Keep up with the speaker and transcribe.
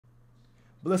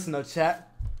But listen though,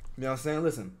 chat. You know what I'm saying?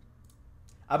 Listen.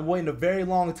 I've been waiting a very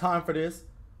long time for this.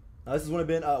 Now, this has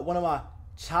been one of my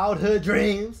childhood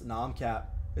dreams. Nah, I'm cap.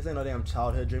 This ain't no damn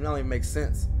childhood dream. That don't even make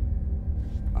sense.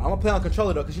 I'm gonna play on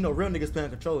controller though, cause you know real niggas play on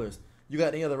controllers. You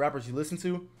got any other rappers you listen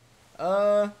to?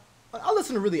 I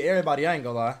listen to really everybody. I ain't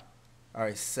gonna lie. All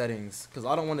right, settings, cause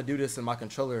I don't want to do this in my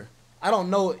controller. I don't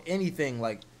know anything.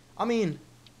 Like, I mean,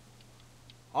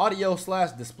 audio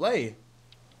 / display.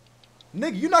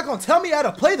 Nigga, you not gonna tell me how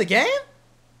to play the game?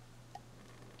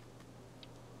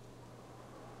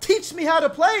 Teach me how to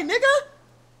play, nigga.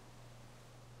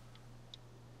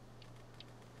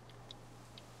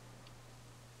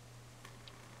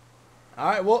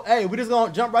 Alright, well, hey, we just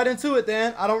gonna jump right into it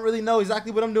then. I don't really know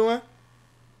exactly what I'm doing.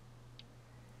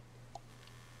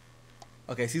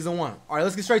 Okay, season 1. Alright,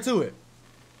 let's get straight to it.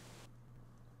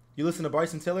 You listen to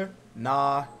Bryson Tiller?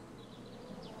 Nah.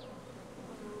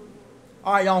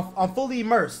 Alright, y'all, I'm fully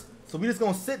immersed. So we just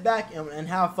gonna sit back and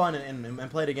have fun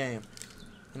and play the game.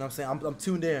 You know what I'm saying? I'm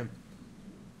tuned in.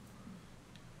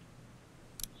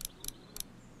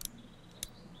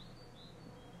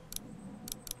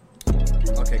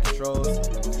 Okay, controls.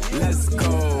 Let's go.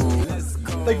 Let's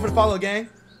go. Thank you for the follow, gang.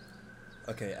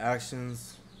 Okay,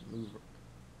 actions. Move.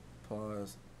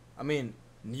 Pause. I mean,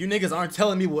 you niggas aren't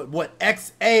telling me what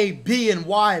X, A, B, and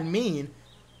Y mean.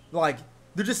 Like,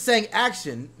 they're just saying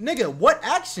action. Nigga, what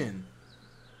action?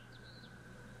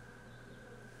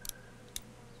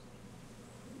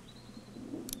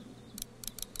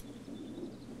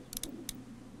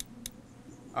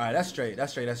 Alright, that's straight.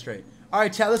 That's straight. That's straight.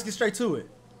 Alright, chat, let's get straight to it.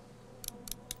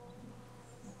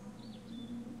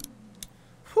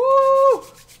 Whoo!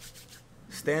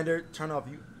 Standard, turn off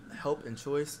you help and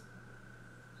choice.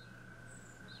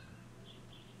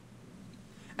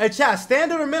 Hey, chat,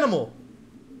 standard or minimal?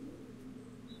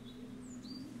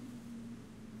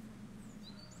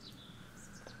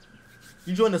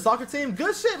 You joined the soccer team?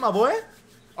 Good shit, my boy.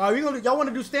 Alright, y'all want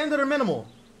to do standard or minimal?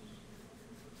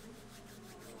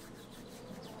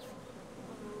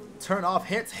 Turn off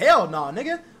hints? Hell no,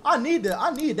 nigga. I need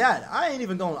that. I ain't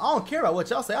even going. I don't care about what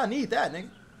y'all say. I need that, nigga.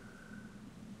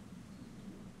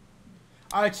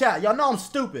 Alright, chat. Y'all know I'm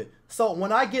stupid. So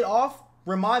when I get off,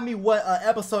 remind me what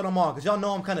episode I'm on. Because y'all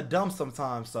know I'm kind of dumb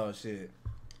sometimes. So shit.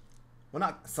 Well,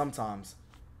 not sometimes.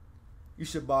 You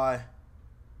should buy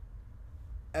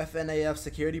FNAF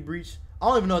Security Breach. I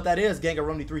don't even know what that is. Gang of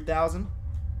Romney 3000.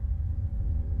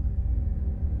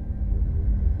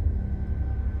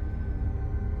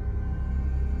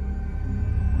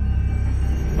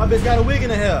 My bitch got a wig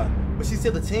in her hair, but she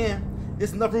still a 10.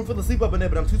 There's enough room for the sleep up in there,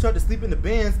 but I'm too tired to sleep in the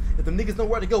bins. If them niggas know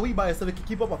where to go, we by yourself. It can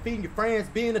keep up on feeding your friends.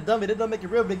 Being a dummy, that don't make it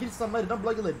real, but they get you something later, don't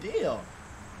blow your little deal.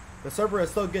 The server is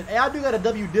so good. Hey, I do got a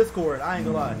W Discord, I ain't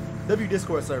gonna lie. W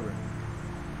Discord server.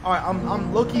 Alright,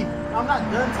 I'm low-key, I'm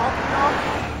not done talking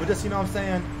now, but just, you know what I'm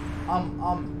saying,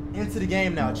 I'm into the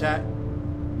game now, chat.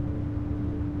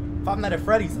 Five Nights at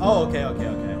Freddy's. Oh,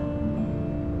 okay.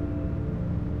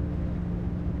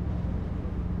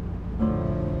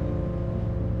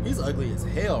 He's ugly as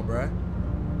hell, bruh.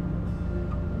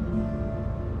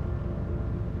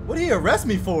 What did he arrest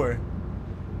me for?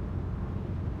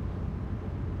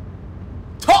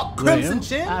 Talk, Crimson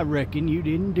Chin! I reckon you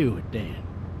didn't do it then.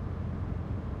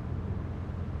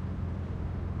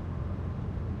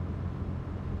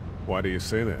 Why do you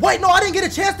say that? Wait, no, I didn't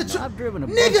get a chance to. I've driven a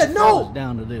bunch Nigga, of no! fellas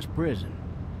down to this prison.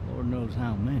 Lord knows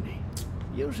how many.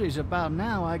 Usually it's about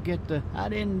now I get the I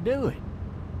didn't do it.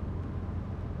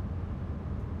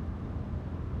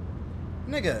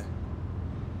 Nigga.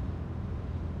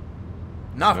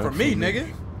 Not for me,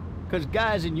 nigga. Cause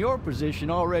guys in your position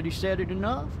already said it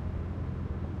enough.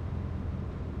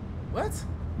 What?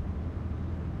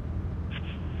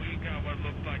 We got what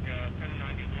looks like a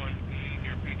 1091E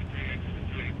near Peachtree, exit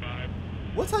 285.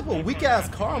 What type of weak ass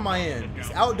car am I in?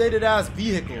 These outdated ass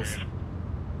vehicles.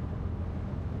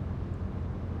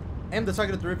 Aim the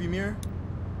target at the rearview mirror.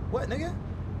 What, nigga?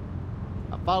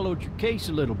 I followed your case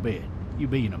a little bit. You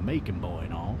being a Macon boy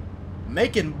and all.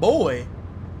 Macon boy?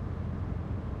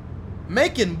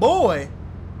 Macon boy?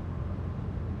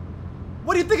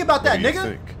 What do you think about that, What do you nigga?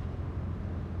 think?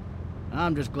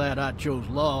 I'm just glad I chose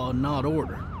law and not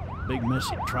order. Big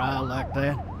messy trial like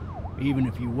that. Even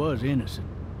if you was innocent,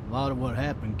 a lot of what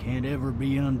happened can't ever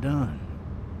be undone.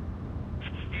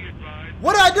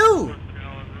 What'd I do?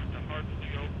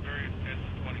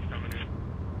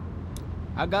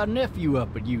 I got a nephew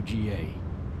up at UGA.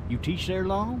 You teach there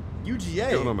long?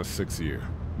 UGA? Going on my 6th year.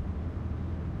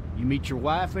 You meet your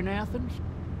wife in Athens?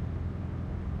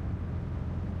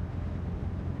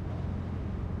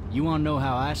 You want to know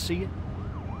how I see it?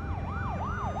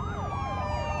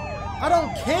 I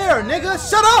don't care, nigga.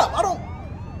 Shut up. I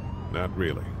don't. Not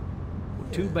really.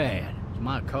 Too bad. It's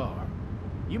my car.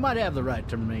 You might have the right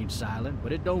to remain silent,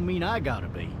 but it don't mean I gotta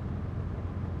be.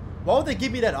 Why would they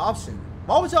give me that option?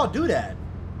 Why would y'all do that?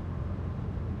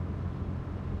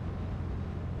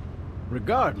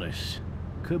 Regardless,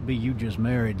 could be you just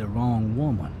married the wrong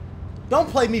woman. Don't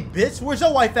play me, bitch. Where's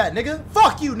your wife at, nigga?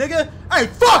 Fuck you, nigga. Hey,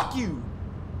 fuck you.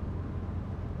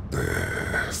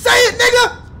 Say it,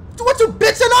 nigga. What you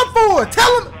bitching up for?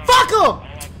 Tell him. Fuck him.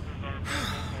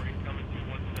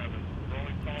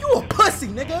 You a pussy,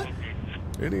 nigga.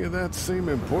 Any of that seem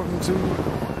important to you?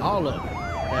 All of it.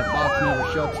 That box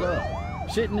never shuts up.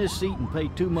 Sit in this seat and pay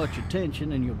too much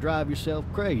attention and you'll drive yourself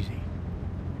crazy.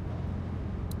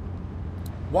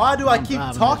 Why do I keep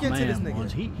Driving talking to man this nigga?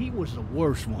 was, he was the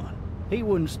worst one. He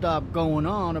wouldn't stop going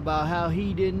on about how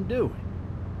he didn't do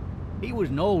it. He was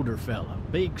an older fella,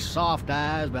 big soft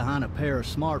eyes behind a pair of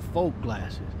smart folk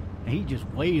glasses. And he just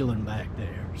wailing back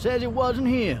there. Says it wasn't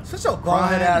him. Shut your Crying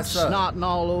bonehead and ass up. snotting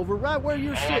all over right where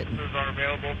you're All sitting. officers are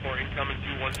available for incoming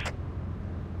 217.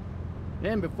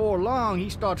 Then before long, he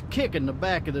starts kicking the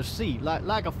back of the seat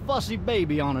like a fussy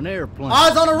baby on an airplane.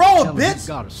 Eyes on the road, Tell him bitch. he's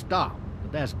gotta stop,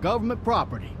 but that's government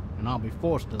property, and I'll be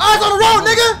forced to... Eyes on the road,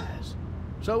 nigga!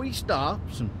 So he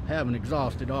stops, and having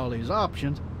exhausted all his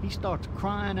options, he starts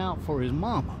crying out for his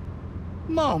mama.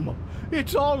 Mama,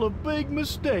 it's all a big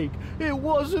mistake. It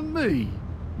wasn't me.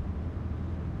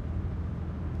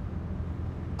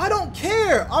 I don't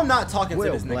care. I'm not talking Well,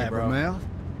 to this nigga, bro. Blabbermouth,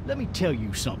 let me tell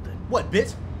you something. What,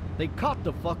 bitch? They caught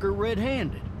the fucker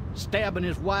red-handed, stabbing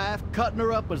his wife, cutting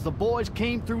her up as the boys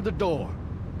came through the door.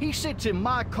 He sits in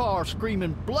my car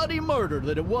screaming bloody murder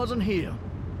that it wasn't him.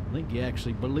 I think he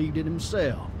actually believed it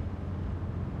himself.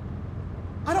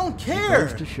 I don't It care.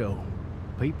 goes to show.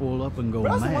 People will up and go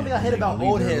Bro, that's mad. the one thing I when hate they about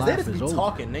believe old their heads. They life just be is over.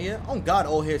 talking, nigga. On God,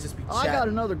 old heads just be I got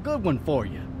chatting. another good one for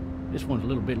you. This one's a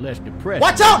little bit less depressing.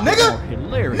 Watch out, but nigga! more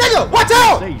hilarious. Nigga, watch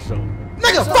out! Say so.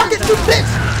 Nigga, fuck it, you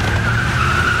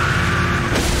bitch!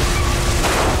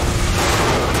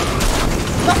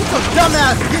 That's what your dumb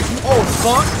ass gets, you old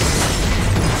fuck.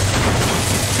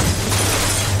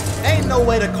 Ain't no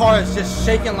way the car is just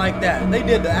shaking like that. They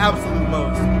did the absolute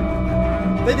most.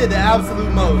 They did the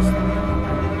absolute most.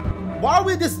 Why are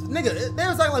we just, nigga, they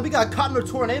was acting like we got caught in a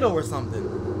tornado or something.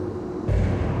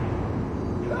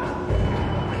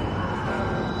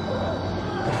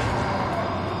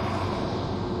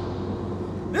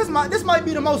 This might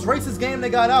be the most racist game they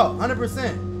got out,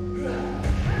 100%.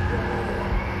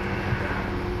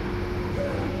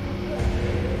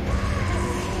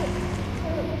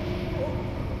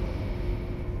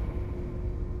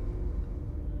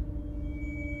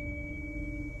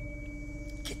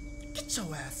 Get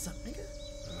your ass up,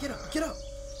 nigga. Get up, get up.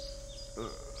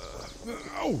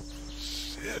 Oh,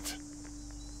 shit.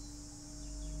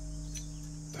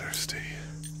 Thirsty.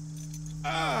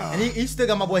 Ah, And he still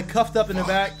got my boy cuffed up in the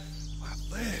back.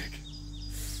 my leg.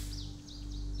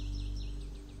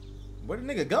 Where'd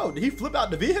the nigga go? Did he flip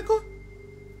out the vehicle?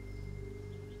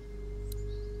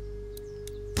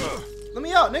 Let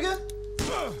me out, nigga.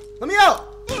 Let me out.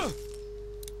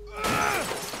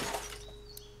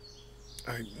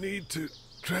 I need to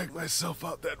drag myself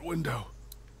out that window.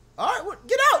 All right,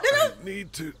 get out, nigga. I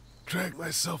need to drag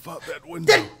myself out that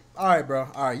window. Get. All right, bro.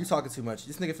 All right, you talking too much.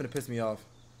 This nigga finna piss me off.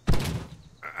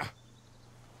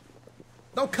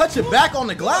 Don't cut your back on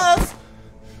the glass.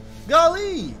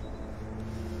 Golly.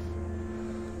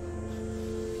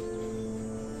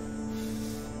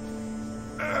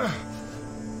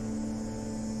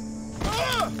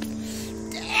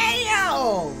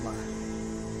 Damn.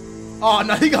 Oh,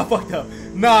 no, he got fucked up.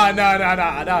 Nah.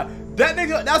 That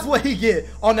nigga, that's what he get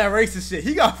on that racist shit.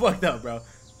 He got fucked up, bro.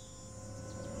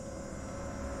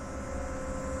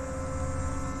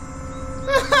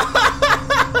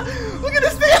 Look at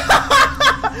this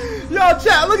nigga. Yo,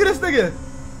 chat, look at this nigga.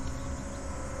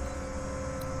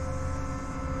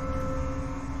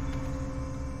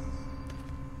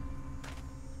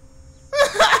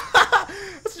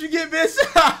 That's what you get, bitch.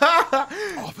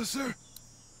 Officer?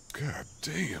 God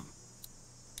damn.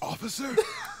 Officer?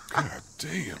 God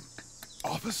damn.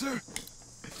 Officer?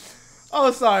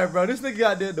 Oh, sorry, bro. This nigga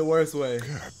got did the worst way.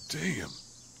 God damn.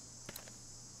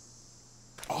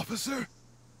 Officer?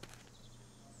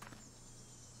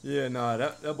 Yeah, nah,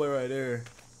 that boy right there.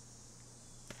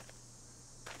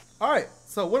 Alright,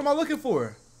 so what am I looking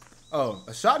for? Oh,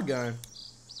 a shotgun.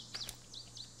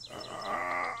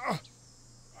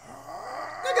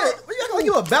 Nigga, what you acting like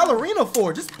you a ballerina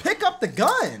for? Just pick up the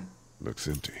gun. Looks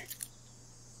empty.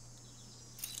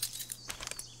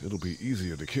 It'll be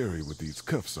easier to carry with these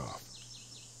cuffs off.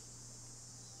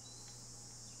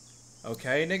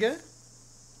 Okay, nigga.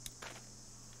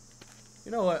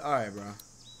 You know what? All right, bro.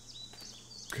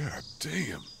 God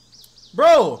damn.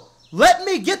 Bro, let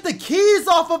me get the keys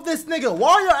off of this nigga.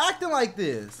 Why are you acting like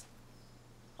this?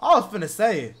 I was finna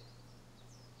say it.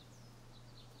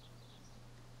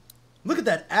 Look at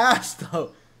that ass,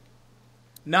 though.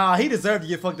 Nah, he deserved to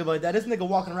get fucked up like that. This nigga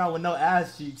walking around with no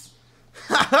ass cheeks.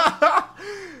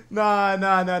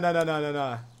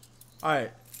 Nah.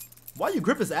 Alright. Why you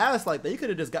grip his ass like that? You could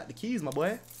have just got the keys, my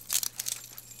boy.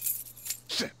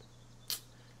 Shit.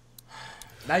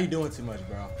 Now you doing too much,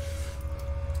 bro.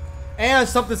 And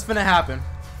something's finna happen.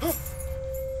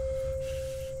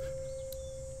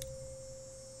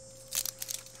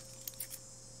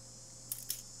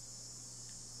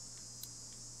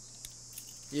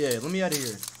 Yeah, let me out of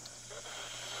here.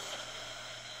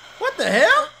 What the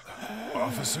hell?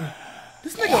 Officer?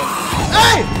 This nigga.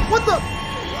 Hey! What the?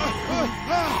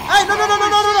 Hey, no.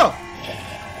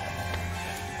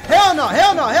 Hell no.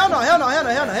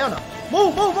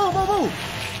 Move.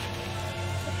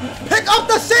 Pick up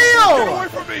the shell! Get away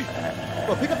from me!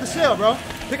 Bro, pick up the shell, bro.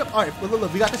 Pick up. All right,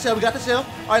 look. We got the shell. All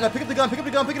right, now pick up the gun. Where's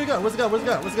the gun? Pick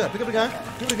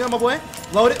up the gun, my boy.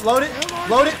 Load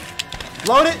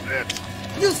it.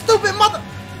 You stupid mother.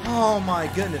 Oh my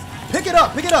goodness. Pick it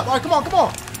up. All right, come on.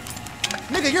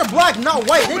 Nigga, you're black, not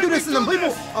white. They do this in them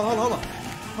people. Oh,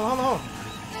 hold on.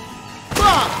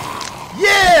 Ah!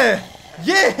 Yeah.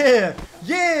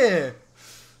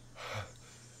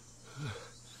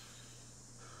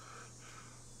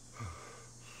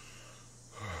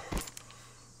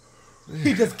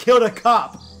 He just killed a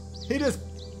cop.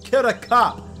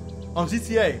 On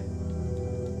GTA.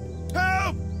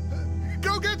 Help!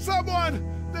 Go get someone!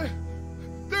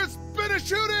 There's been a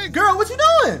shooting! Girl, what you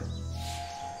doing?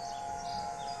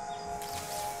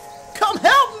 Come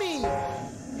help me!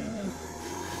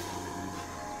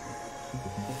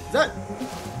 Is that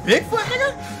Bigfoot,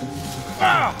 nigga?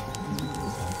 Ah!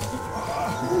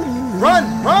 Run!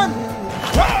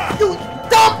 You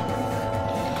dumb!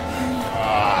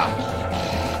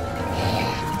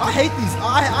 I hate these.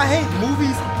 I hate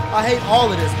movies. I hate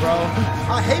all of this, bro.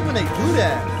 I hate when they do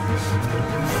that.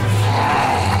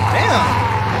 Damn.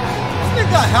 This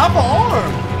nigga got half an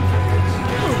arm.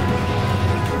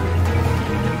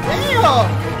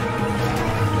 Damn.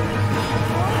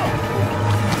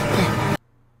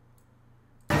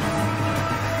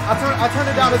 I turned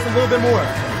it down just a little bit more.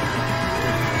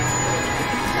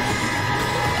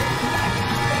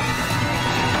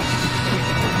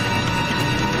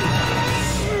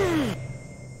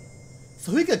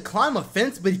 So he could climb a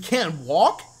fence, but he can't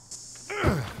walk?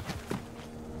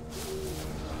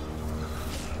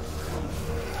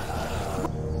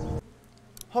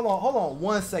 Hold on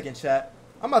 1 second, chat.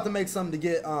 I'm about to make something to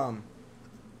get, y'all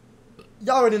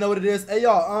already know what it is. Hey,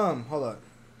 y'all, hold up.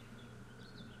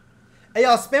 Hey,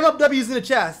 y'all, spam up W's in the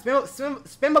chat.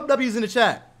 Spam up W's in the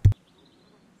chat.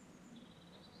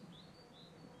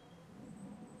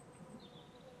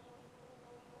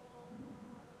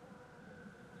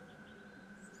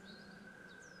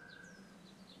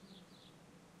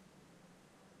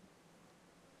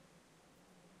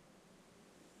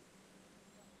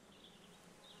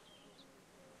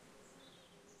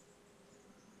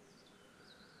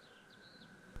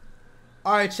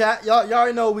 All right, chat. Y'all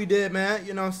already know what we did, man.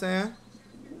 You know what I'm saying?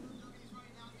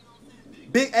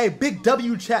 Big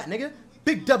W chat, nigga.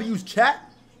 Big W's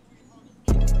chat.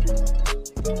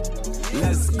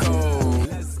 Let's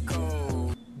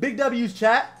go. Big W's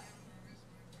chat.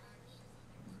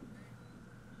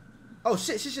 Oh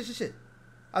shit.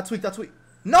 I tweaked.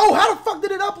 No, how the fuck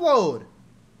did it upload?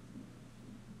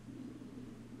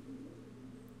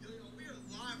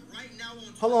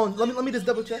 Hold on, let me just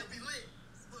double check.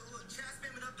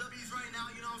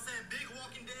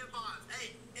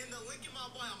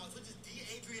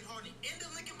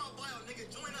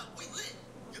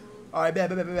 All right,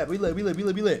 bad. We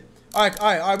lit. All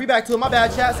right. We back to it. My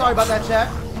bad, chat. Sorry about that,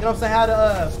 chat. You know what I'm saying? How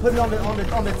to put it on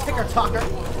the ticker talker.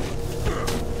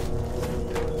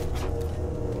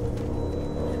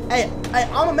 Hey,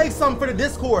 I'm gonna make something for the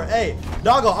Discord. Hey,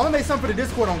 doggo, I'm gonna make something for the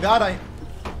Discord. On God,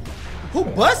 who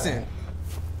bussin'?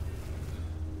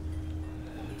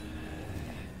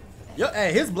 Yo,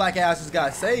 hey, his black ass just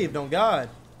got saved. On God.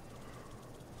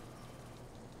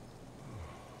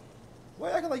 Why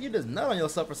you acting like you just nut on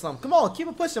yourself or something? Come on, keep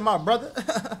it pushing, my brother.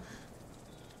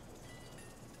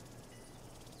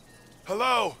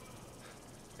 Hello?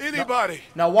 Anybody?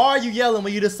 Now, why are you yelling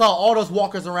when you just saw all those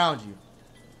walkers around you?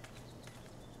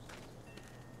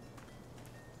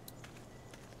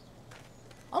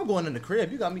 I'm going in the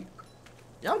crib. You got me.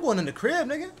 Yeah, I'm going in the crib,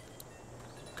 nigga.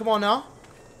 Come on now.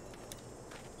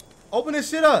 Open this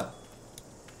shit up.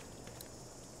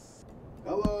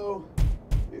 Hello.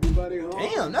 Anybody home?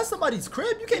 Damn, that's somebody's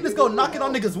crib. You can't just go knocking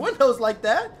on niggas' windows like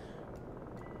that.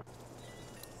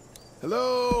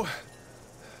 Hello?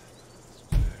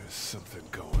 There's something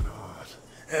going on.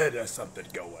 There's something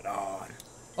going on.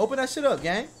 Open that shit up,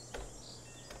 gang.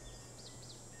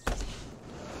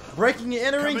 Breaking and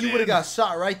entering, Coming you would have in. got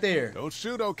shot right there. Don't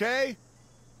shoot, okay?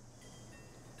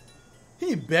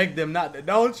 He begged them not to.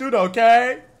 Don't shoot,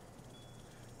 okay?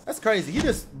 That's crazy. He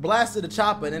just blasted the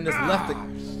chopper and then just left the.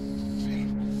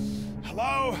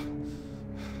 Hello?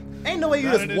 Ain't no way you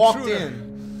Not just an walked intruder.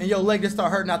 in and your leg just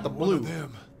start hurting out the One blue. of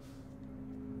them.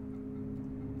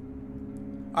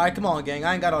 All right, come on, gang.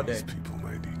 I ain't got all day. These people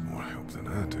might need more help than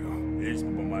I do. These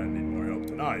people might need more help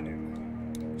than I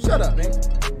do. Shut up, man.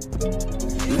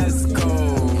 Let's go.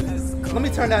 Let me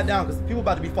turn that down because people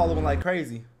about to be following like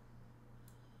crazy.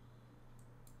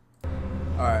 All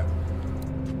right.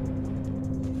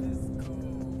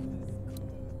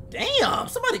 Damn,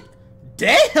 somebody.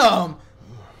 Damn.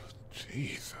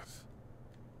 Jesus.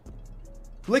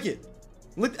 Lick it.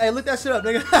 Lick. Hey, lick that shit up,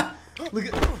 nigga. Look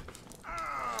at.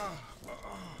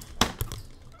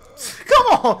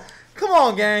 Come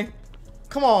on, gang.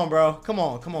 Come on, bro. Come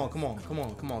on. What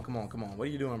are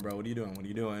you doing, bro? What are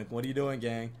you doing,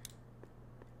 gang?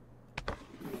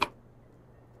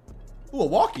 Ooh, a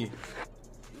walkie.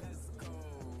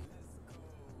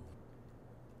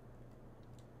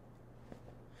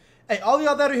 Hey, all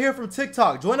y'all that are here from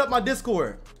TikTok, join up my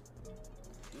Discord.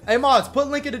 Hey, mods, put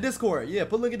link in the Discord. Yeah,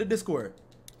 put link in the Discord.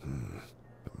 The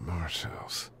Marsh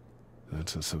House.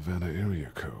 That's a Savannah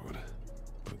area code.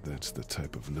 But that's the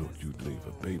type of note you'd leave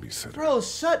a babysitter. Bro,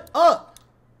 shut up.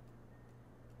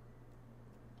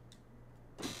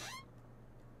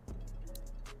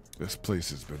 This place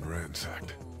has been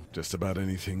ransacked. Just about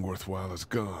anything worthwhile is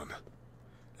gone.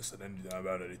 Listen, anything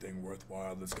about anything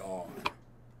worthwhile is gone.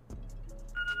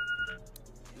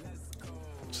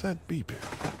 What's that beeping?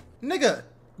 Nigga,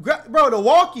 bro, the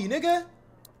walkie, nigga.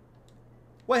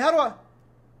 Wait, how do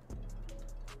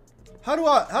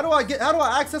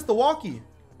I access the walkie?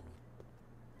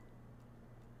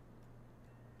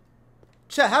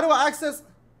 Chat, how do I access?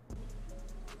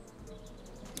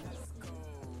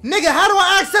 Nigga, how do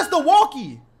I access the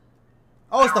walkie?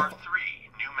 Oh, it's There the. are 3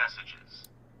 new messages.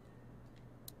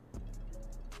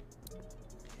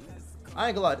 I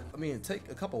ain't gonna lie. I mean, take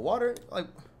a cup of water. Like,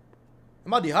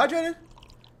 am I dehydrated?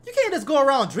 You can't just go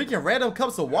around drinking random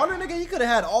cups of water, nigga. You could have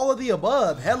had all of the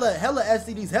above. Hella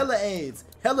STDs, hella AIDS,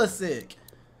 hella sick.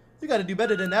 You gotta do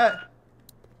better than that.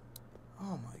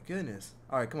 Oh my goodness.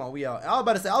 All right, come on, we out. I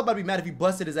was about to be mad if he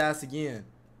busted his ass again.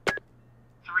 3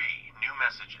 new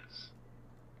messages.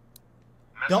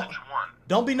 Don't- Message 1.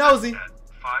 Don't be nosy. At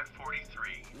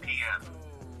 5:43 p.m.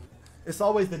 It's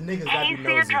always the niggas that Hey, be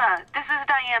nosy. Sandra, this is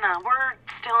Diana. We're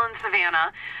still in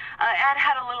Savannah. Ed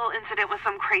had a little incident with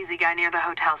some crazy guy near the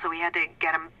hotel, so we had to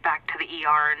get him back to the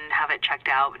ER and have it checked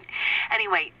out.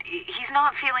 Anyway, he's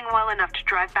not feeling well enough to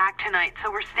drive back tonight,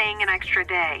 so we're staying an extra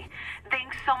day.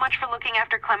 Thanks so much for looking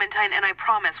after Clementine, and I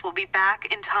promise we'll be back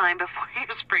in time before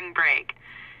your spring break.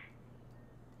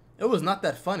 It was not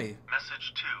that funny.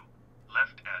 Message 2.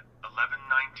 Left at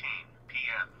 11:19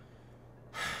 p.m.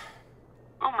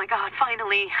 Oh my god,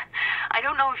 finally. I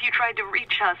don't know if you tried to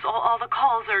reach us. All the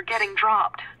calls are getting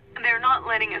dropped. They're not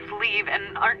letting us leave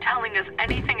and aren't telling us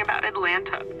anything about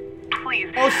Atlanta.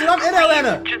 Please. Oh shit, I'm in please,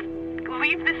 Atlanta. Just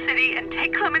leave the city and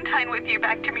take Clementine with you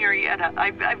back to Marietta.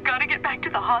 I've got to get back to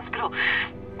the hospital.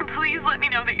 Please let me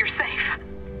know that you're safe.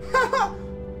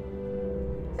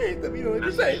 Hey, let me know what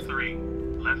you Message say. 3.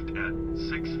 Left at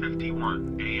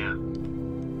 6:51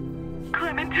 a.m.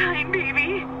 Clementine,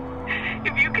 baby.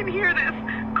 If you can hear this,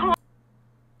 call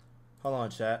Hold on,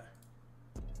 chat.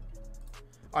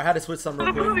 I had to switch something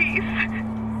the real quick. police.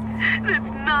 That's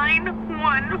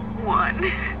 911.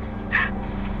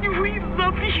 We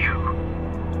love you.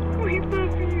 We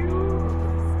love you.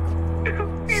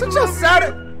 We Sit your love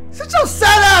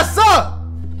sad ass up.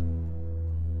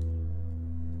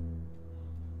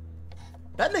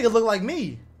 That nigga look like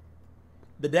me.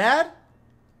 The dad?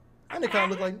 That nigga kind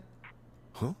of look like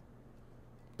Huh?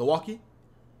 the walkie.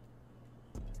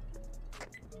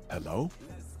 Hello?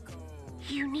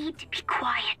 You need to be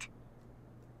quiet.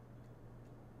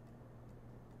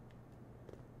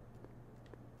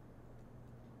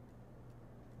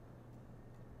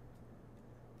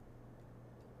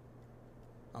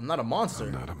 I'm not a monster.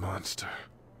 I'm not a monster.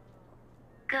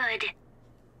 Good.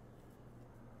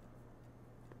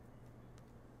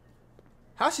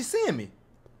 How's she seeing me?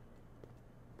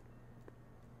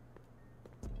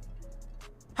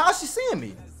 How's she seeing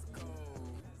me?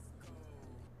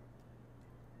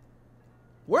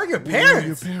 Where are your Where are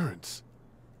your parents? parents?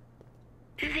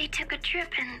 They took a trip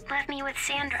and left me with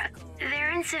Sandra.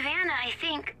 They're in Savannah, I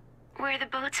think. Where the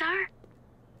boats are?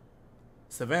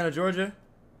 Savannah, Georgia.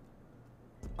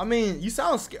 I mean, you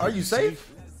sound scared. Are you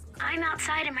safe? I'm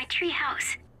outside in my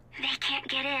treehouse. They can't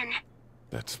get in.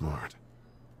 That's smart.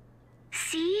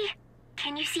 See?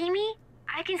 Can you see me?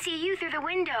 I can see you through the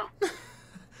window.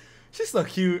 She's so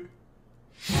cute.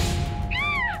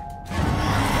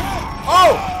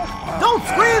 Oh! Don't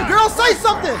scream, girl! Say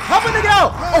something! Help a nigga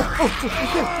out!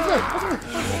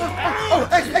 Oh,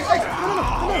 X! No.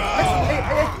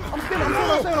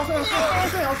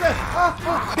 Hey, I'm saying.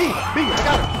 B, I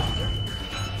got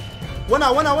it. One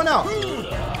out.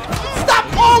 Stop!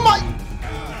 Oh my!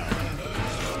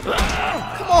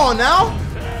 Come on now!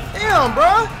 Damn,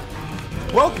 bruh!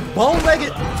 Broke,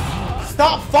 bone-legged.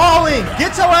 Stop falling!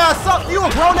 Get your ass up! You a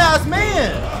grown-ass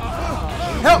man!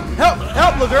 Help,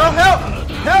 little girl, help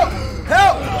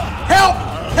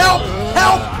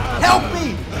me!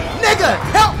 Nigga,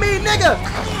 help me, nigga!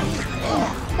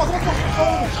 Come on.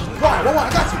 Why, I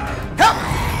got you. Help!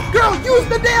 Girl, use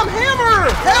the damn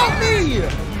hammer! Help me!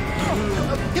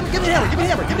 Give me the hammer.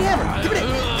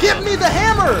 Give me the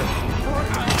hammer!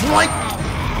 Boink!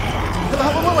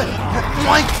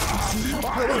 Wait. Boink!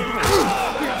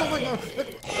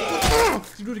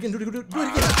 Do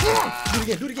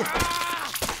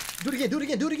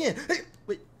it again. Hey,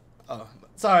 wait. Oh,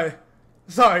 sorry,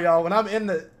 y'all. When I'm in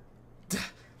the,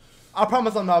 I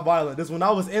promise I'm not violent. This when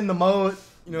I was in the mode,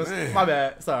 you know, my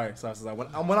bad. Sorry. When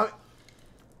I'm,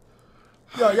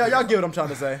 y'all get what I'm trying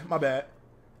to say. My bad.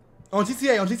 On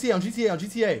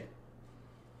GTA.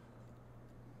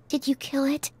 Did you kill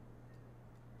it?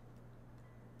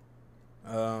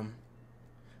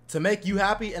 To make you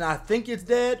happy, and I think it's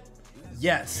dead.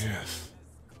 Yes.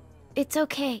 It's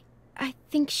okay. I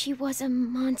think she was a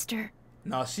monster.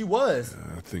 No, she was.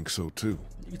 I think so too.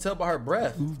 You can tell by her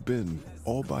breath. You've been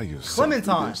all by yourself.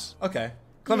 Clementine. Okay,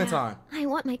 Clementine. Yeah, I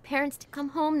want my parents to come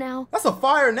home now. That's a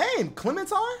fire name,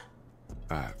 Clementine.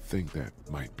 I think that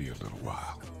might be a little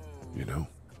while. You know?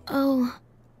 Oh.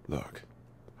 Look,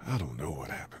 I don't know what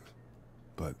happened,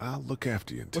 but I'll look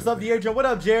after you until What's up, then. Deirdre? What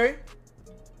up, Jerry?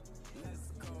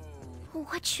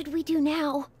 What should we do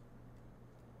now?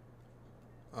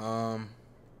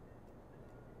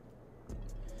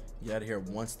 You out of here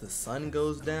once the sun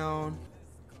goes down,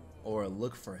 or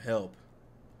look for help.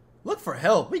 Look for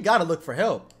help. We gotta look for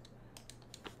help,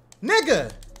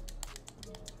 nigga.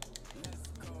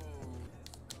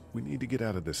 We need to get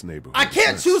out of this neighborhood. I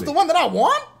can't Let's choose see. the one that I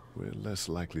want. We're less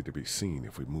likely to be seen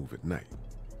if we move at night.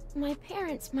 My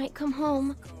parents might come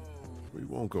home. We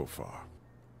won't go far.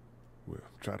 We'll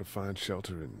try to find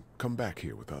shelter and come back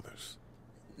here with others.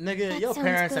 Nigga, That your sounds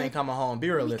parents good. ain't coming home. Be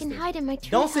realistic. We can hide in my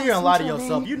Don't sit here and treehouse lie to until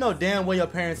yourself. then. You know damn well your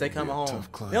parents ain't coming Be a home.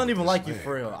 tough climb They don't even with like this you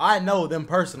for leg. real. I know them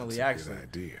personally, That's a actually. good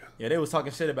idea. Yeah, they was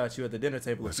talking shit about you at the dinner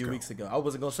table Let's a few go. weeks ago. I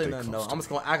wasn't gonna say Stay nothing though. close to I'm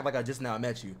just me. gonna act like I just now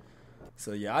met you.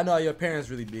 So yeah, I know how your parents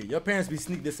really be. Your parents be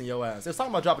sneak dissing your ass. They was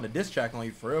talking about dropping a diss track on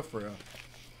you for real.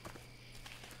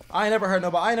 I ain't never heard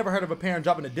of a parent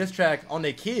dropping a diss track on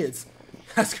their kids.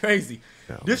 That's crazy.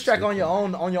 Now, Diss let's track stay on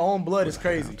your own blood is We'll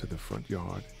head crazy. out to the front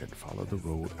yard and follow the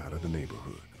road out of the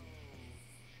neighborhood.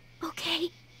 Okay.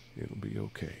 It'll be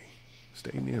okay.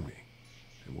 Stay near me,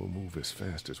 and we'll move as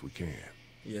fast as we can.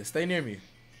 Yeah, stay near me.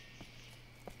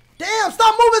 Damn,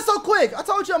 stop moving so quick. I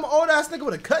told you I'm an old ass nigga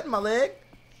with a cut in my leg.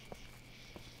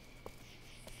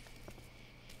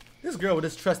 This girl would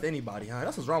just trust anybody, huh?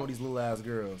 That's what's wrong with these little ass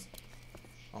girls.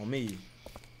 On me.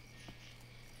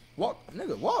 Walk,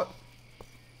 nigga, walk.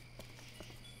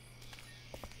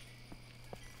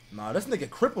 Nah, this nigga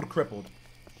crippled.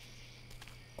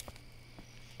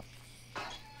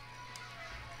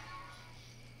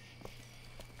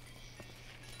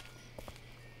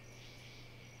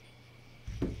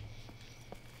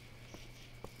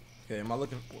 Okay, am I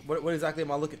looking? What exactly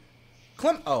am I looking?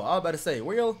 Clem? Oh, I was about to say,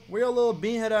 where your little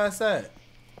beanhead ass at?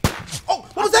 Oh,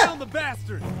 what was that? the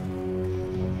bastard!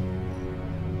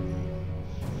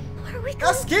 What are we That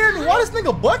going scared me. Why this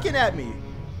nigga bucking at me?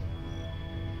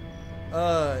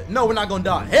 No, we're not gonna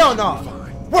die. Hell no.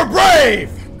 We're brave.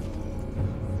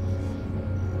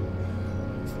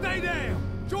 Stay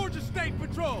down! Georgia State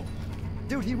Patrol!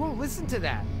 Dude, he won't listen to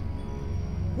that.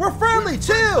 We're friendly.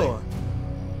 Chill.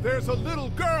 There's a little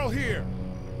girl here!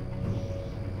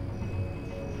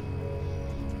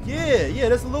 Yeah,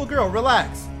 there's a little girl.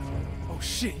 Relax. Oh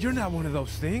shit, you're not one of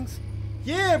those things?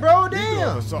 Yeah, bro. Neither of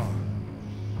Damn. us are.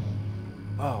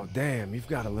 Oh, damn, you've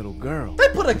got a little girl. They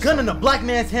put a gun in a black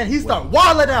man's hand. He start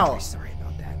wilding out. Sorry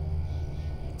about that.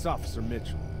 It's Officer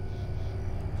Mitchell.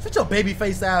 Shut your baby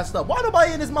face ass stuff. Why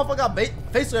nobody in this motherfucker got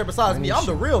face hair besides me? I'm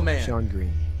the real man. Sean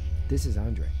Green. This is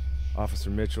Andre. Officer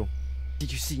Mitchell.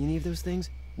 Did you see any of those things?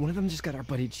 One of them just got our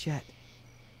buddy Chet.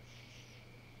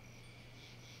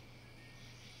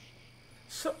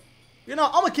 So, you know,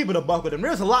 I'm gonna keep it a buck with him.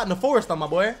 There's a lot in the forest on my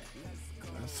boy.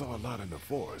 I saw a lot in the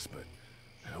forest, but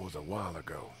that was a while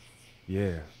ago.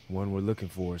 Yeah, one we're looking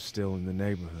for is still in the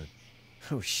neighborhood.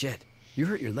 Oh shit, you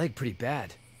hurt your leg pretty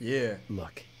bad. Yeah.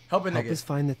 Look, Help help nigga. us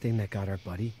find the thing that got our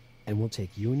buddy, and we'll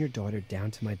take you and your daughter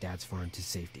down to my dad's farm to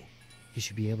safety. He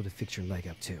should be able to fix your leg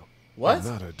up too. What? I'm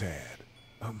not her dad.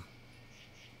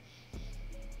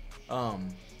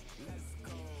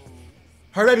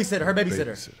 Her babysitter. Her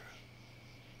babysitter.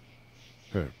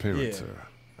 Her parents Yeah. are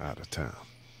out of town.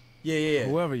 Yeah.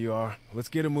 Whoever you are, let's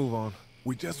get a move on.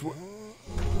 We just were.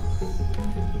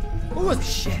 Who was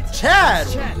shit? Chad.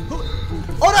 Who?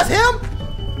 Oh, that's him.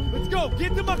 Let's go.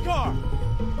 Get to my car.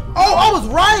 Oh, I was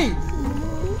right.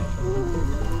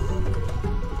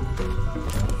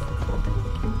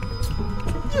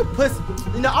 You pussy.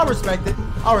 You know, I respect it.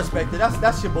 I respect it.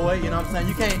 That's your boy. You know what I'm saying?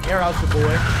 You can't air out your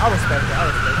boy. I respect it. I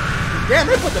respect it. Damn,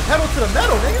 they put the pedal to the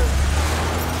metal, nigga.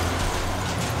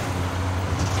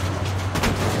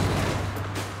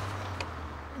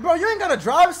 Bro, you ain't gotta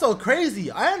drive so crazy.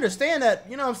 I understand that,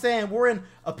 you know what I'm saying, we're in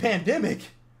a pandemic.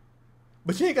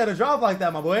 But you ain't gotta drive like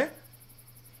that, my boy.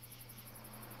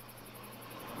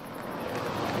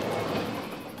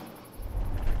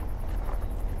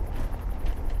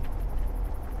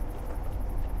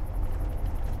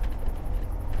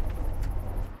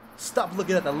 Stop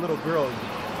looking at that little girl, you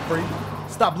freak.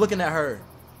 Stop looking at her,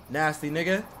 nasty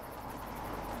nigga.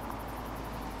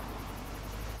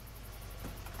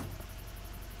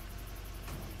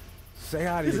 Say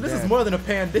hi to your This dad. is more than a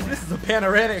this is a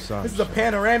panoramic. Sorry, This is a Chad.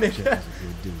 panoramic. Chet's a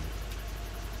good dude.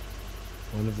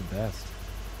 One of the best.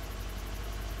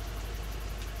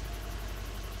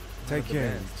 Take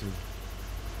care of you two.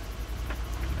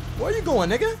 Where you going,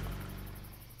 nigga?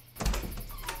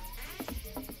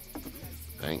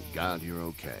 Thank God you're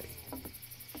okay.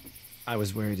 I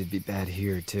was worried it'd be bad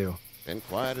here too. Been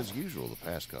quiet as usual the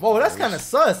past couple Whoa, that's days. kind of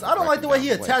sus. I don't like the way he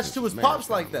Tracking down attached to places his with pops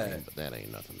Mary's like family, that. But that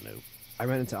ain't nothing new. I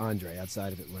ran into Andre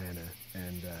outside of Atlanta,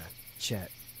 and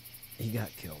Chet, he got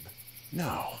killed.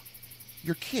 No,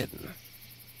 you're kidding.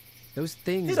 Those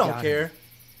things. He don't got care. him.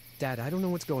 Dad, I don't know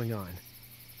what's going on.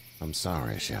 I'm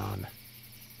sorry, Sean.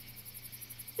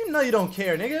 You know you don't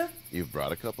care, nigga. You've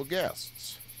brought a couple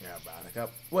guests. Yeah, bro.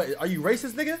 What? Are you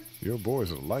racist, nigga? Your boy's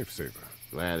a lifesaver.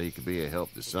 Glad he could be a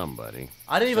help to somebody.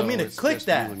 I didn't even mean to it's click just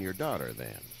that. You and your daughter,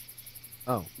 then.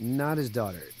 Oh, not his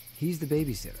daughter. He's the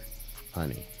babysitter.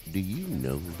 Honey, do you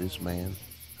know this man?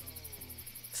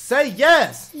 Say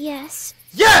yes. Yes.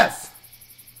 Yes.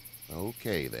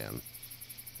 Okay, then.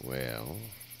 Well,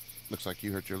 looks like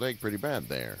you hurt your leg pretty bad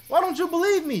there. Why don't you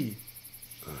believe me?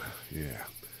 Yeah,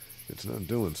 it's not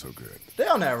doing so good. They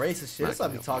on that racist shit. I That's what I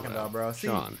can be help talking you out. about, bro. See,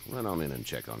 Sean, run on in and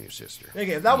check on your sister. nigga,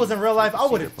 if that was in real life, I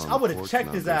would Sit up have, on I the would have porch checked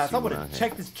and his I'll go ass. see I what would I have have.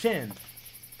 checked his chin.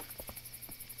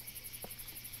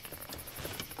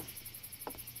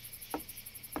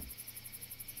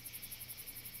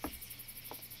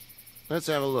 Let's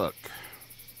have a look.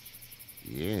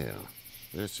 Yeah,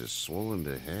 this is swollen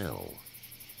to hell.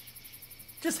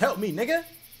 Just help me, nigga.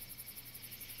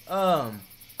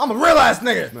 I'm a real ass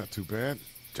nigga. Not too bad.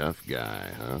 Tough guy,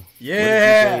 huh? What did you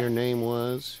Yeah. say your name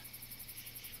was?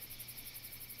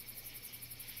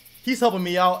 He's helping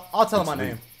me out. I'll tell him my Lee.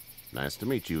 name. Nice to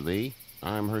meet you, Lee.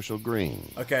 I'm Herschel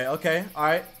Green. Okay. All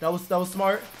right. That was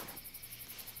smart.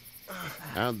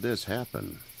 How'd this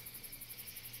happen?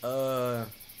 Don't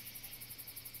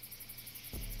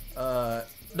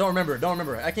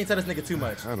remember. I can't tell this nigga too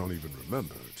much. I don't even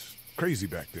remember. It's crazy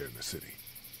back there in the city.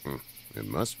 It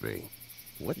must be.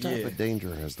 What type Yeah. of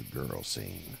danger has the girl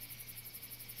seen?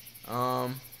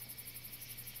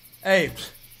 Hey,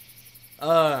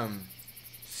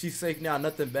 she's safe now.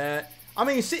 Nothing bad. I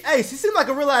mean, she seemed like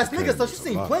a real ass nigga, so Depends she's a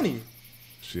seen lot. plenty.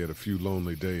 She had a few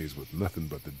lonely days with nothing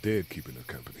but the dead keeping her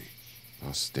company.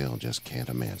 I still just can't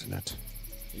imagine it.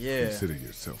 Yeah. Consider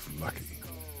yourself lucky.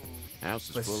 House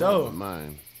is For full sure. of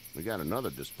mine. We got another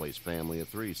displaced family of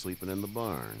 3 sleeping in the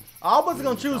barn. I wasn't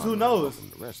gonna choose who knows.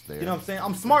 And the rest there. You know what I'm saying?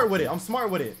 I'm smart with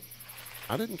it.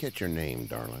 I didn't catch your name,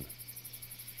 darling.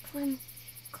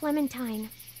 Clementine.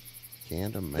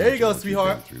 Can't imagine. There you go, what you've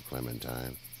sweetheart. been through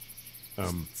Clementine.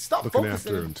 Stop Looking focusing.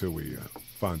 after her until we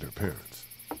find her parents.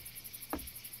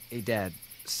 Hey, Dad.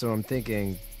 So I'm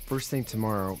thinking, first thing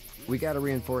tomorrow, we gotta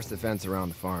reinforce the fence around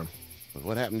the farm. But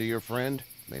what happened to your friend?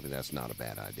 Maybe that's not a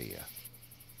bad idea.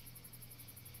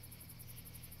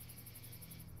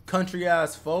 Country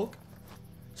ass folk.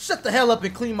 Shut the hell up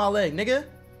and clean my leg, nigga.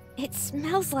 It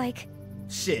smells like.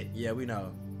 Shit. Yeah, we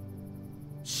know.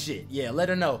 Shit, yeah, let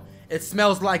her know. It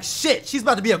smells like shit. She's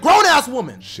about to be a grown-ass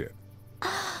woman. Shit.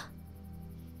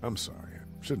 I'm sorry.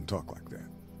 I shouldn't talk like that.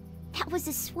 That was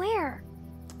a swear.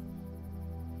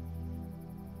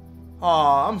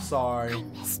 Aw, I'm sorry. I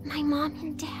missed my mom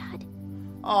and dad.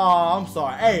 Aw, I'm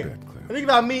sorry. Hey, think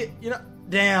about me, you know.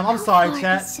 Damn, I'm sorry,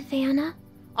 chat. Savannah?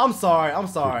 I'm sorry, I'm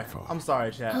sorry. I'm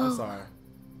sorry, chat. I'm Oh. sorry.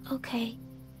 Okay.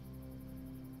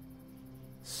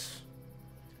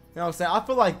 You know what I'm saying? I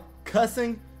feel like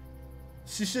cussing,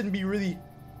 she shouldn't be really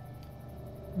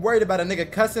worried about a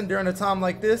nigga cussing during a time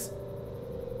like this.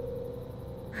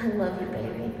 I love you,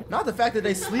 baby. Not the fact that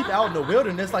they sleep out in the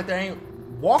wilderness like there ain't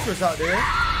walkers out there.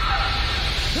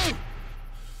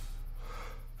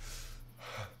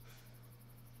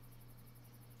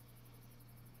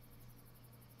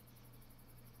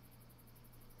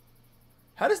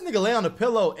 How this nigga lay on the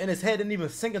pillow and his head didn't even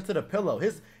sink into the pillow?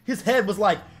 His head was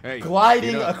like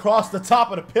gliding across the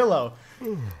top of the pillow.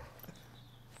 You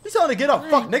telling to get up,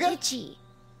 fuck nigga? Itchy.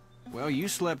 Well, you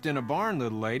slept in a barn,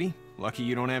 little lady. Lucky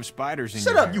you don't have spiders in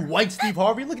Shut your up, you white Steve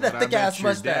Harvey. Look at that thick ass your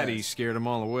mustache. daddy scared them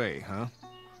all away, huh?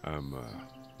 I'm,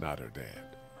 not her dad.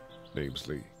 Name's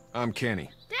Lee. I'm Kenny.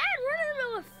 Dad,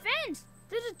 we're under a fence.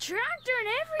 There's a tractor and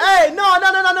everything. Hey,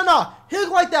 no. He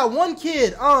look like that one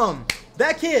kid.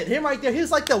 That kid, him right there.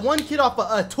 He's like that one kid off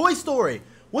of Toy Story.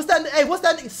 What's that? Hey, what's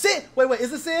that? Sid. Wait,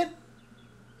 is it Sid?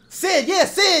 Sid, yeah.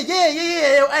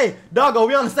 Hey, doggo,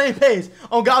 we on the same page.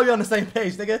 Oh God, we on the same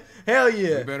page, nigga. Hell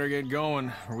yeah. We better get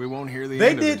going, or we won't hear the They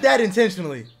end of did it. that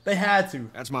intentionally. They had to.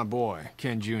 That's my boy,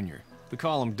 Ken Jr. We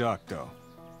call him Duck, though.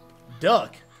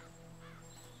 Duck.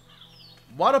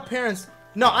 Why the parents?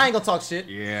 No, I ain't gonna talk shit.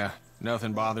 Yeah,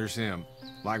 nothing bothers him.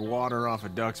 Like water off a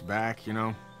duck's back, you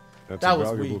know? That's That a was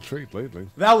valuable weak. trait lately.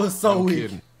 That was so No weak.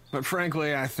 kidding. But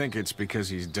frankly, I think it's because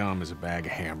he's dumb as a bag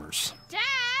of hammers. Dad!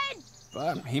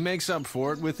 But he makes up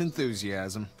for it with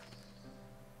enthusiasm.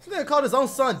 This nigga called his own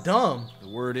son dumb. The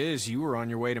word is you were on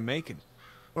your way to Macon.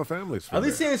 Well, family's At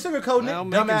least he ain't sugarcoating Well, it,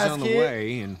 Macon's dumbass on the kid.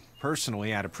 way, and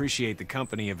personally, I'd appreciate the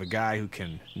company of a guy who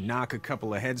can knock a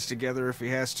couple of heads together if he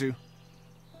has to.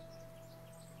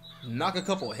 Knock a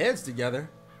couple heads together.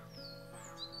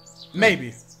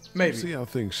 Maybe. See how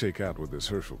things shake out with this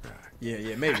Herschel guy.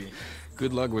 Yeah, maybe.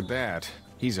 Good luck with that.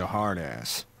 He's a hard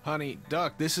ass. Honey,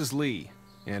 Duck, this is Lee.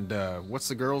 And, what's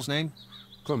the girl's name?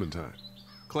 Clementine.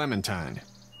 Clementine.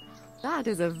 That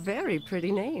is a very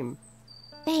pretty name.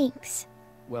 Thanks.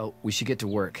 Well, we should get to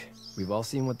work. We've all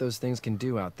seen what those things can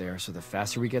do out there, so the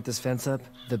faster we get this fence up,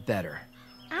 the better.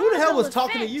 Who the hell was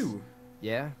talking to you?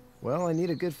 Yeah? Well, I need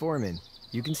a good foreman.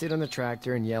 You can sit on the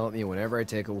tractor and yell at me whenever I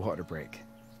take a water break.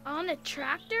 On a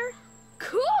tractor?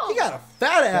 Cool! He got a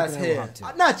fat ass Fucking hell, head.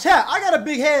 hot too. Nah, chat, I got a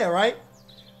big head, right?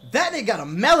 That nigga got a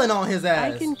melon on his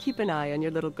ass. I can keep an eye on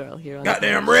your little girl here on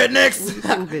Goddamn the rednecks! We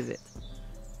can visit.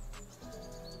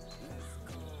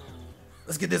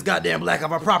 Let's get this goddamn black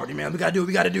off our property, man. We gotta do what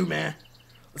we gotta do, man.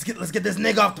 Let's get this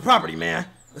nigga off the property, man.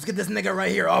 Let's get this nigga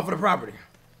right here off of the property.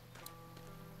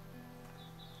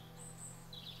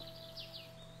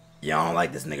 Yeah, I don't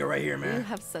like this nigga right here, You man.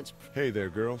 have such Hey there,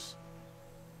 girls.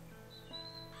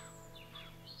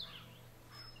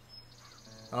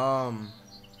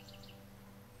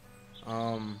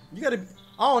 You gotta.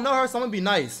 I don't know her, so I'm gonna be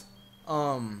nice.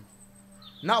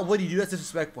 Not what do you do? That's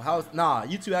disrespectful. Nah,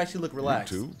 you two actually look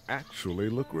relaxed. You two actually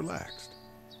look relaxed.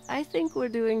 I think we're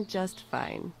doing just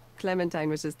fine. Clementine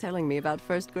was just telling me about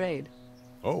first grade.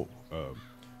 Oh,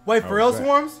 Wait, for real, how's that?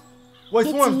 Swarms? Wait, It's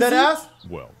Swarms, dead easy. ass?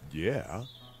 Well, yeah.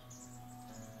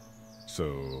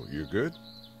 So, you're good?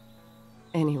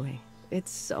 Anyway,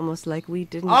 it's almost like we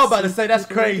didn't I was about to see say, that's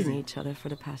people hating crazy. each other for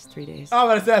the past 3 days. I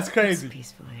was about to say, that's crazy. It's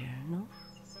peaceful here, no?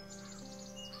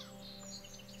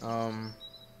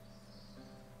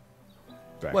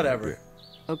 Back Whatever. in a bit.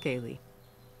 Okay, Lee.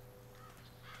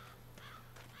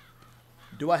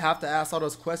 Do I have to ask all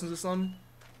those questions or something?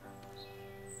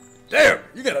 Damn,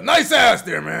 you got a nice ass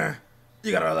there, man.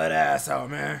 You got all that ass out,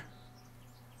 man.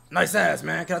 Nice ass,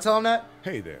 man. Can I tell him that?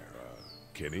 Hey there,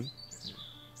 Kenny.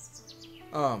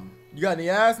 You got any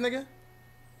ass, nigga?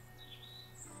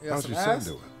 You got How's some your son ass?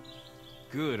 doing?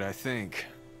 Good, I think.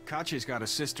 Katya's got a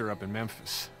sister up in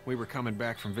Memphis. We were coming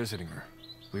back from visiting her.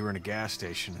 We were in a gas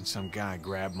station and some guy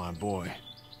grabbed my boy.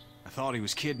 I thought he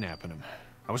was kidnapping him.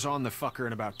 I was on the fucker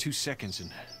in about 2 seconds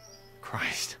and...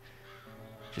 Christ.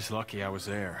 Just lucky I was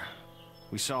there.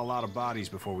 We saw a lot of bodies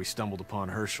before we stumbled upon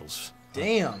Herschel's.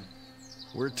 Damn.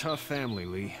 We're a tough family,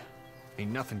 Lee.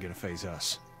 Ain't nothing gonna phase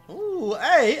us. Ooh,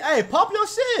 hey, pop your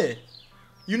shit.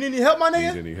 You need any help, my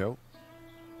nigga? Need any help?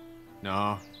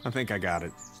 No, I think I got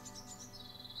it.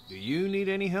 Do you need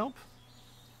any help?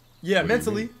 Yeah, What do you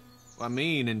mentally. mean? I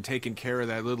mean, in taking care of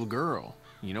that little girl.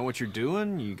 You know what you're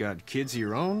doing? You got kids of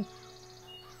your own?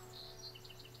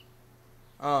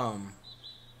 I'm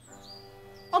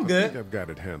I good. think I've got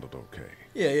it handled okay.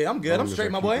 Yeah, I'm good. I'm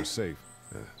straight, my boy. Keep her safe.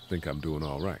 I think I'm doing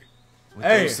all right. With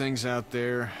Hey. those things out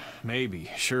there, maybe.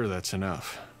 Sure, that's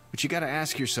enough. But you gotta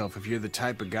ask yourself if you're the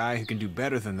type of guy who can do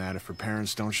better than that if her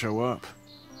parents don't show up.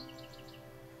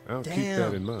 I'll keep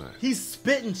that in mind. He's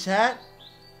spitting, chat.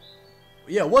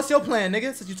 Yeah, what's your plan,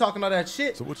 nigga? Since you talking all that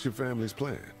shit. So what's your family's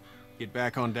plan? Get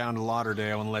back on down to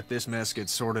Lauderdale and let this mess get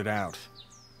sorted out.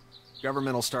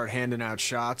 Government will start handing out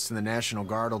shots and the National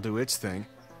Guard will do its thing.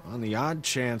 On the odd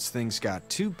chance things got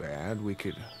too bad, we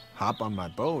could hop on my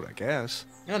boat, I guess.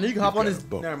 Yeah, you can hop on got his a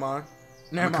boat. Never mind.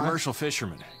 I'm Never a mind. commercial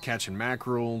fisherman, catching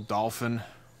mackerel, dolphin,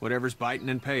 whatever's biting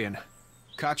and paying.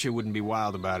 Katya wouldn't be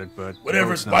wild about it, but the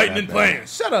Whatever's boat's not biting that and bad. playing.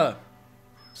 Shut up.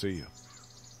 See you.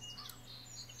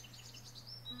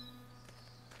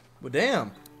 Well,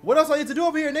 damn. What else I need to do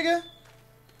over here, nigga?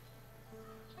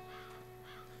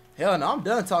 Hell no, I'm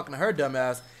done talking to her dumb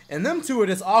ass. And them two are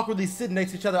just awkwardly sitting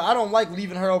next to each other. I don't like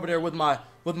leaving her over there with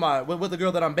the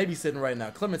girl that I'm babysitting right now,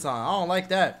 Clementine. I don't like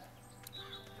that.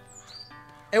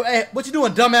 Hey, what you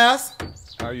doing, dumbass?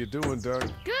 How you doing, Doug?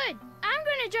 Good. I'm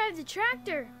gonna drive the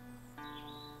tractor.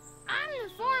 I'm the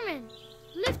foreman.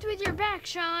 Lift with your back,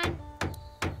 Sean.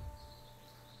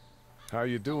 How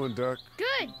you doing, Doug?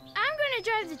 Good. I'm gonna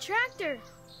drive the tractor.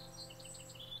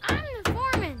 I'm the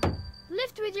foreman.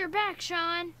 Lift with your back,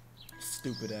 Sean.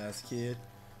 Stupid ass kid.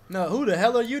 No, who the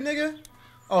hell are you, nigga?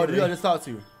 Oh, the dude I just talked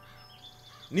to.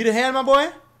 Need a hand, my boy?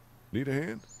 Need a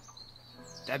hand?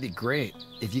 That'd be great.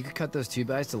 If you could cut those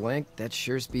 2x to length, that'd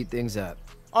sure speed things up.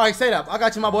 All right, say that. I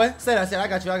got you, my boy. Say that. I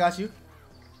got you.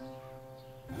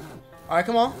 All right,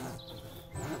 come on.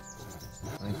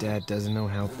 My dad doesn't know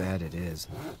how bad it is.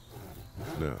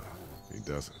 No, he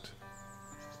doesn't.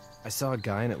 I saw a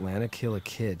guy in Atlanta kill a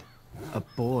kid. A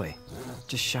boy.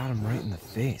 Just shot him right in the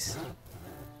face.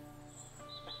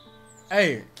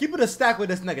 Hey, keep it a stack with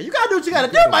this nigga. You gotta do what you gotta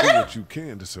do, You my do nigga. what you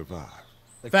can to survive.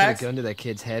 Like Facts. put a gun to that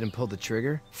kid's head and pulled the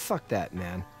trigger? Fuck that,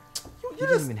 man. You He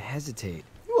didn't even hesitate.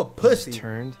 You a He pussy. just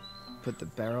turned, put the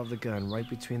barrel of the gun right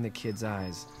between the kid's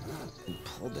eyes, and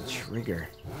pulled the trigger.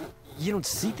 You don't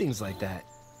see things like that.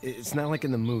 It's not like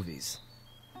in the movies.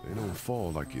 They don't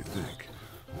fall like you think.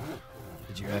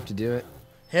 Did you have to do it?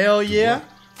 Hell yeah.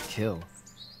 Kill.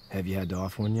 Have you had to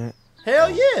off one yet? Hell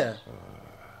yeah.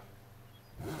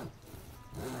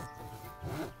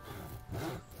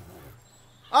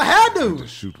 I had To to.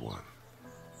 shoot one.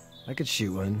 I could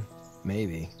shoot one,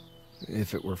 maybe,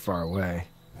 if it were far away.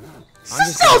 I'm Just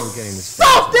just glad so we're getting this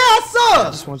soft ass I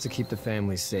up. just wants to keep the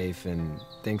family safe and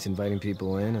thinks inviting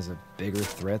people in is a bigger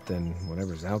threat than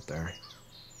whatever's out there.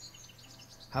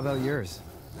 How about yours?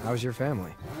 How's your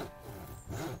family?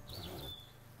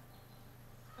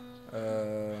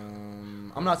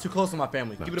 I'm not too close to my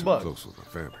family. Not Keep it a too buck. close with my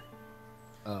family.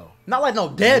 Oh. Not like no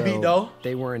deadbeat Well, though.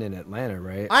 They weren't in Atlanta,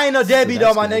 right? I ain't no So deadbeat though,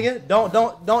 that's my good.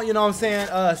 nigga. Don't you know what I'm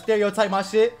saying? Stereotype my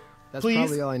shit. That's please.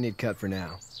 probably all I need cut for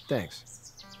now. Thanks.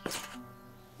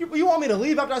 You want me to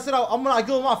leave after I said I'm not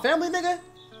good with my family, nigga?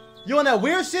 You on that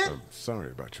weird shit? I'm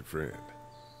sorry about your friend.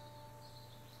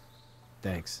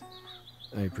 Thanks.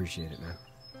 I appreciate it, man.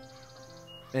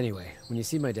 Anyway, when you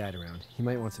see my dad around, he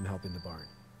might want some help in the barn.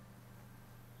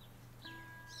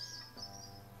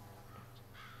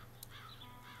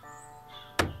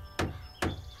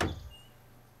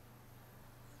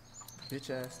 Bitch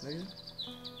ass nigga.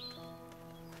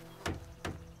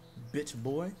 Bitch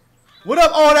boy. What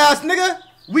up, old ass nigga?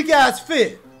 Weak ass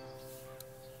fit.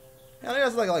 Hell,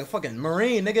 that's like a fucking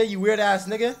Marine, nigga. You weird ass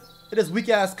nigga. It is weak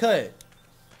ass cut.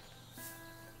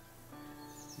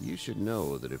 You should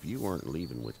know that if you weren't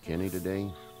leaving with Kenny today,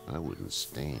 I wouldn't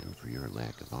stand for your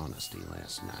lack of honesty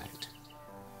last night.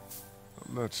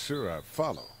 I'm not sure I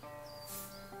follow.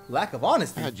 Lack of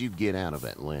honesty. How'd you get out of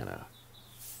Atlanta?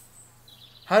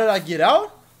 How did I get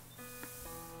out?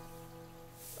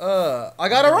 I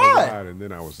got a I ride. and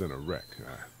then I was in a wreck.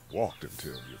 I walked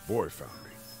until your boy found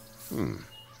me.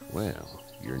 Well,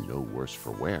 you're no worse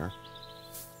for wear.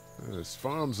 This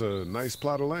farm's a nice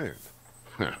plot of land.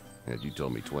 Huh. Had you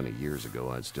told me 20 years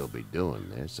ago I'd still be doing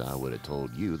this, I would have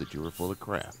told you that you were full of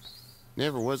crap.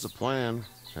 Never was a plan,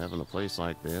 having a place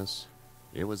like this.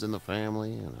 It was in the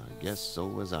family, and I guess so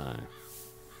was I.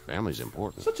 Family's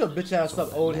important. Shut your bitch ass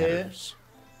up, old head.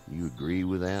 You agree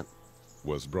with that?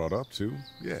 Was brought up to,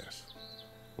 yes.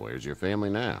 Where's your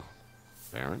family now?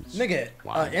 Parents? Nigga,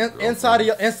 Wife, inside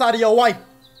of your wife.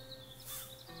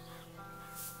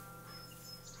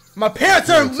 My parents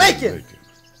are Parents making.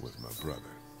 with my brother.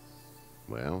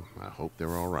 Well, I hope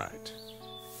they're all right.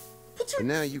 Put And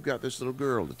now you got this little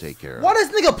girl to take care of. Why this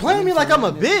nigga playing me like I'm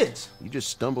a bitch? You just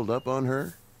stumbled up on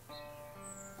her?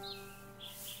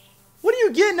 What are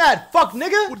you getting at, fuck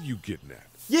nigga? What are you getting at?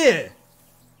 Yeah.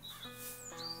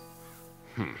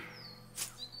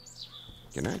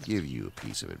 Can I give you a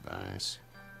piece of advice?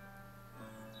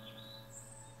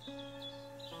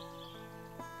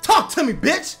 Talk to me,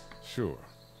 bitch! Sure.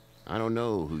 I don't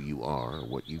know who you are or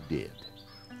what you did.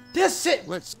 This shit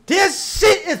is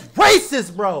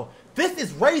racist, bro. This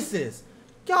is racist.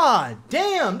 God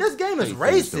damn, this game is Things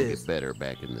don't racist. get better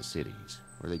back in the cities,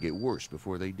 or they get worse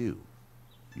before they do.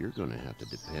 You're gonna have to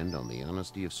depend on the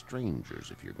honesty of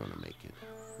strangers if you're gonna make it.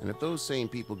 And if those same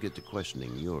people get to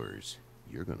questioning yours,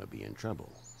 you're gonna be in trouble.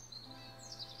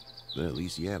 But at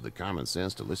least you have the common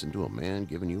sense to listen to a man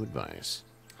giving you advice.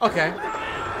 Okay.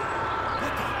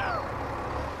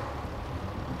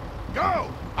 Go!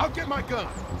 I'll get my gun!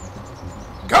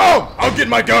 Go! I'll get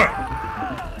my gun!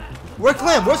 Where's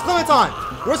Clem? Where's Clementine?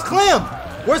 Where's Clem?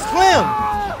 Where's Clem?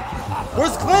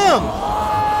 Where's Clem?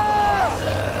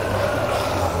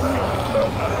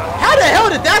 How the hell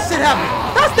did that shit happen?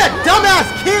 That's that dumbass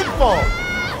kid fault.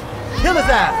 Kill his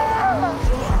ass.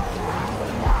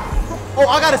 Oh,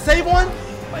 I gotta save one?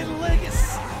 My leg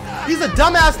is... He's a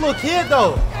dumbass little kid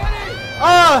though.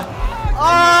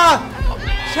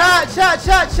 Chat.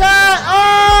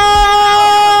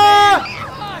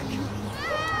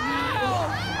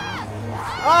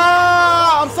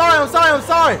 I'm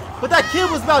sorry. But that kid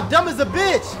was about dumb as a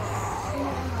bitch.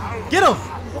 Get him.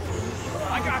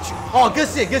 I got you. Oh, good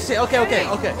shit. Okay.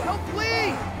 Don't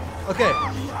bleed! Okay.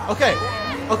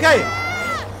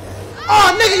 Oh,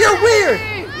 nigga, you're weird.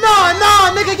 No,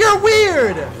 nigga, you're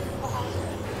weird. No.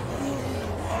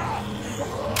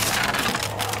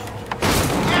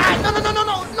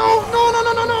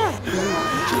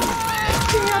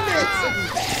 Damn it.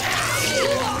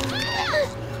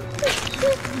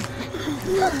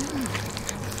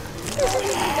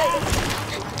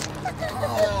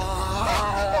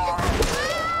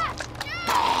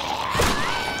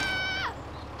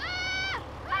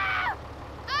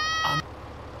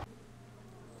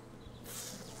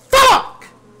 Fuck!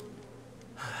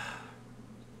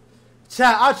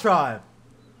 Chat, I tried.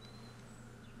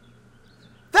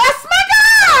 That's my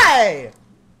guy!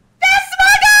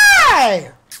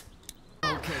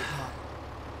 Okay, Pop.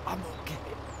 I'm okay.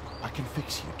 I can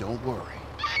fix you, don't worry.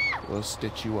 We'll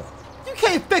stitch you up. You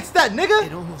can't fix that, nigga!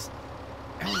 It almost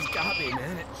got me,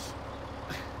 man.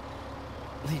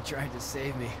 Lee tried to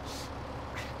save me.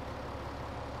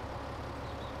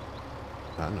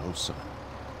 I know, son.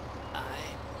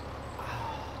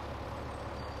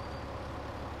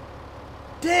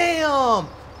 Damn!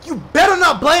 You better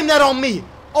not blame that on me!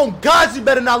 On God, you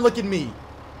better not look at me!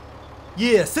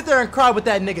 Yeah, sit there and cry with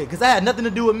that nigga, cause that had nothing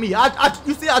to do with me.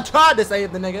 You see, I tried to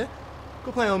save the nigga.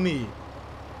 Go play on me.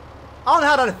 I don't know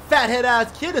how that fathead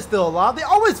ass kid is still alive. They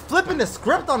always flipping the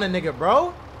script on the nigga,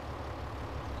 bro.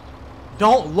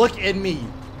 Don't look at me.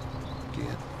 Get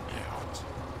out.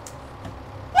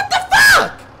 What the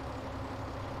fuck?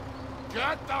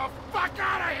 Get the fuck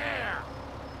out of here!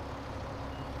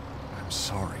 I'm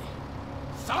sorry.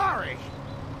 Sorry?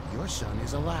 Your son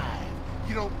is alive.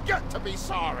 You don't get to be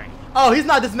sorry. Oh, he's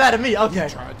not just mad at me. Okay. You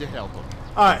tried to help him.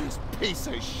 All right. This piece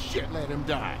of shit let him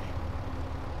die.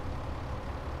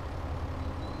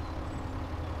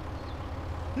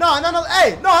 No.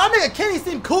 Hey, no, that nigga Kenny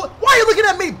seemed cool. Why are you looking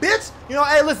at me, bitch? You know,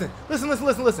 hey, listen.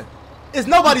 It's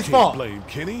nobody's fault. Blame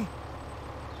Kenny.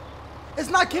 It's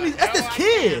not Kenny's. It's this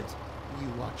kid. You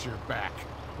watch your back.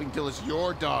 Until it's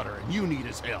your daughter and you need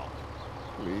his help.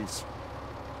 Please.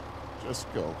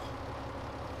 Just go.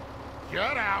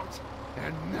 Get out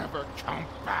and never come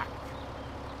back.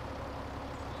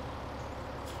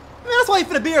 Man, that's why you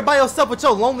finna be here by yourself with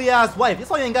your lonely ass wife. That's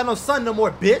why you ain't got no son no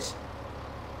more, bitch.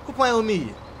 Quit playing with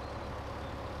me.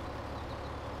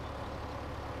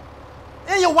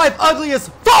 And your wife ugly as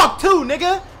fuck too,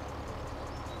 nigga.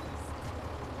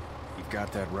 You've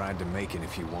got that ride to Macon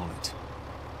if you want it.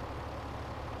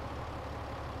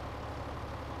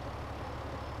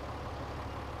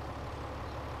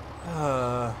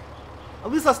 At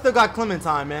least I still got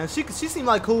Clementine, man. She seemed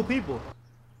like cool people.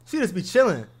 She just be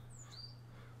chilling.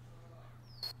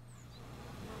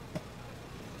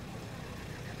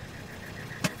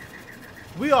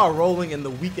 We are rolling in the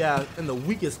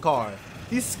weakest car.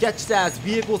 These sketched ass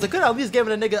vehicles. They could have at least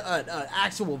given a nigga an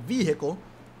actual vehicle.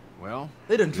 Well,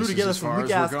 they done drew together some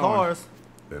weak ass cars.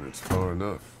 And it's far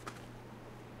enough.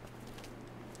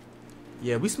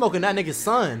 Yeah, we smoking that nigga's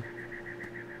son.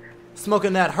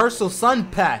 Smoking that Herschel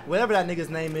Sun pack, whatever that nigga's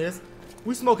name is.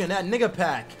 We smoking that nigga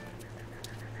pack.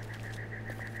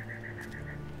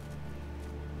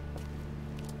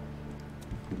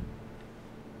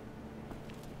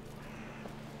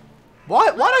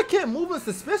 Why that kid moving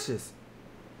suspicious?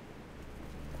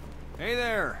 Hey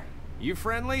there. You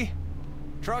friendly?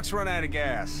 Truck's run out of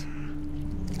gas.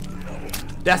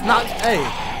 That's not. Hey.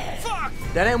 Fuck!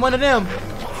 That ain't one of them.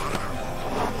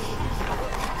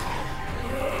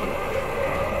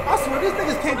 I swear these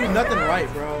niggas can't do nothing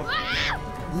right, bro.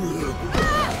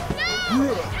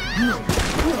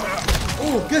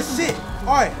 Oh, good shit.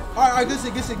 Alright,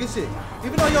 good shit.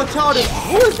 Even though your child is.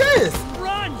 Who is this?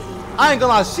 Run! I ain't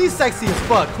gonna lie, she's sexy as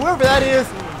fuck. Whoever that is,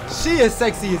 she is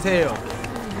sexy as hell.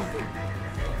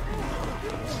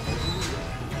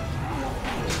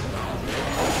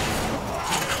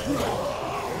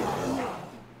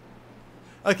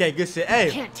 Okay, good shit. Hey,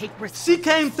 Can't take risks. she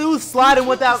came through sliding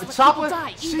without Let chopper. people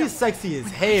die, She's either. sexy as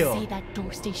When I hell. say that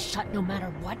door stays shut no matter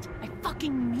what, I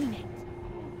fucking mean it.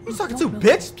 You talking don't to, know who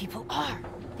bitch? these people are.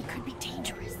 They could be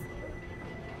dangerous.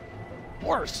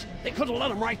 Worse, they could have let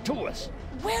them right to us.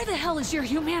 Where the hell is your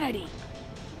humanity?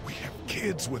 We have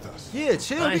kids with us. Yeah,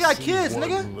 chill. I We got see kids, one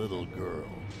nigga. little girl.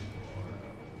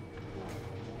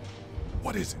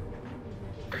 What is it?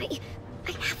 I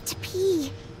have to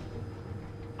pee.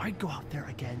 I'd go out there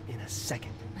again in a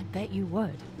second. I bet you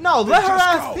would. No, Then let her just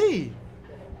ass go. pee.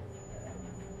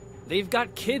 They've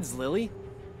got kids, Lily.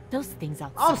 Those things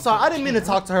outside. I'm sorry, I didn't mean to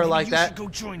talk to her like You that. should go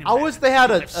join them I back. wish they had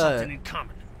We a. have something in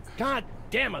common. God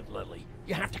damn it, Lily.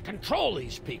 You have to control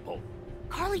these people.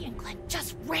 Carly and Glenn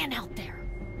just ran out there.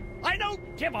 I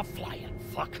don't give a flying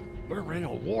fuck. We're in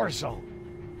a war zone.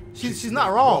 She's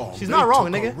not wrong. She's not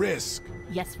wrong, They took nigga. a risk,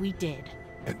 Yes, we did.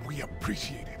 and we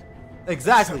appreciate it.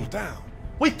 Exactly. Settle down.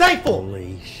 We thankful.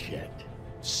 Holy shit.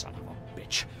 Son of a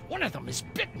bitch. One of them is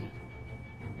bitten.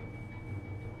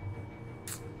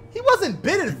 He wasn't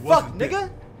bitten, fuck, wasn't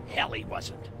nigga. Hell, he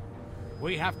wasn't.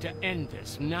 We have to end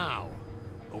this now.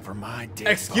 Over my dead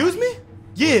Excuse body. me?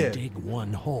 Yeah. Dig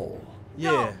one hole.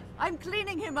 Yeah. I'm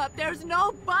cleaning him up. There's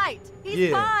no bite. He's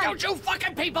Yeah. fine. Don't you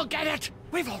fucking people get it?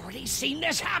 We've already seen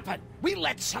this happen. We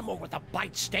let someone with a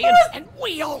bite stay in, and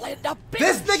we all end up bitten.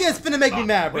 This nigga is finna make me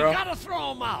mad, bro. We gotta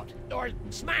throw him out, or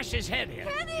smash his head in.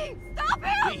 Kenny, stop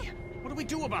him! Hey, what do we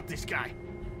do about this guy?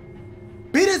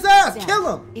 Beat his ass. Dad,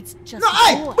 Kill him. It's just No, a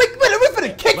hey, boy. we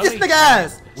finna kick this Lily. nigga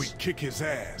ass. We kick his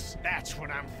ass. That's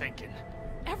what I'm thinking.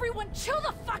 Everyone chill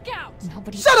the fuck out!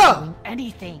 Nobody's Shut up! doing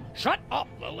anything. Shut up,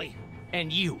 Lily.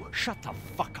 And you, shut the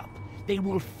fuck up. They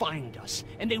will find us,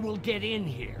 and they will get in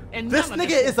here. And This none of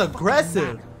nigga will is fucking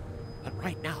aggressive. matter. But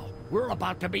right now, we're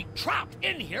about to be trapped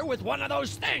in here with one of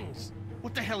those things.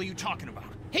 What the hell are you talking about?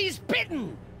 He's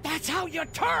bitten. That's how you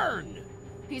turn.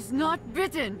 He's not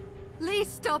bitten. Lee,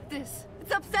 stop this.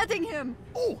 It's upsetting him.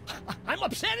 Oh, I'm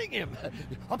upsetting him.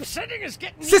 Upsetting is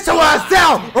getting. Sit your ass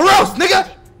down, or else, nigga.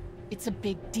 It's a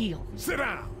big deal. Sit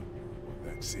down.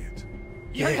 That's it.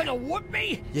 You're Yeah. gonna whoop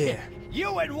me? Yeah.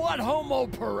 You and what homo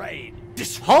parade?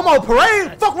 Homo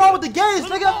parade? Fuck wrong with the gays,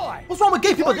 Little nigga? boy. What's wrong with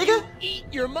gay people, Before nigga? you eat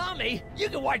your mommy, you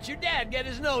can watch your dad get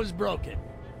his nose broken.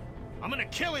 I'm gonna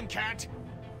kill him, Cat.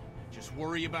 Just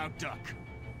worry about Duck.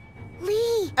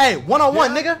 Lee, Hey,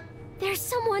 one-on-one, nigga. there's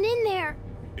someone in there.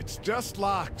 It's just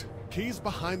locked. Key's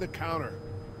behind the counter.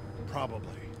 Probably.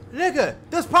 Nigga,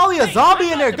 there's probably a Hey, zombie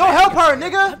I'm in not there. the Go bad help guy. her,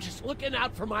 nigga. I'm just looking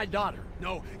out for my daughter.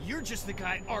 No, you're just the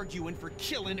guy arguing for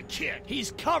killing a kid.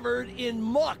 He's covered in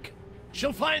muck.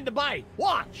 She'll find the bite.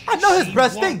 Watch. I know his She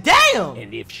breast won't. stink. Damn.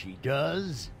 And if she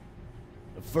does,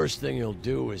 the first thing he'll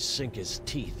do is sink his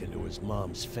teeth into his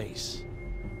mom's face.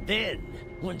 Then,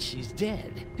 when she's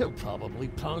dead, he'll probably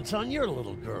pounce on your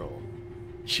little girl.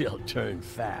 She'll turn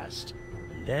fast.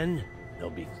 And then, there'll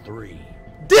be 3.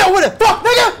 Deal with it, fuck,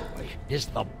 nigga. It's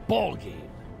the ball game.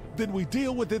 Then we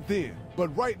deal with it then.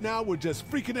 But right now, we're just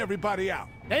freaking everybody out.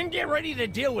 Then get ready to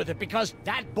deal with it because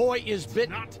that boy is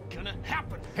bitten. Not gonna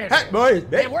happen. That boy is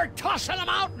big. And we're tossing him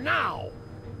out now.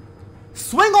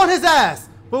 Swing on his ass.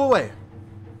 Wait.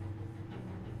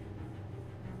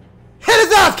 Hit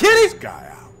his ass, kitties. Guy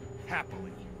out.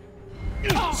 Happily.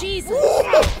 Jesus.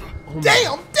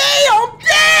 Damn.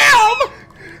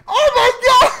 Oh my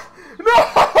god.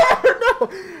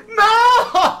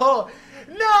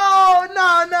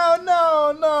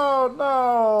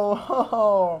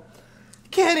 No.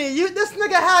 Kenny, this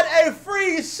nigga had a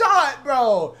free shot,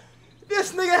 bro.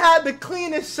 This nigga had the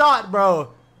cleanest shot, bro.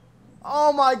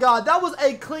 Oh my god, that was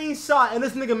a clean shot, and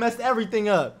this nigga messed everything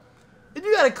up. If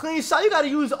you got a clean shot, you gotta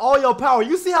use all your power.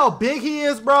 You see how big he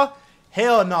is, bro?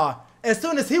 Hell nah. As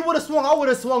soon as he would have swung, I would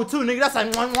have swung too, nigga. That's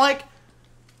like,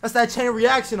 that's that chain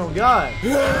reaction on God.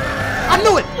 I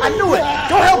knew it.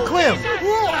 Go help Clem.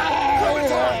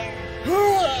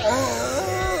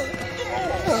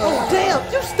 Oh,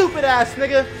 damn, you stupid ass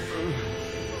nigga.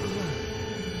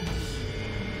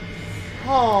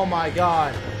 Oh my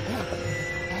god.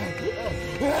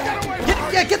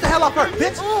 Get the hell off her,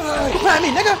 bitch! Come at me,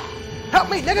 nigga! Help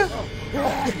me, nigga!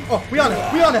 Oh, we on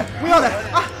it! We on it! We on it!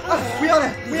 We on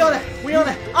it! We on it! We on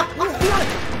it! We on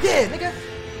it! Yeah, nigga!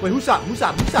 Wait, who shot? Who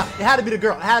shot? Who shot? It had to be the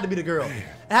girl. It had to be the girl. It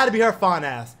had to be her fine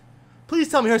ass. Please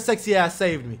tell me her sexy ass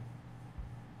saved me.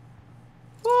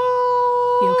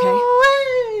 You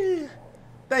okay?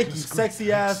 Thank you,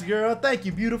 sexy ass girl. Thank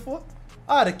you, beautiful.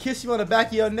 I had to kiss you on the back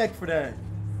of your neck for that.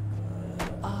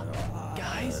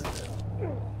 Guys.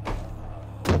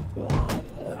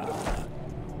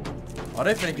 Oh,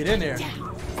 they finna get in there.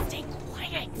 Stay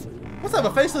quiet. What type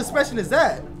of facial expression is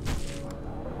that?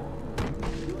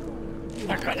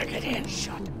 They're gonna get in.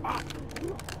 Shut up.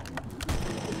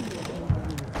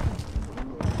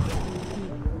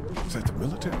 Is that the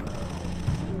military?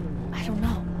 I don't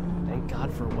know. Thank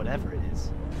God for whatever it is.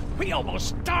 We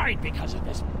almost died because of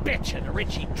this bitch and her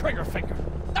itchy trigger finger.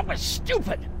 That was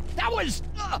stupid. That was...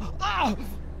 Dad!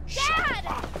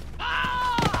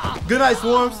 Good night,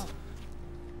 Swarms.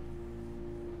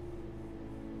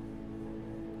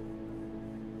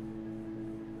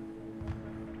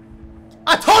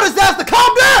 I told his ass to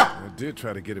calm down! I did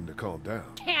try to get him to calm down.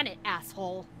 Can it,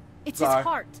 asshole? It's Sorry. his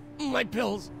heart. My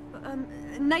pills.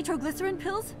 Nitroglycerin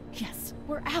pills? Yes,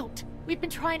 we're out. We've been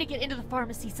trying to get into the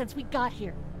pharmacy since we got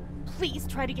here. Please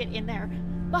try to get in there.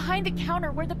 Behind the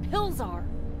counter where the pills are.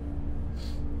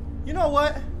 You know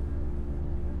what?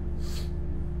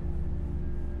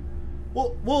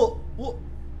 We'll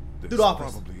There's through the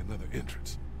office. probably another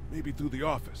entrance. Maybe through the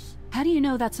office. How do you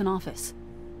know that's an office?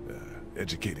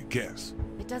 Educated guess.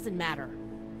 It doesn't matter.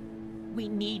 We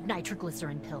need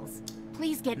nitroglycerin pills.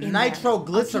 Please get in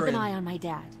Nitroglycerin. there. I'll keep an eye on my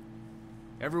dad.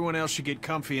 Everyone else should get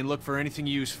comfy and look for anything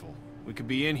useful. We could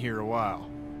be in here a while.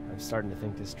 I'm starting to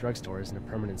think this drugstore isn't a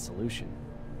permanent solution.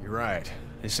 You're right.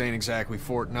 This ain't exactly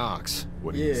Fort Knox.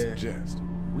 What do you suggest?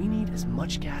 We need as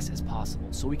much gas as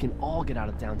possible so we can all get out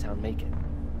of downtown Macon.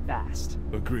 Fast.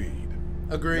 Agreed.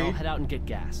 Agreed. I'll head out and get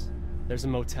gas. There's a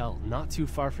motel not too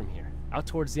far from here, out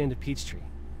towards the end of Peachtree.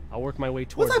 I'll work my way What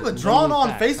towards type it of and drawn then on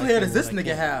back facial hair does this what I nigga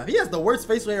can. have? He has the worst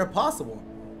facial hair possible.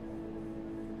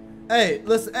 Hey,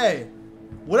 listen, hey.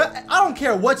 I don't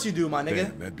care what you do, my nigga.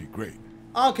 Damn, that'd be great.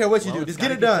 I don't care what you Well, do. it's Just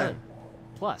get gotta it done.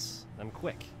 Plus, I'm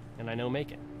quick, and I know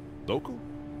Macon. Local?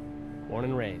 Born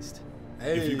and raised.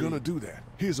 If you're gonna do that,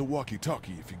 here's a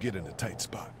walkie-talkie if you get in a tight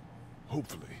spot.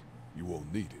 Hopefully, you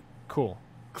won't need it. Cool.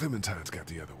 Clementine's got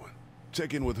the other one.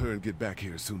 Check in with her and get back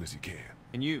here as soon as you can.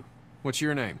 And you? What's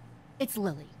your name? It's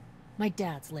Lily. My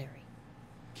dad's Larry.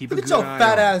 Keep Look a at good your eye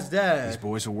fat on ass him. dad. These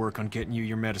boys will work on getting you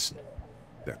your medicine.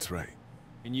 That's right.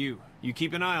 And you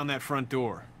keep an eye on that front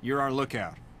door. You're our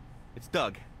lookout. It's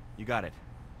Doug. You got it.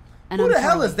 Who the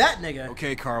hell is that nigga?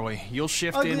 Okay, Carly. You'll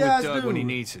shift Ugly in with ass Doug when he dude.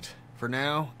 needs it. For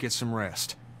now, get some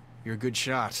rest. You're a good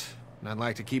shot, and I'd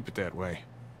like to keep it that way.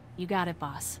 You got it,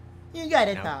 boss. You got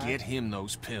it, Now dog. get him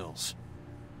those pills.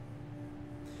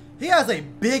 He has a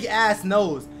big ass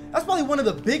nose. That's probably one of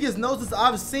the biggest noses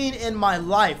I've seen in my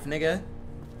life, nigga.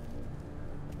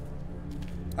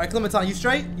 Alright, Clementine, you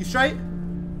straight? You straight?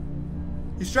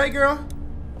 You straight, girl?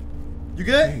 You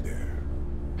good? Hey there.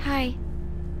 Hi.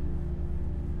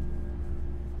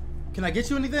 Can I get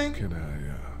you anything? Can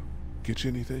I, get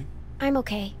you anything? I'm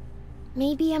okay.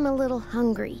 Maybe I'm a little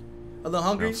hungry. A little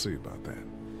hungry? I'll see about that.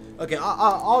 Okay,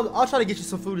 I'll try to get you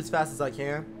some food as fast as I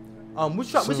can. We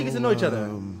should get to know each other.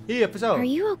 Yeah, for sure. Are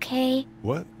you okay?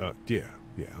 What? Yeah,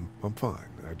 I'm fine.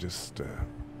 I just,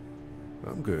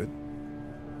 I'm good.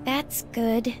 That's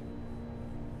good.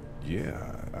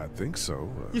 Yeah, I think so.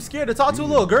 You scared to talk to a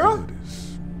little being girl? Good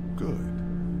is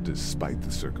good, despite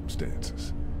the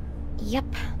circumstances. Yep.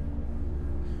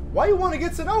 Why you want to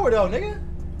get to know her though, nigga?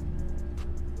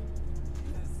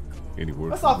 Any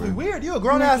word That's from awfully Ren? weird. You a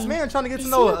grown ass man trying to get to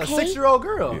know a 6-year-old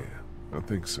girl. Yeah, I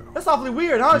think so. That's awfully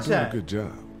weird, huh, You're doing a Chad? good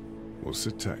job. Well,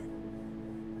 sit tight.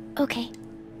 Okay.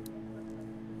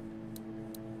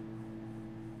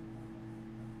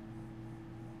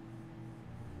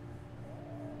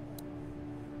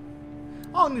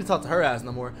 I don't need to talk to her ass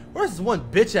no more. Where's this one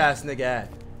bitch ass nigga at?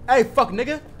 Hey, fuck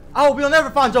nigga. I hope you'll never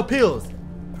find your pills.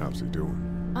 How's he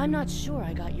doing? I'm not sure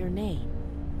I got your name.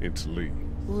 It's Lee.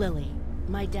 Lily.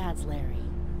 My dad's Larry.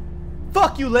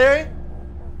 Fuck you, Larry.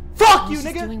 Fuck I you, was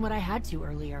just nigga. doing what I had to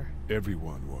earlier.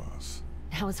 Everyone was.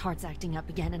 Now his heart's acting up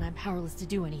again and I'm powerless to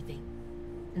do anything.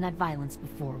 And that violence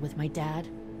before with my dad,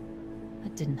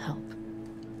 that didn't help.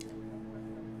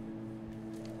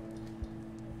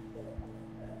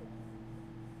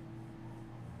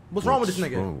 What's wrong with this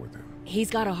nigga? wrong with him? He's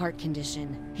got a heart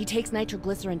condition. He takes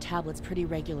nitroglycerin tablets pretty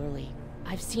regularly.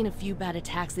 I've seen a few bad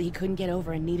attacks that he couldn't get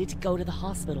over and needed to go to the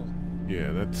hospital.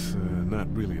 Yeah, that's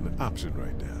not really an option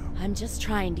right now. I'm just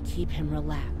trying to keep him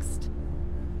relaxed.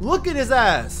 Look at his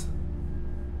ass.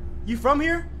 You from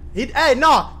here? Hey,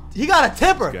 nah. He got a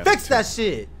temper. Fix that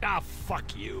shit. Ah,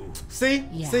 fuck you. See?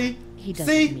 Yeah, See? he doesn't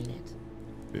See? mean it.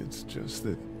 It's just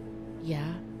that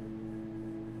Yeah?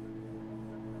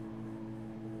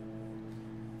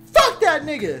 Fuck that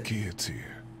nigga. kids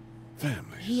here,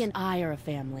 family. He and I are a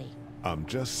family. I'm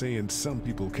just saying some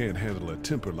people can't handle a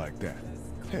temper like that.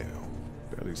 Hell,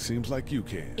 barely seems like you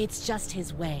can. It's just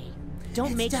his way. Don't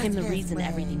It's make just him the his reason way.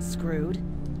 everything's screwed.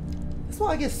 That's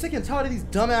why I get sick and tired of these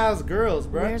dumbass girls,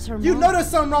 bro. Where's her You mom? know there's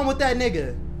something wrong with that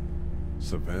nigga.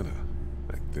 Savannah,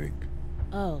 I think.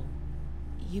 Oh,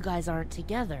 you guys aren't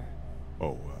together.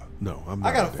 Oh, no, I'm not.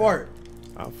 I got a dead. fart.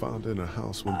 I found her in a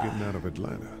house when getting out of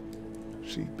Atlanta.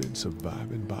 She'd been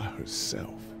surviving by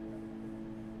herself.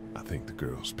 I think the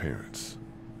girl's parents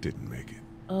didn't make it.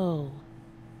 Oh.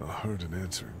 I heard an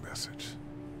answering message.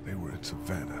 They were in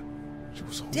Savannah. She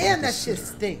was home Damn, with that the shit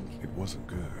sitter. stink. It wasn't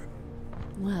good.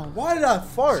 Well. Why did I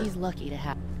fart? She's lucky to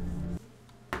have.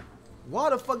 Why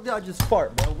the fuck did I just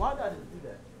fart, bro? Why did I just do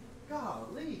that?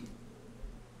 Golly.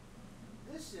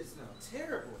 This shit smells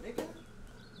terrible, nigga.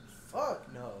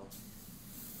 Fuck no.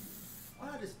 Why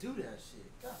did I just do that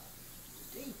shit? God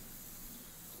damn.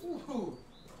 Ooh.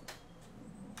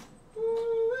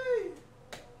 Ooh-wee.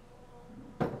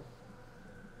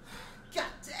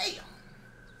 God damn.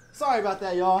 Sorry about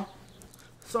that, y'all.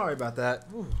 Sorry about that.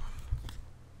 Ooh.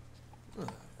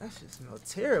 Ugh, that shit smells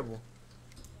terrible.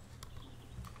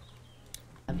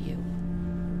 Of you.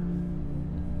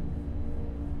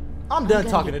 I'm done gonna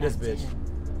talking to get this back to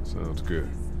bitch. Sounds good.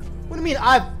 What do you mean?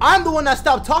 I'm the one that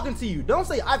stopped talking to you. Don't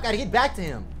say I've got to get back to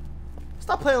him.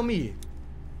 Stop playing with me.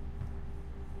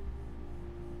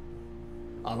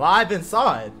 Alive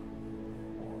inside?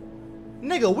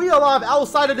 Nigga, we alive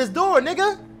outside of this door,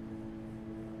 nigga.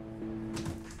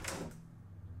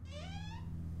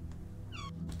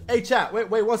 Hey, chat. Wait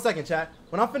 1 second, chat.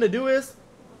 What I'm finna do is,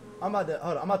 I'm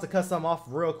about to cut something off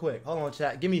real quick. Hold on,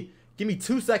 chat. Give me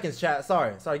 2 seconds, chat.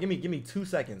 Sorry. Give me 2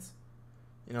 seconds.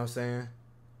 You know what I'm saying?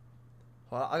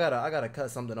 Well, I gotta cut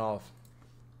something off.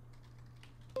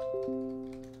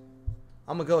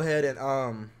 I'm gonna go ahead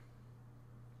and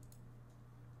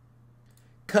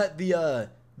cut the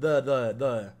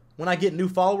when I get new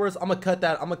followers, I'm gonna cut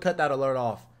that alert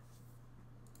off.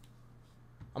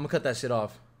 I'm gonna cut that shit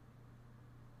off.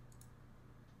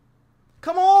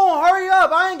 Come on, hurry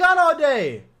up. I ain't got all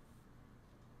day.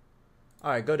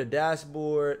 Alright, go to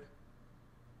dashboard.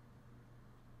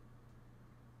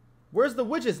 Where's the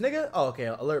widgets, nigga? Oh, okay,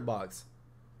 alert box.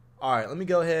 Alright, let me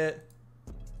go ahead.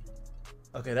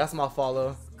 Okay, that's my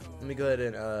follow. Let me go ahead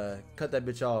and cut that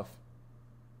bitch off.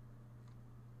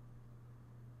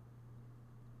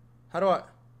 How do I?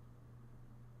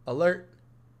 Alert.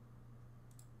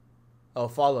 Oh,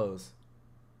 follows.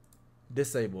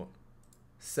 Disabled.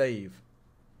 Save.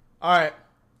 Alright.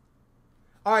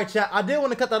 Alright, chat. I did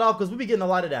want to cut that off because we be getting a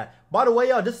lot of that. By the way,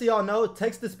 y'all, just so y'all know,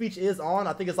 text-to-speech is on.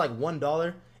 I think it's like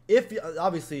 $1. If you,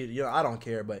 obviously, you know, I don't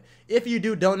care, but if you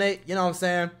do donate, you know what I'm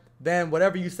saying, then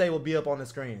whatever you say will be up on the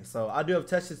screen. So I do have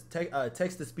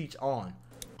text-to-speech on.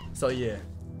 So yeah.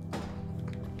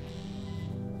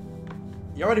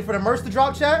 Y'all ready for the merch to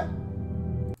drop, chat?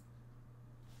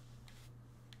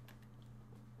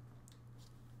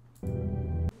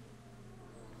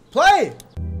 Play!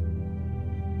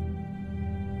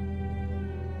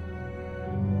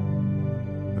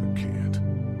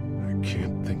 I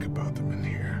can't think about them in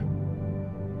here.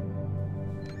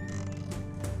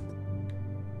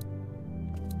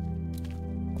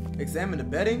 Examine the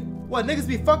bedding? What, niggas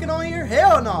be fucking on here?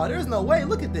 Hell no, there's no way.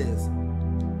 Look at this.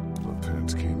 My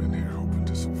parents came in here hoping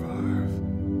to survive,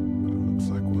 but it looks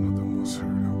like one of them was hurt.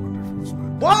 I wonder if it was my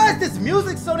dad. Why is this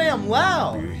music so damn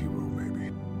loud? Be a hero,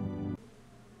 maybe.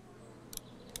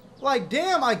 Like,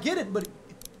 damn, I get it, but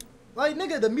like,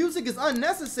 nigga, the music is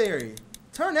unnecessary.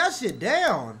 Turn that shit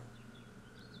down.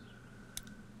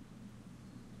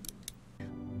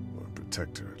 Or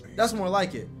protect her at least. That's more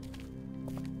like it.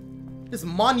 This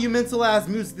monumental ass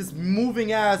music, this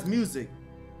moving ass music.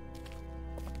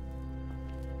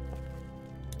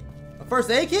 A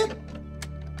first aid kit?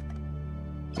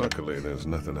 Luckily, there's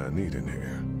nothing I need in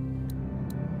here.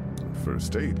 A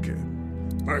first aid kit.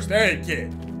 First aid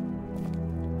kit.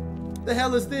 The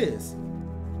hell is this?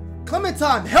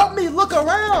 Clementine, help me look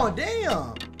around.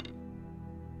 Damn.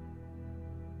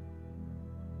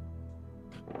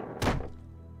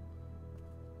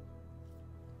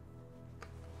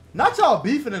 Not y'all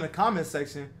beefing in the comment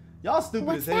section. Y'all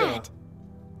stupid as hell. That?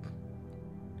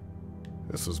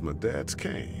 This was my dad's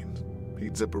cane.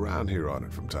 He'd zip around here on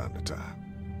it from time to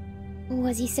time.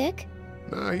 Was he sick?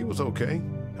 Nah, he was okay.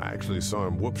 I actually saw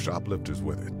him whoop shoplifters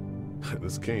with it.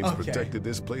 This cane's Okay. protected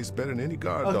this place better than any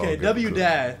guard dog. Okay, ever W could.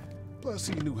 Dad. Plus,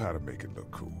 he knew how to make it look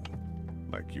cool.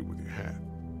 Like you with your hat.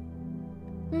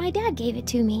 My dad gave it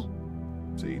to me.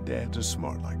 See, dads are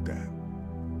smart like that.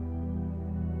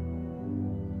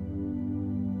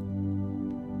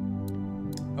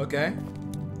 Okay.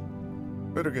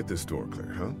 Better get this door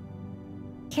clear, huh?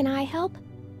 Can I help?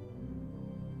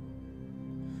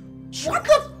 What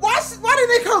the? Why did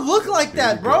they make her look like Here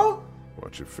that, you bro? go.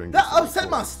 Watch your fingers. That upset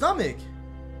my stomach.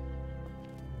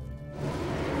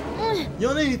 You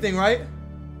don't need anything, right?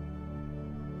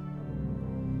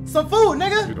 Some food,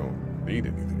 nigga. You don't need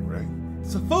anything, right?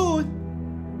 Some food.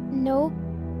 Nope.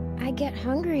 I get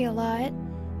hungry a lot.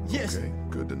 Yes. Okay,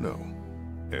 good to know.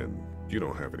 And you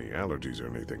don't have any allergies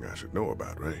or anything I should know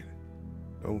about, right?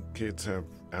 Don't kids have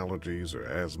allergies or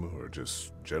asthma or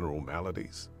just general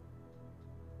maladies?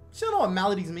 She don't know what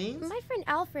maladies means. My friend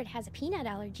Alfred has a peanut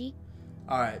allergy.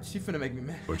 All right, she finna make me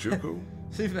mad. But you're cool.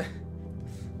 She finna.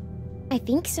 I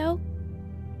think so.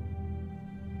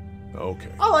 Okay.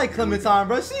 I like Clementine,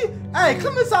 bro. Hey,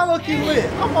 Clementine look cute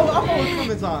lit. I'm on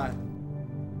Clementine.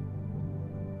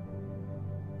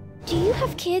 Do you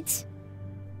have kids?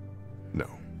 No.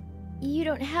 You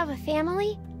don't have a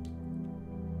family?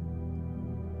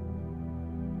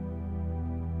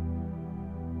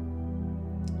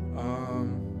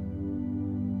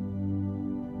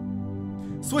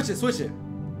 Switch it.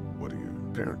 What do your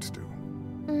parents do?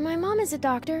 My mom is a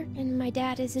doctor, and my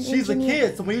dad is an She's engineer. a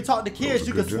kid, so when you talk to kids, Those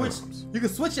you are can good switch. jobs. You can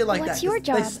switch it like What's that. your 'cause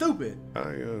They job? stupid.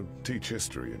 I teach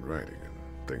history and writing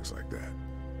and things like that.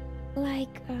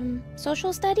 Like,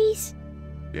 social studies?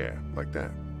 Yeah, like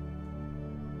that.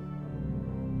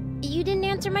 You didn't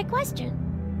answer my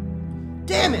question.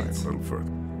 Damn All right, it! a little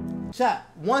further. Chat.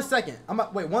 1 second.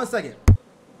 Wait 1 second.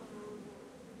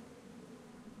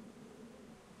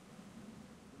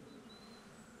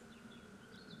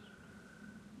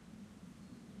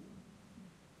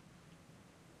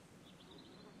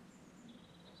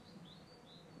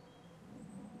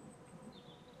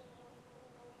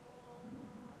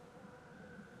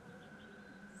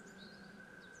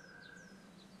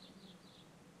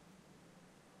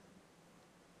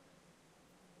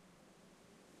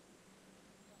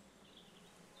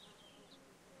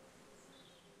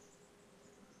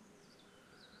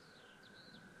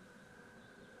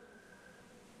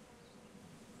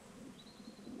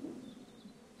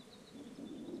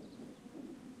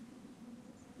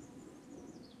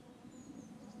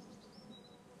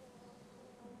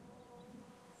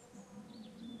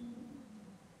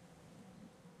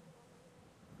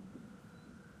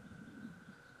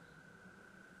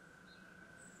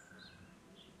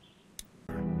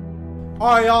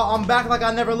 Alright, y'all, I'm back like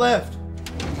I never left.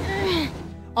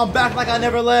 I'm back like I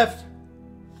never left.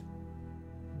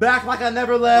 Back like I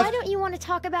never left. Why don't you want to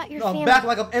talk about your No, I'm family? back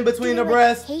like I'm in between Do the they,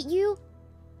 breasts. hate you?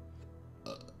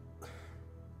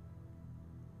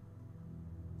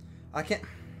 I can't.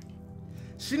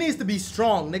 She needs to be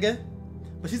strong, nigga.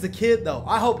 But she's a kid, though.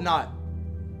 I hope not.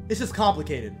 It's just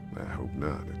complicated. I hope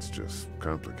not. It's just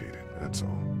complicated, that's all.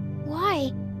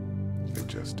 Why? It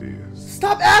just is.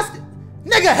 Stop asking!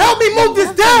 Nigga, help me move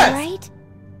this desk! Right?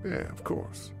 Yeah, of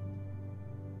course.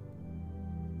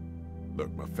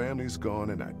 Look, my family's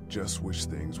gone and I just wish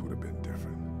things would have been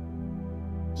different.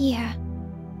 Yeah.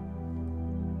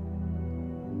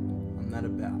 I'm not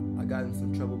about. I got in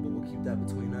some trouble, but we'll keep that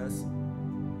between us.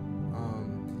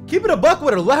 Keep it a buck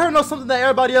with her. Let her know something that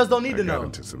everybody else don't need to I got know.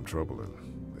 into some trouble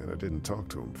and I didn't talk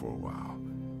to him for a while.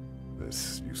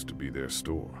 This used to be their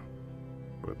store.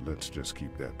 But let's just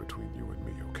keep that between you and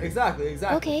me, okay? Exactly.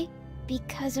 Okay.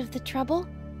 Because of the trouble?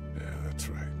 Yeah, that's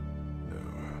right. Now,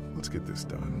 let's get this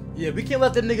done. Yeah, we can't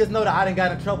let the niggas know that I done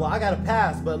got in trouble. I got a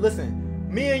pass, but listen,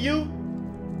 me and you,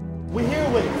 we here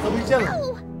with it, so we chilling.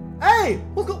 Ow! Hey,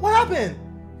 what happened?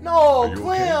 No, you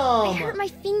Clem. I hurt my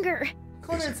finger.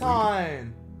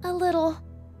 Clementine. A little.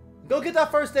 Go get that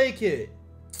first aid kit.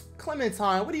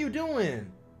 Clementine, what are you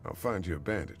doing? I'll find you a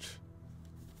bandage.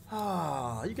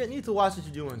 Ah, you need to watch what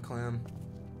you're doing, Clem.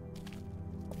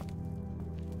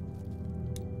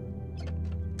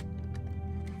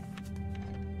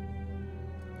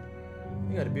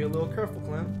 You gotta be a little careful,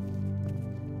 Clem.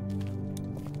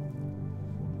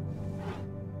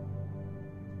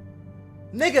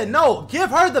 Nigga, no! Give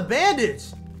her the bandage!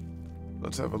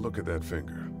 Let's have a look at that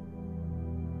finger.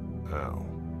 Ow.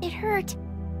 It hurt.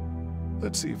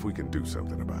 Let's see if we can do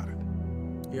something about it.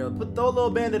 Yeah, throw a little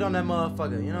bandit on that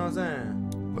motherfucker, you know what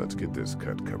I'm saying? Let's get this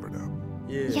cut covered up.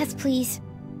 Yeah. Yes, please.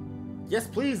 Yes,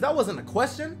 please. That wasn't a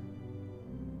question.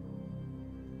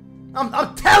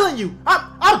 I'm telling you.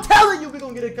 I'm telling you we're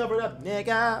gonna get it covered up,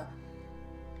 nigga.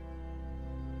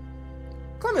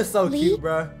 Clem is so Lee? cute,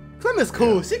 bro. Clem is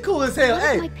cool. She cool as hell. What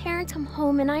Hey, if my parents come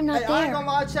home and I'm not hey, I ain't there? gonna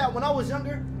lie, chat. When I was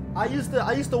younger, I used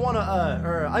to want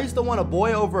a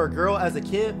boy over a girl as a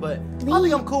kid, but I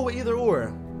think I'm cool with either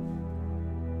or.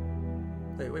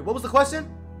 Wait, what was the question?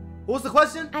 What was the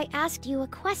question? I asked you a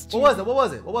question. What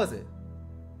was it?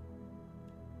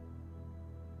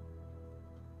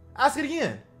 Ask it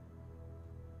again.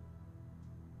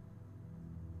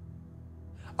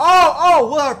 Oh,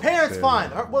 will her parents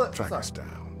find her? Well, track us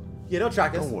down. Yeah, they'll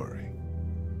track us. Don't worry.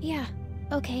 Yeah,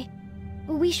 okay.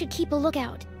 We should keep a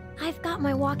lookout. I've got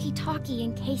my walkie-talkie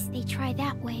in case they try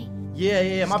that way.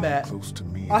 Yeah, my bad. Close to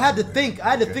me. I had to think. I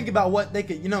had to think about what they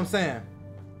could. You know what I'm saying?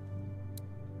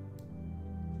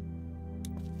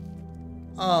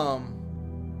 I'm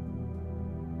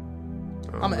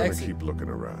gonna exit. keep looking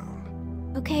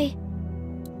around. Okay.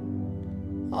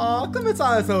 Aw,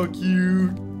 Clementine's so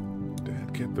cute.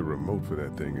 Dad kept the remote for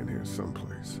that thing in here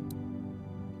someplace.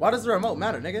 Why does the remote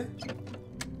matter, nigga?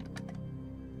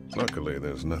 Luckily,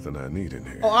 there's nothing I need in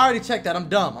here. Oh, I already checked that. I'm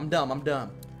dumb.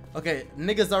 Okay,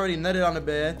 niggas already nutted on the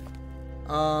bed.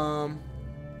 You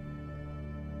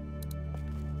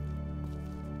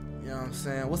know what I'm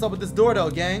saying? What's up with this door, though,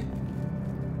 gang?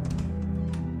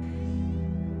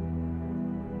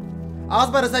 I was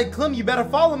about to say, Clem, you better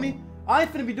follow me. I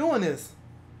ain't finna be doing this.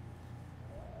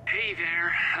 Hey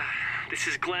there, this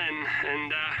is Glenn,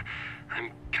 and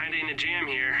I'm kinda in a jam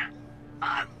here.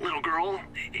 Little girl,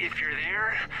 if you're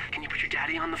there, can you put your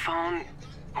daddy on the phone?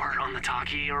 Or on the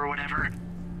talkie or whatever?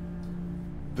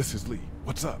 This is Lee.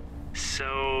 What's up?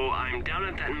 So, I'm down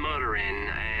at that motor inn,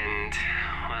 and,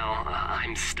 well,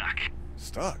 I'm stuck.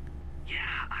 Stuck? Yeah,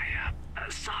 I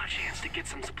saw a chance to get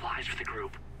some supplies for the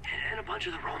group, and a bunch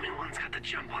of the Roman ones got the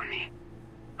jump on me.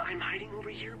 I'm hiding over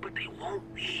here, but they won't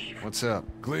leave. What's up?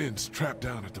 Glenn's trapped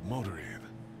down at the motor inn.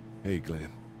 Hey,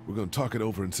 Glenn. We're gonna talk it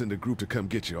over and send a group to come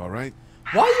get you, all right?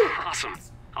 Why you? Awesome.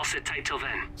 I'll sit tight till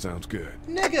then. Sounds good.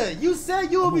 Nigga, you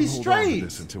said you would be Hold on to straight.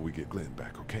 this until we get Glenn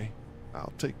back, okay?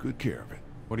 I'll take good care of it.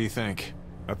 What do you think?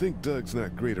 I think Doug's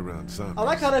not great around zombies. I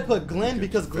like how they put Glenn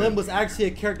because Glenn was actually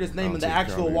a character's name in the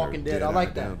actual Walking Dead. I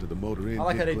like that. Down to the motor inn, I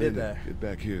like how they did Glenn that. and get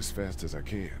back here as fast as I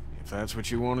can. If that's what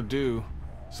you want to do.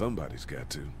 Somebody's got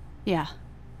to. Yeah,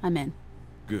 I'm in.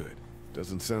 Good.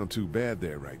 Doesn't sound too bad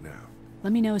there right now.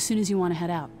 Let me know as soon as you want to head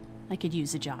out. I could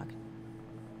use a jog.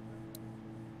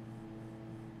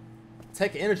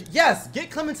 Take energy. Yes,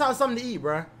 get Clementine something to eat,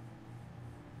 bruh.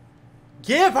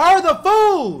 Give her the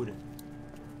food.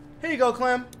 Here you go,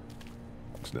 Clem.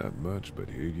 It's not much, but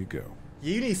here you go.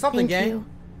 Yeah, you need something, gang. You.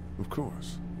 Of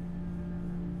course.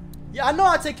 Yeah, I know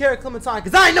I take care of Clementine,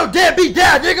 because I ain't no deadbeat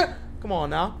dad, nigga. Come on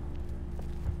now.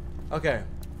 Okay.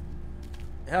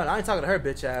 Hell, I ain't talking to her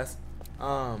bitch ass.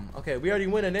 Okay, we already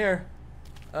went in there.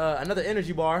 Another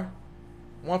energy bar.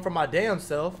 One for my damn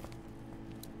self.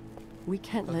 We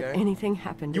can't let anything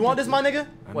happen. You want this, my nigga?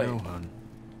 I Wait. know, hon.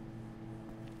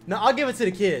 No, I'll give it to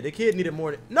the kid. The kid needed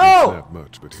more. It's No! not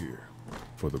much, but here.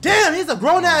 For the Damn, he's a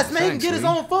grown ass man. He can Thanks, get his Lee.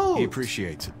 own food. He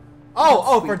appreciates it.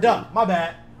 Oh, for Duck. My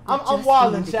bad. I'm Just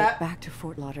wildin', need to chat. get back to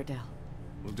Fort Lauderdale.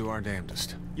 We'll do our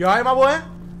damnedest. You alright, my boy?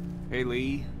 Hey,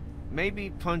 Lee. Maybe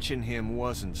punching him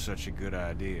wasn't such a good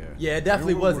idea. Yeah, it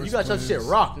definitely wasn't. You got your shit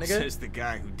rocked, nigga. Says the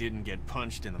guy who didn't get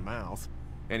punched in the mouth.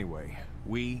 Anyway,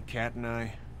 we, Kat and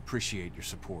I, appreciate your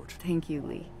support. Thank you,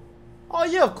 Lee. Oh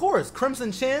yeah, of course.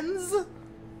 Crimson Chins.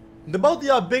 The both of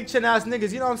y'all big chin ass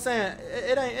niggas. You know what I'm saying?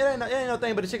 It ain't no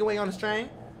thing but a chicken wing on the string.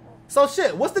 So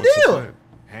shit. What's the deal?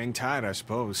 Hang tight, I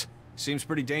suppose. Seems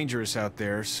pretty dangerous out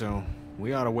there, so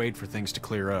we ought to wait for things to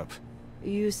clear up.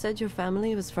 You said your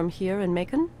family was from here in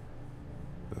Macon?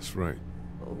 That's right.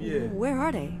 Yeah. Where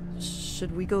are they?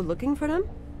 Should we go looking for them?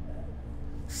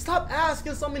 Stop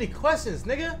asking so many questions,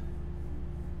 nigga.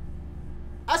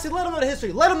 Actually, let them know the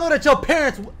history. Let them know that your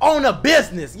parents own a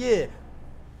business. Yeah.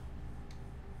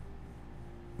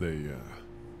 They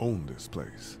own this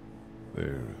place.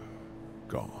 They're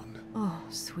gone. Oh,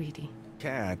 sweetie.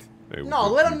 Kat. No,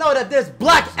 let them know that there's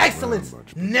black excellence,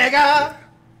 nigga.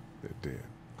 They're dead.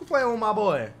 Quit playing with my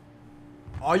boy.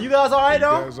 Are you guys alright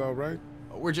though? You guys alright?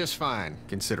 We're just fine,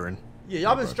 considering. Yeah,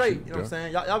 y'all been straight. You know what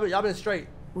I'm saying? Y'all been straight.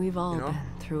 We've all You know? been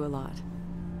through a lot.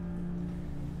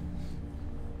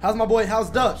 How's my boy? How's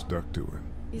Duck? How's Duck doing?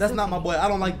 That's not my boy. I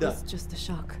don't like Duck. It's just a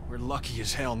shock. We're lucky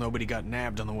as hell nobody got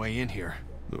nabbed on the way in here.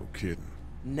 No kidding.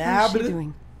 Nabbed? How's she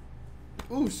doing?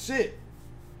 Ooh, shit.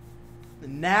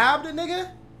 Nabbed a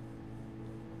nigga?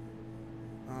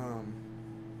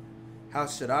 How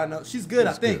should I know? She's good,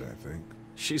 I think. Good, I think.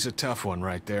 She's a tough one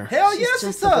right there. Hell yeah, She's she's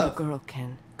just a little tough. girl,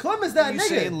 Ken. Clem is that you nigga.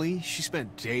 saying, Lee, she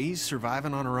spent days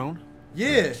surviving on her own?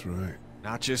 Yeah. That's right.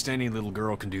 Not just any little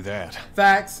girl can do that.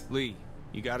 Facts. Lee,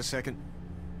 You got a second?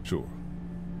 Sure.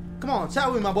 Come on, chat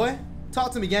with me, my boy.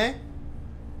 Talk to me, gang.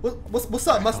 What's up,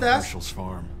 Back on mustache? Herschel's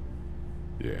farm.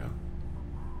 Yeah.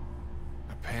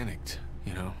 I panicked,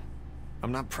 you know.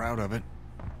 I'm not proud of it.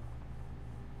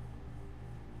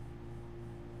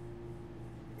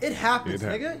 It happens, It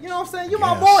nigga. You know what I'm saying? You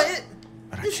my Yes. boy.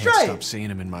 But I You can't straight. stop seeing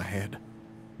him in my head.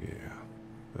 Yeah,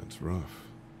 that's rough.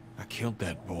 I killed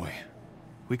that boy.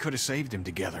 We could have saved him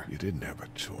together. You didn't have a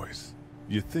choice.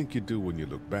 You think you do when you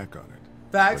look back on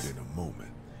it. Facts. But in a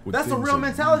moment, when That's a things real are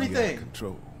mentality really out of thing.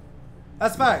 Control.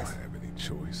 That's You facts. don't have any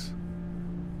choice.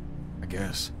 I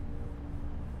guess.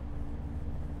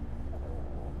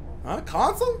 Huh?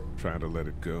 Console? Try to let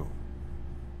it go.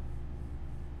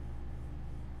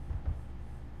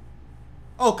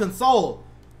 Oh, console.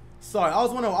 Sorry, I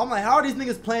was wondering. I'm like, how are these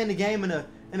niggas playing the game in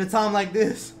a time like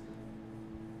this?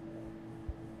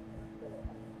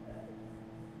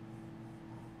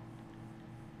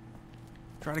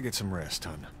 Try to get some rest,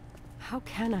 hon. How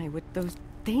can I with those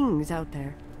things out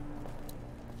there?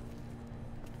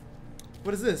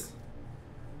 What is this?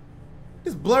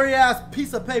 This blurry ass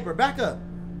piece of paper. Back up.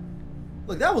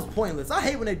 Look, that was pointless. I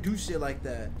hate when they do shit like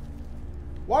that.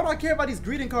 Why do I care about these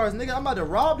greeting cards, nigga? I'm about to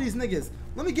rob these niggas.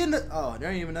 Let me get in the. Oh, there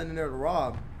ain't even nothing in there to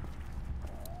rob.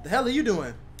 The hell are you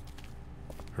doing?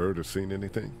 Heard or seen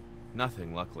anything?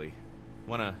 Nothing, luckily.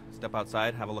 Wanna step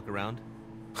outside, have a look around?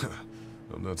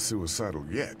 I'm not suicidal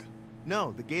yet.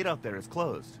 No, the gate out there is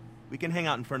closed. We can hang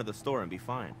out in front of the store and be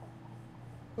fine.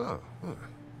 Oh,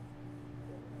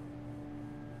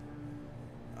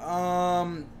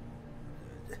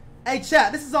 Hey,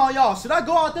 chat, this is all y'all. Should I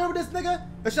go out there with this nigga?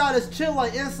 Or should I just chill,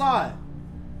 like, inside?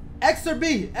 X or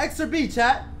B? X or B,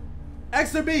 chat?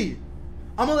 X or B?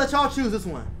 I'm gonna let y'all choose this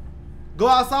one. Go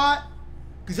outside?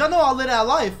 Because y'all know I live that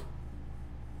life.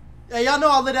 Yeah, y'all know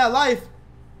I live that life.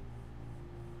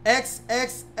 X,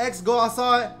 go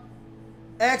outside.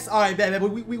 X, alright, baby.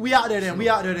 We out there then. We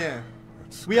out there then.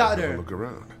 We out there. Look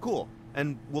around. Cool.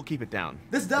 And we'll keep it down.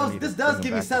 This does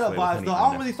give me setup vibes though.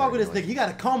 I don't really fuck with this nigga. He got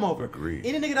a comb over. Agreed.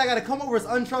 Any nigga that got a comb over is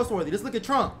untrustworthy. Just look at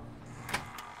Trump.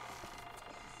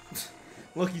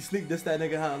 Loki sneak this that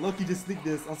nigga, huh? Loki just sneak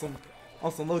this on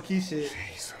some low key shit.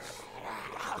 Jesus.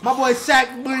 My boy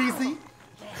Shaq Breezy.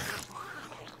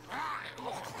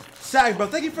 Shaq, bro,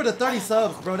 thank you for the 30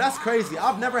 subs, bro. That's crazy.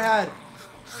 I've never had.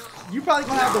 You probably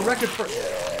gonna have the record for.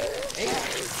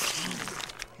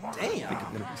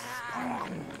 Damn.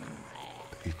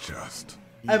 He just.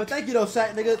 Hey, but thank you though,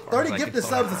 Shaq, nigga. 30 gifted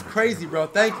subs is crazy, bro.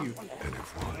 Thank you. And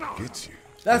if one gets you.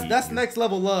 That's next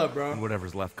level love, bro. And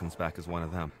whatever's left comes back as one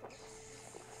of them.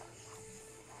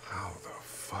 How the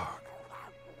fuck?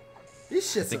 These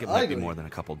shits I think are it might ugly. be more than a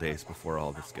couple days before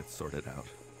all this gets sorted out.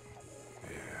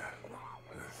 Yeah,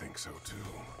 I think so too.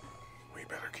 We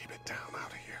better keep it down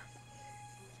out of here.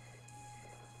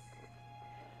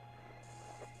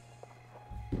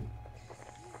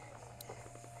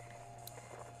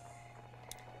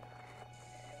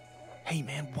 Hey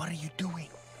man, what are you doing?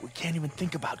 We can't even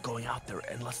think about going out there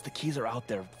unless the keys are out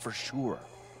there for sure.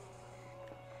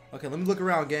 Okay, let me look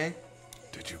around, gang.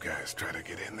 Did you guys try to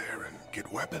get in there and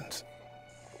get weapons?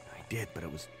 I did, but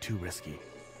it was too risky.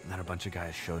 And then a bunch of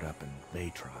guys showed up and they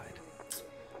tried.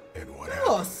 And what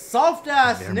You a soft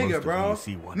ass They're most nigga, of bro. them you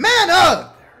see one Man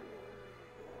up!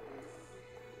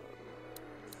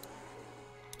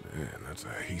 Man, that's a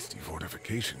hasty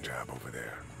fortification job over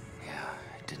there. Yeah,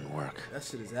 it didn't work. That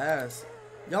shit is ass.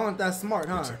 Y'all aren't that smart,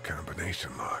 huh? It's a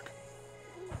combination lock.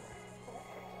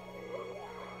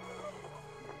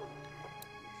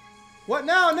 What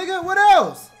now, nigga? What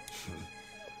else?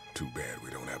 Too bad we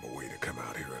don't have a way to come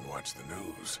out here and watch the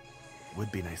news.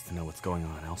 Would be nice to know what's going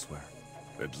on elsewhere.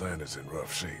 Atlanta's in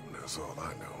rough shape, and that's all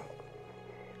I know.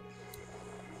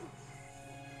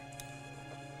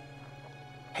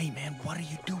 Hey man, what are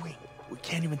you doing? We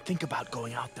can't even think about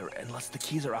going out there unless the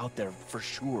keys are out there for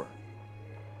sure.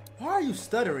 Why are you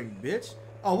stuttering, bitch?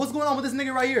 Oh, what's going on with this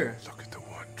nigga right here? Look at the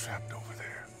one trapped over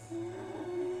there.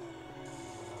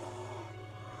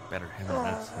 Better him than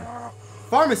us, huh?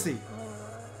 Pharmacy.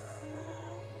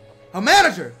 A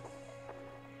manager.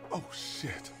 Oh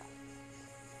shit.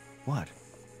 What?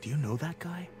 Do you know that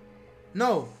guy?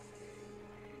 No.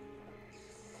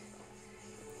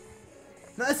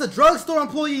 No, it's a drugstore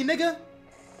employee, nigga.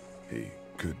 He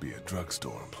could be a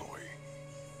drugstore employee.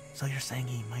 So you're saying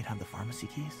he might have the pharmacy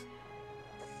keys?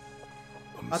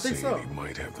 I'm I think saying so. he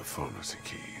might have the pharmacy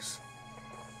keys.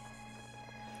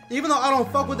 Even though I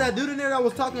don't fuck with that dude in there that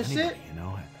was talking shit. Anybody, you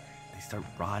know, they start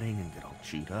rotting and get all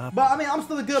chewed up. But I mean, I'm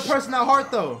still a good person at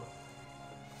heart, though.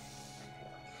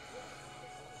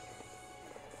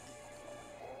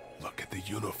 Look at the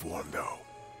uniform, though.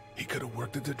 He could have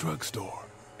worked at the drugstore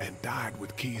and died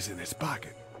with keys in his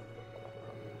pocket.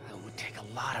 It would take a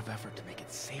lot of effort to make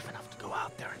it safe enough to go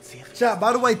out there and see if. Chat,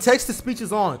 by the way, text to speech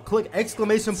is on. Click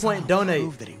exclamation point donate.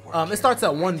 It starts at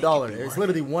 $1. It's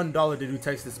literally $1 to do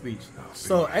text to speech.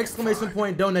 So exclamation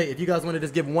point donate if you guys want to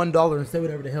just give $1 and say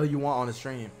whatever the hell you want on the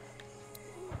stream.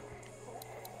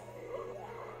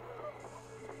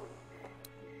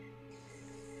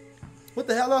 What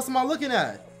the hell else am I looking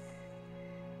at?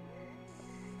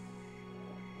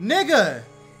 Nigga!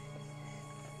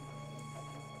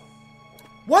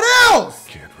 What else?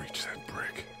 Can't reach that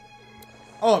brick.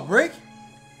 Oh, a brick?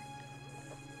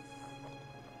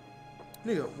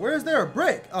 Nigga, where is there a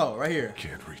brick? Oh, right here.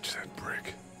 Can't reach that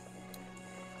brick.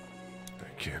 I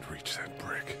can't reach that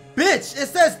brick. Bitch, it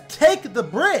says take the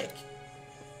brick.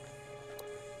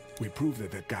 We prove that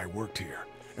that guy worked here,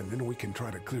 and then we can try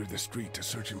to clear the street to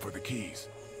search him for the keys.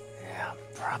 Yeah,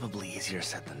 probably easier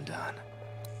said than done.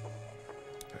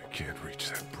 I can't reach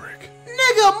that brick.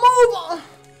 Nigga, move on.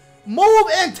 Move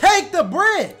and take the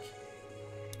brick.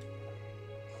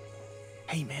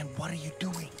 Hey man, what are you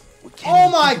doing? Oh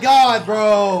my god,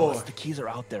 bro. Unless the keys are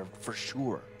out there for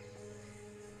sure.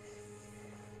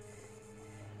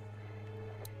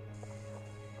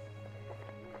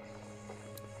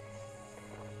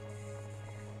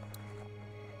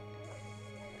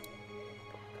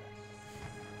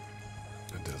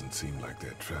 It doesn't seem like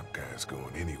that trap guy's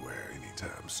going anywhere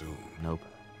anytime soon. Nope.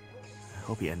 I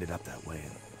hope he ended up that way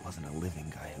and wasn't a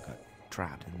living guy who got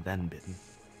trapped and then bitten.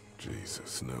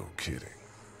 Jesus, no kidding.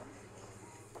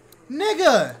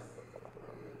 Nigga!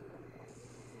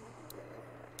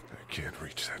 I can't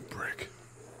reach that brick.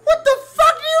 What the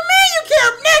fuck do you mean you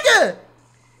can't, nigga?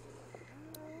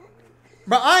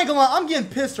 Bro, I ain't gonna lie, I'm getting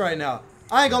pissed right now.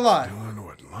 I ain't gonna lie. Doing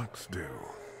what Lux do.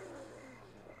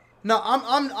 No,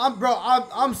 I'm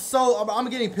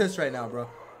getting pissed right now, bro.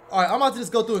 All right, I'm about to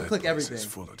just go through and click everything. It's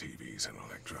full of TVs and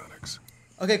electronics.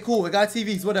 Okay, cool. We got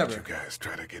TVs, whatever. Did you guys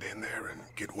try to get in there and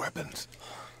get weapons?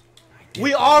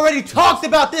 We already talked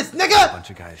about this, nigga! A bunch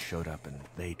of guys showed up and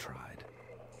they tried.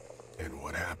 And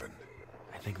what happened?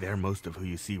 I think they're most of who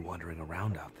you see wandering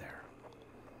around out there.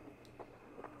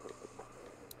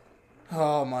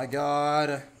 Oh my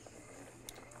god.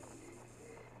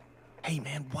 Hey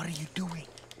man, what are you doing?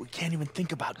 We can't even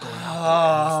think about going out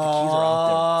there unless the keys are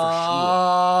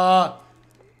out there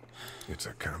for sure. It's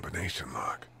a combination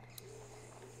lock.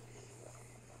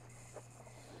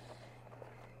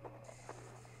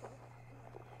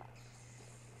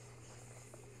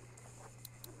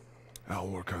 I'll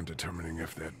work on determining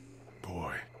if that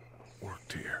boy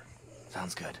worked here.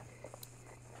 Sounds good.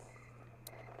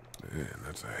 Man,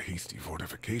 that's a hasty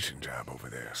fortification job over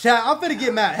there. Chat, I'm finna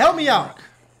get mad. Help me out.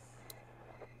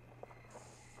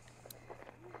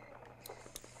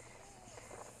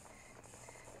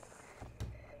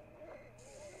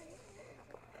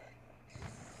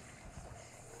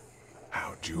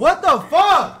 How'd you... What the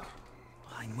fuck?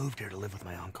 I moved here to live with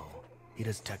my uncle. He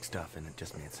does tech stuff and it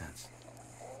just made sense.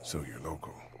 So you're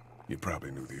local. You probably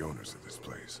knew the owners of this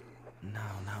place. No,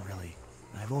 not really.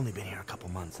 I've only been here a couple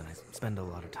months and I spend a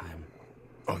lot of time...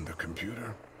 On the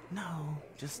computer? No,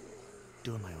 just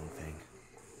doing my own thing.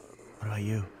 What about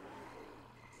you?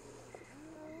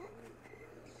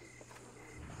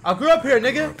 I grew up here,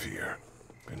 nigga. Grew up here.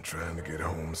 Been trying to get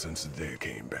home since the day I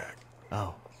came back.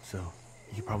 Oh, so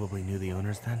you probably knew the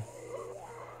owners then?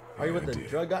 Are you with the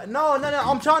drug guy? No.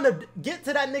 I'm trying to get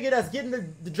to that nigga that's getting the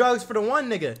drugs for the one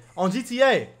nigga on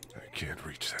GTA. I can't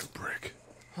reach that brick.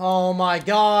 Oh my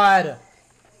god.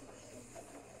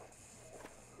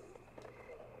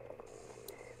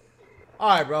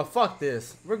 Alright, bro. Fuck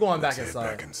this. We're going back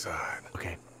inside. Back inside.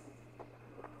 Okay.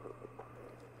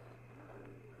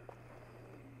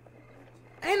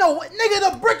 Ain't no way.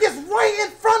 Nigga, the brick is right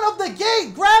in front of the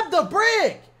gate. Grab the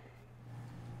brick.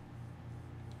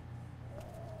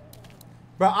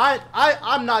 Bro,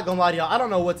 I'm not gonna lie to y'all. I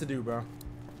don't know what to do, bro.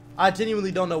 I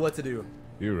genuinely don't know what to do.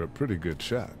 You're a pretty good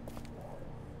shot.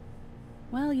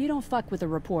 Well, you don't fuck with a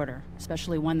reporter,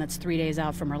 especially one that's 3 days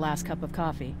out from her last cup of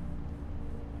coffee.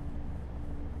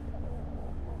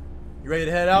 You ready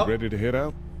to head out? You ready to head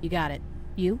out? You got it.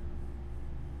 You?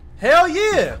 Hell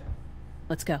yeah!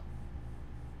 Let's go.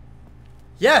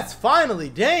 Yes, finally,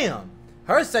 damn.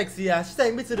 Her sexy ass. She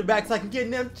take me to the back so I can get in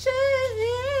them cheeks.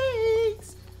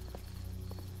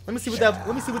 Let me see what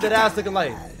that ass looking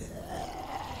like.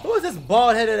 Who is this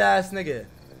bald-headed ass nigga?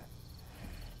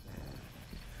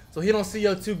 So he don't see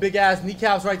your two big ass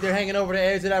kneecaps right there hanging over the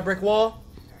edge of that brick wall?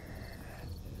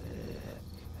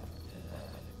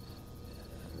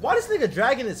 Why this nigga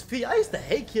dragging his feet? I used to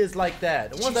hate kids like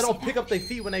that. The ones that don't pick up their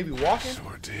feet when they be walking.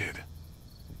 Sure did.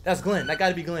 That's Glenn. That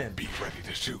gotta be Glenn. Be ready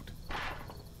to shoot.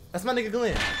 That's my nigga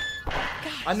Glenn.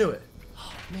 I knew it.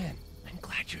 Oh, man. I'm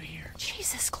glad you're here.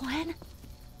 Jesus, Glenn.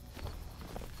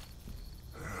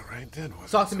 All right, then.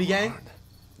 Talk to me, gang.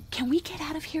 Can we get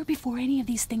out of here before any of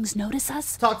these things notice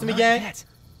us? Talk to me, Not gang. yet.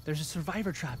 There's a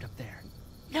survivor trapped up there.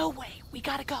 No way. We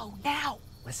gotta go now.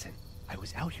 Listen, I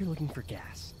was out here looking for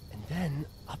gas, and then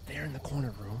up there in the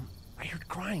corner room, I heard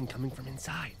crying coming from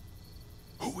inside.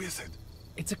 Who is it?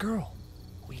 It's a girl.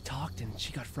 We talked and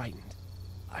she got frightened.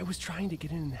 I was trying to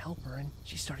get in and help her, and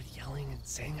she started yelling and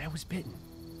saying I was bitten.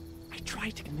 I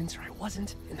tried to convince her I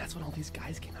wasn't, and that's when all these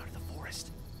guys came out of the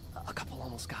forest. A couple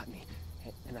almost got me,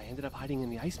 and I ended up hiding in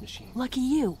the ice machine. Lucky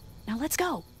you. Now let's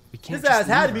go. We can't His ass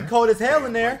had to be cold as hell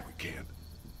in there. We can't.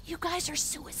 You guys are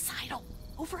suicidal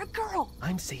over a girl.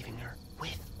 I'm saving her,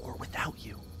 with or without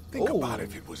you. Think about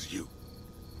if it was you.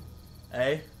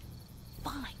 Hey.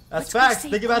 Fine. That's Let's go facts.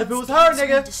 save Think about if it was Glen's her,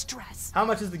 damsel in nigga. distress. How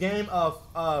much is the game of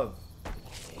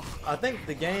I think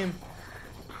the game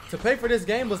to pay for this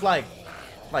game was like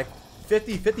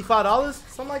 $55,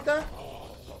 something like that.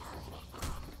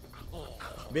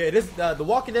 Yeah, this The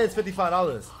Walking Dead is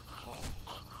 $55.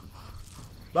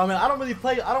 But I mean, I don't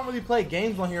really play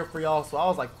games on here for y'all, so I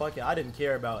was like, fuck it, I didn't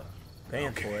care about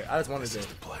paying for it. I just wanted to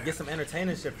get some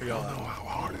entertaining shit for y'all. I don't know how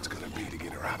hard it's gonna be to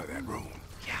get her out of that room.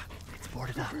 Yeah, it's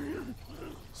boarded up.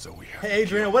 So we have Hey, to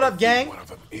Adrian, kill what up, gang? One of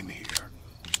them in here,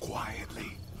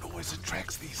 quietly. Noise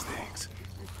attracts these things.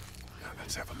 Now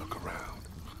let's have a look around.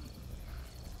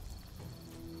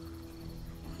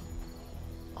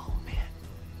 Oh, man.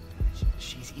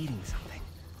 She's eating something.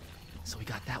 So we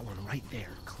got that one right there,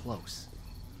 close.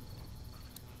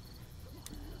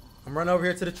 I'm running over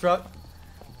here to the truck.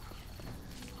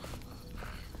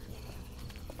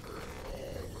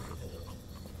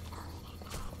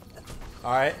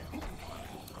 All right.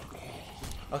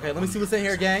 Okay, let me see what's in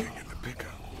here, gang.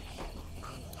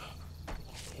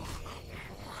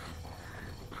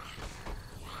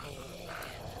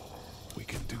 We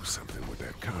can do something with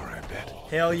that car, I bet.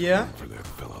 Hell yeah. For that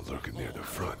fella lurking near the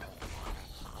front.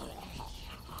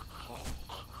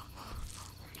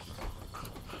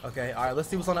 Okay, all right, let's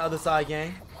see what's on the other side,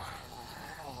 gang.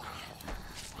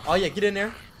 Oh yeah, get in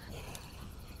there.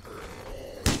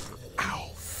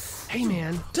 Hey,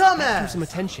 man. Dumbass! Ask him some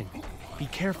attention. Be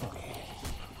careful.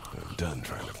 I'm done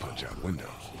trying to punch out windows.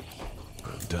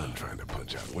 I'm done trying to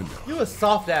punch out windows. You a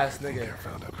soft ass nigga. I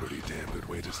found a pretty damn good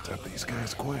way to stop these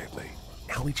guys quietly.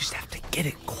 Now we just have to get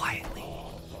it quietly.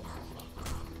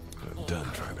 I'm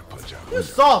done trying to punch out You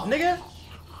windows. soft, nigga.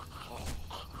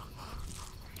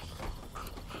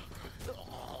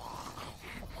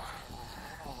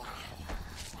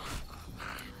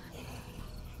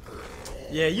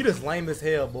 Yeah, you just lame as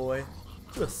hell, boy.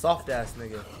 You a soft ass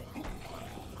nigga.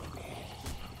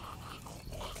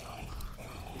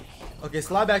 Okay,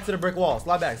 slide back to the brick wall.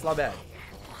 Slide back, slide back.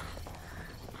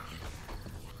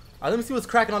 Alright, let me see what's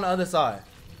cracking on the other side.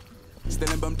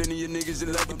 Standing bumped into your niggas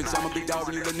and lucky, bitch. I'm a big dog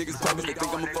and you little niggas talking. They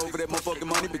think I'm a fool for that motherfucking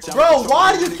money, bitch. Bro,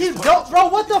 why do you keep go? Bro,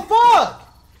 what the fuck?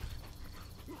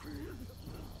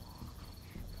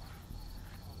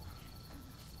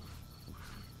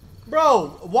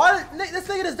 Bro, why? This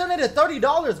nigga just donated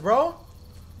 $30, bro.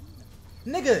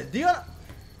 Nigga, do you?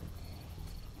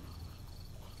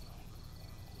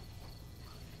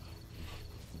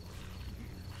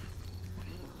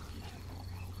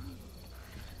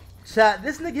 Chat,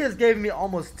 this nigga has gave me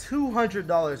almost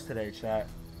 $200 today, chat.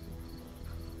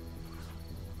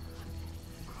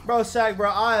 Bro, Shaq, bro,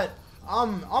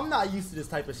 I'm not used to this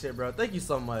type of shit, bro. Thank you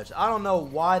so much. I don't know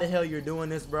why the hell you're doing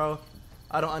this, bro.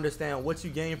 I don't understand what you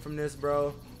gain from this,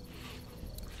 bro.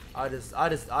 I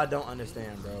don't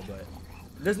understand, bro.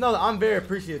 But I'm very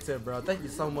appreciative, bro. Thank you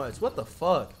so much. What the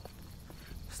fuck?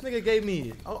 This nigga gave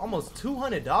me almost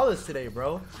 $200 today,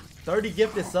 bro. 30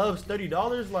 gifted subs,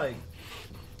 $30. Like,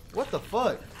 what the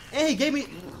fuck? And he gave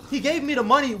me the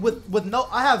money with no.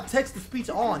 I have text to speech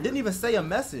on. Didn't even say a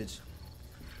message.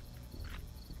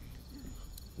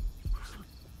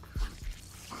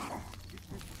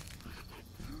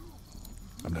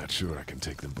 I'm not sure I can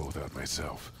take them both out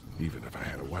myself, even if I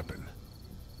had a weapon.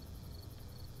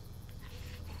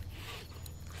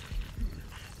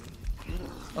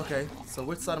 Okay, so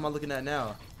which side am I looking at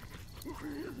now?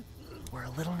 We're a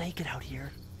little naked out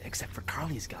here, except for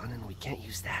Carly's gun, and we can't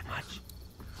use that much.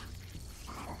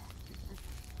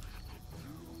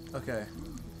 Okay.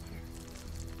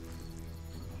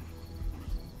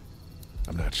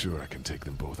 I'm not sure I can take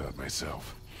them both out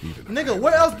myself, even if Nigga,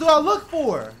 what else do I look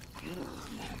for?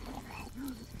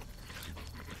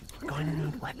 We're going to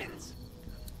need weapons.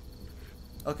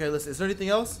 Okay, listen, is there anything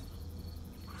else?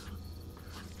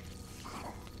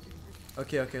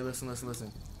 Okay,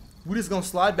 listen. We're just gonna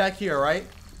slide back here, right?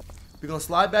 We're gonna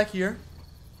slide back here.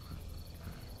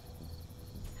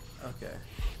 Okay.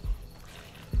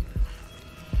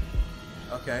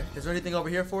 Okay. Is there anything over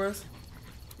here for us?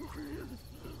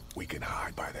 We can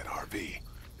hide by that RV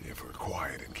if we're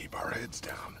quiet and keep our heads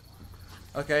down.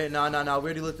 Okay, no. We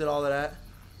already looked at all of that.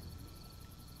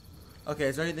 Okay,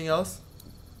 is there anything else?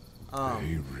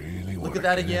 They really look want at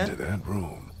that to get again. into that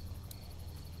room.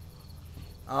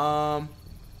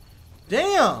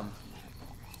 Damn!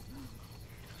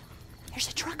 There's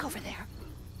a truck over there.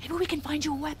 Maybe we can find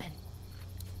you a weapon.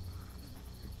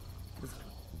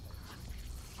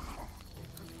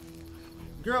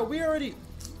 Girl, we already...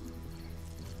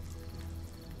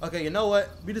 Okay, you know what?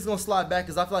 We just gonna slide back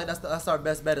because I feel like that's our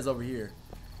best bet is over here.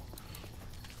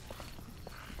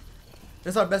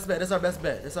 That's our best bet.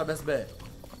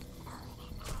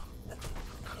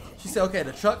 She said, okay,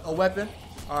 the truck, a weapon.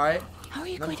 Alright. How are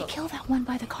you going to kill that one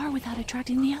by the car without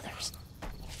attracting the others?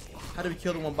 How do we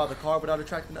kill the one by the car without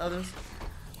attracting the others?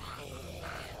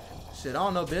 Shit, I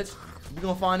don't know, bitch. We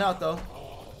gonna find out, though.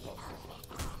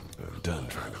 I'm done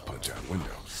trying to punch out windows.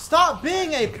 Stop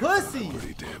being a pussy!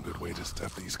 Pretty damn good way to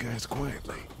stuff these guys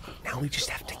quietly. Now we just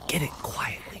have to get it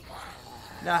quietly.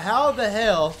 Now, how the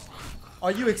hell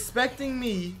are you expecting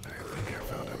me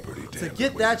to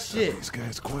get that shit? These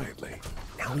guys quietly.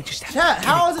 Now we just have Chat, to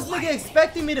how is this nigga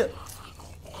expecting me to...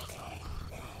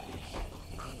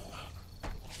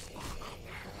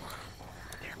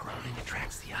 Their groaning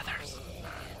attracts the others.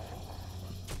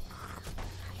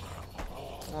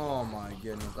 Oh my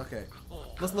goodness. Okay.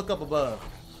 Let's look up above.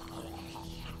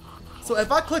 So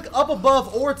if I click up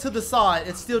above or to the side,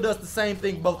 it still does the same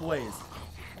thing both ways.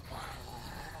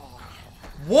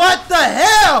 What the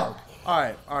hell?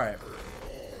 Alright.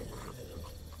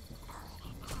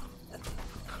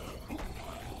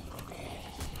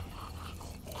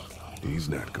 He's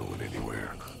not going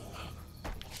anywhere.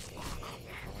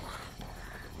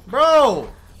 Bro!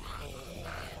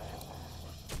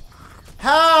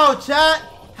 How, chat?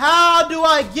 How do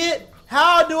I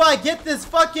get this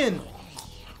fucking...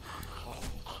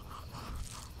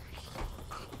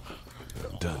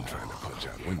 I'm done trying to punch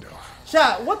out windows.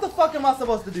 Chat, what the fuck am I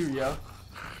supposed to do, yo?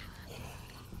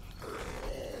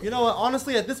 You know what?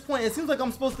 Honestly, at this point, it seems like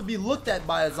I'm supposed to be looked at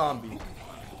by a zombie.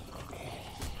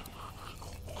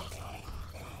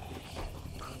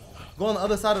 Go on the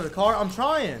other side of the car? I'm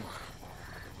trying.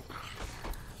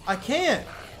 I can't.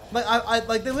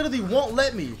 Like, they literally won't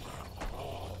let me.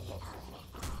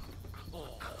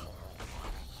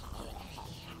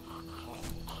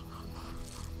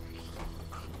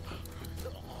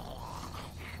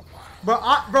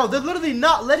 Bro, they're literally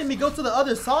not letting me go to the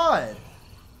other side.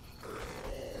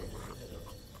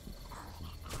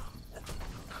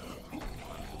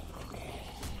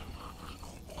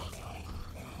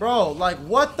 Bro, like,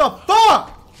 what the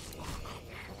fuck?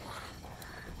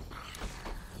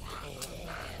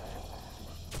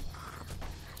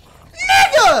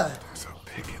 Nigga! There's a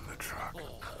pig in the truck.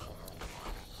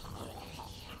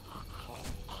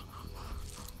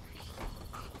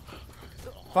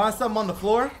 Find something on the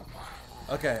floor?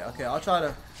 Okay, I'll try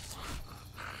to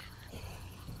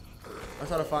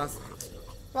find some.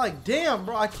 Like, damn,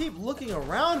 bro, I keep looking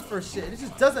around for shit. It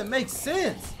just doesn't make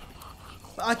sense.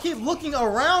 I keep looking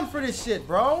around for this shit,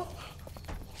 bro.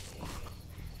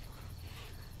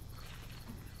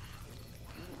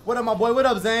 What up, my boy? What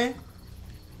up, Zane?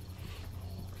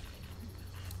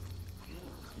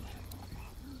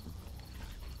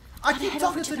 I keep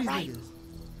talking to these niggas.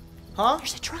 Huh?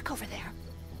 There's a truck over there.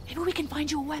 Maybe we can find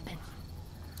you a weapon.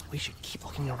 We should keep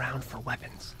looking around for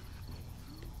weapons.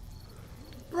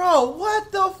 Bro,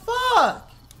 what the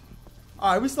fuck?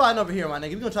 Alright, we sliding over here, my nigga.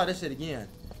 We gonna try this shit again.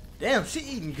 Damn, she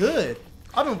eating good.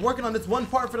 I've been working on this one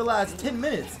part for the last 10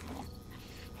 minutes.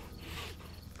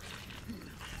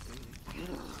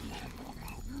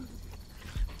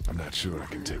 I'm not sure I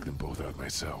can take them both out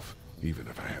myself, even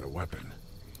if I had a weapon.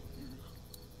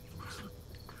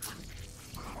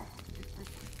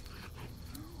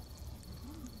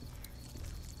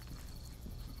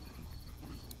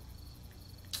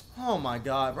 Oh my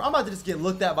god, bro. I'm about to just get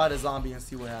looked at by the zombie and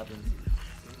see what happens.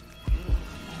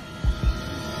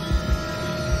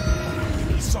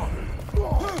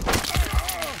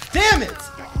 Damn it!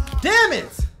 Damn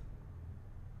it!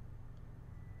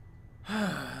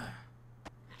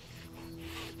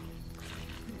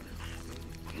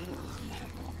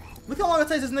 Look how long it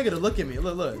takes this nigga to look at me.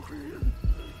 Look.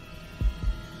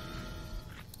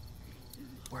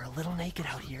 We're a little naked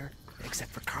out here,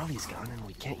 except for Carly's gun, and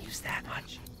we can't use that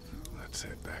much. Let's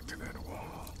head back to that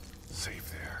wall. Safe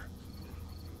there.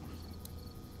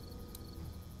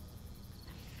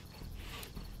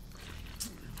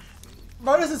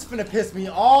 Bro, this is finna piss me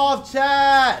off,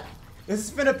 chat. This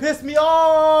is finna piss me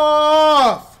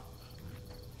off.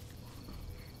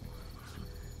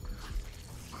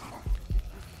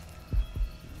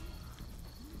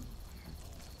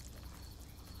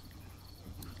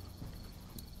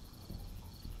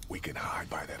 We can hide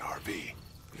by that RV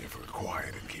if we're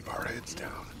quiet and keep our heads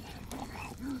down.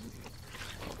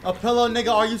 A pillow,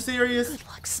 nigga? Are you serious? Good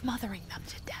luck smothering them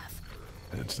to death.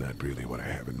 That's not really what I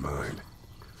have in mind.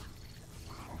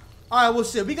 All right, well,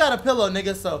 shit, we got a pillow,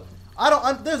 nigga. So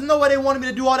there's no way they wanted me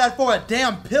to do all that for a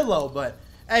damn pillow. But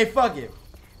hey, fuck it.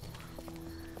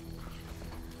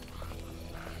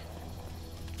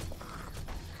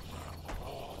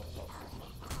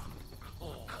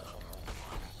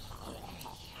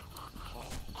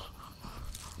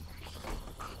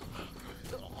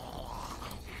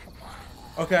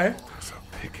 Okay. There's a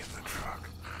pig in the truck.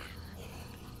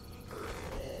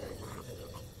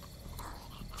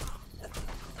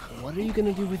 What are you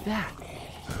gonna do with that?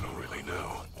 I don't really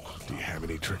know. Do you have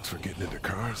any tricks for getting into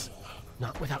cars?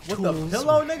 Not without With tools. the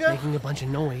pillow, or nigga? Making a bunch of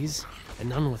noise, and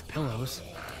none with pillows.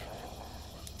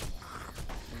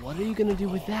 What are you gonna do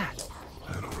with that?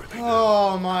 I don't really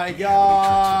Oh my Not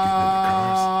god.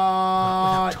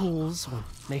 without tools, or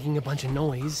making a bunch of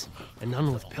noise, and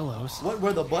none with pillows. What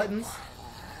were the buttons?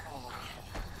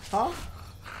 Huh?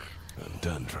 I'm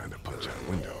done trying to punch out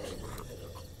windows.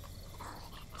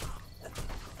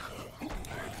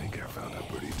 I think I found a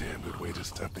pretty damn good way to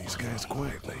stop these guys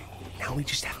quietly. Now we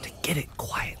just have to get it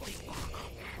quietly.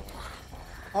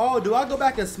 Oh, do I go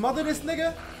back and smother this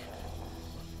nigga?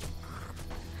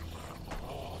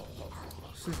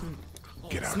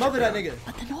 Get out. Smother that nigga.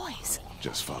 But the noise.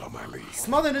 Just follow my lead.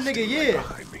 Smother the nigga, yeah.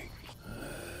 Behind me.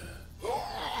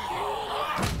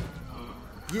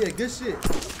 Yeah, good shit.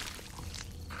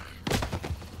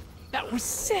 That was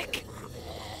sick.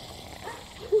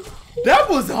 That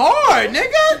was hard,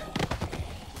 nigga.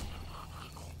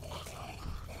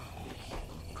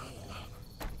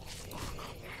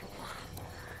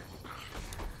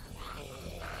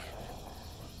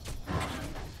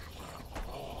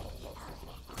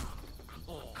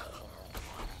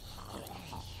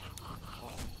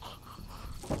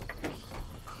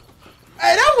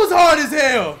 Hey, that was hard as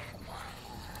hell.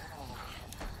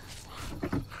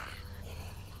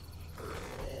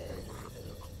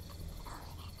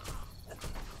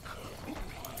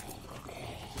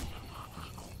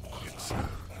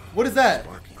 What is that?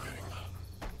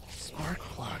 Spark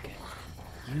plug.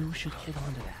 You should hold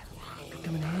on to that. Could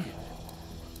come in handy.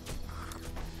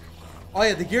 Oh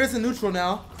yeah, the gear's in neutral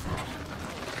now.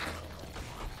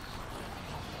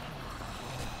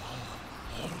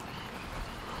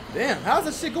 Damn, how's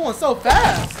this shit going so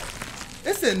fast?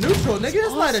 It's in neutral, nigga.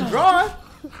 It's not in drive.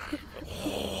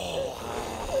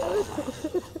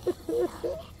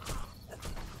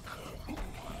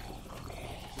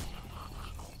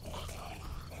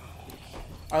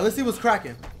 Alright, let's see what's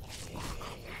cracking.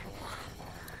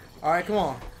 Alright, come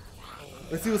on.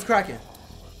 Let's see what's cracking.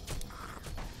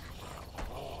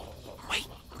 Wait.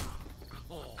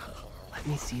 Let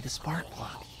me see the spark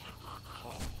plug.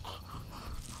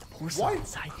 The porcelain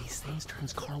inside these things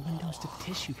turns car windows to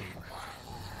tissue paper.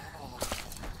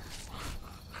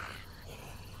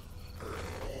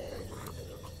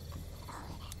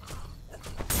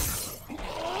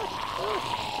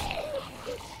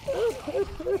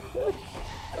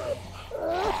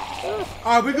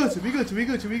 Alright, we Gucci, we Gucci, we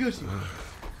Gucci, we Gucci.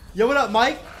 Yo, what up,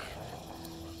 Mike?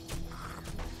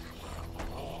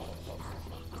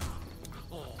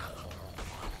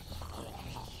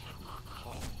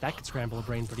 That could scramble a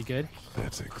brain pretty good.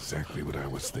 That's exactly what I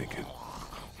was thinking.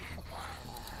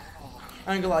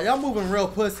 I ain't gonna lie, y'all moving real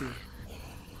pussy.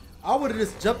 I would've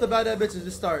just jumped about that bitch and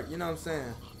just start, you know what I'm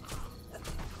saying?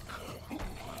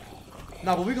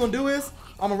 Now, what we gonna do is,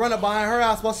 I'm gonna run up behind her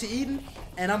house while she eating,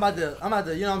 and I'm about to,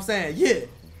 you know what I'm saying? Yeah.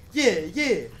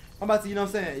 I'm about to, you know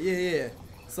what I'm saying? Yeah.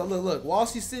 So look, while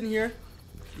she's sitting here,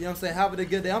 you know what I'm saying, having a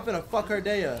good day, I'm finna fuck her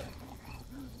day up.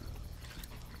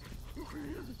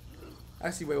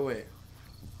 Actually, wait.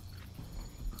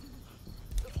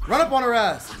 Run up on her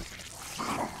ass.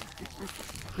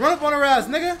 Run up on her ass,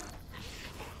 nigga.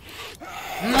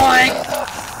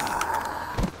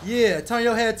 Yeah, turn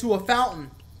your head to a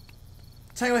fountain.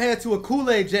 Turn your head to a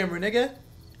Kool-Aid jammer, nigga.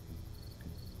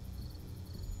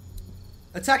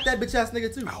 Attack that bitch ass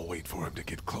nigga too. I'll wait for him to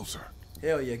get closer.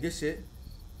 Hell yeah, good shit.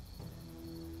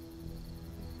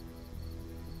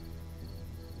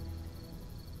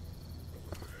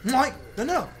 Mike,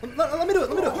 no. Let me do it.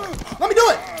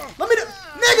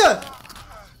 Nigga!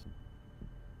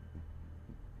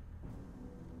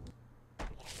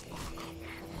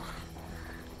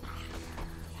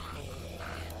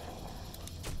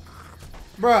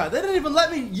 Bruh, they didn't even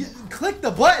let me click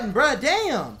the button, bruh.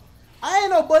 Damn. I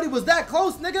ain't know Buddy was that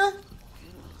close, nigga.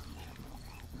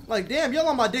 Like, damn, y'all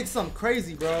on my dick something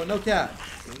crazy, bro. No cap.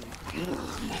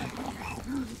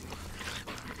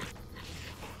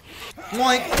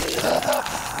 Moink.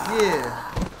 Yeah.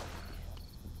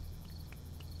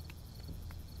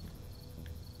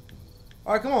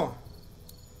 Alright, come on.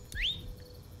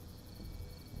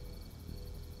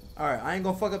 Alright, I ain't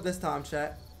gonna fuck up this time,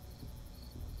 chat.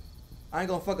 I ain't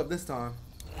gonna fuck up this time.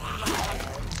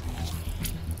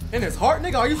 In his heart,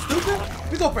 nigga? Are you stupid?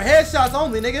 We go for headshots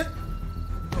only, nigga.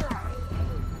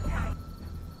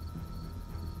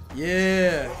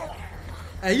 Yeah.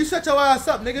 Hey, you shut your ass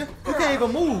up, nigga. You can't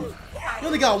even move. You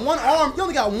only got one arm. You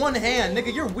only got one hand,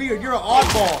 nigga. You're weird. You're an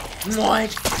oddball.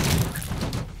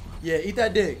 Moink. Yeah, eat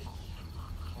that dick.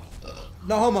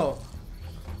 No homo.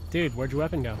 Dude, where'd your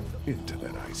weapon go? Into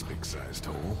that ice big sized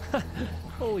hole.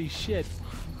 Holy shit.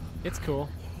 It's cool.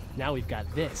 Now we've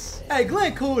got this. Hey,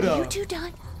 Glenn cool though. Are you two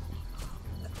done?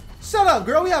 Shut up,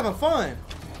 girl. We having fun.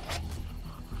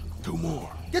 2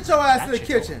 more. Get your ass to the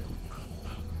kitchen.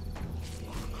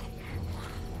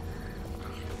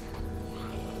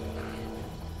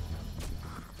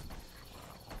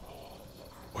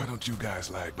 Why don't you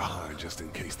guys lag behind just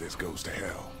in case this goes to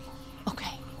hell?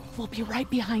 Okay, we'll be right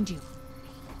behind you.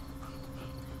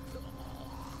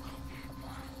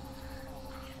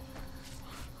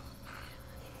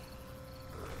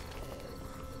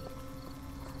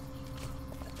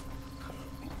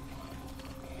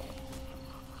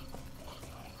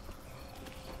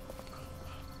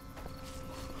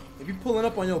 If you pulling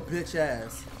up on your bitch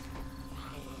ass.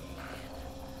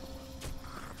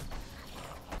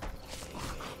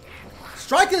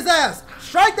 Strike his ass!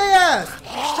 Strike their ass!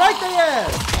 Strike their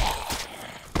ass!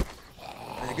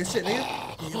 Hey, good shit,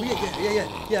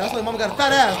 nigga. Yeah, that's why mama got a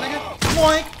fat ass, nigga.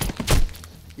 Moink!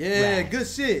 Yeah, right. Good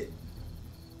shit.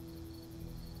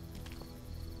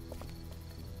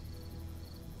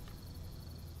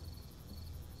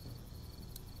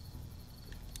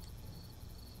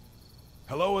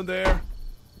 Hello in there.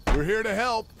 We're here to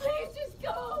help. Please just go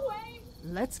away.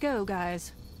 Let's go,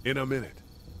 guys. In a minute.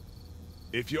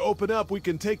 If you open up, we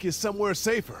can take you somewhere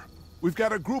safer. We've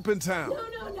got a group in town.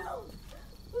 No.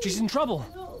 She's in trouble.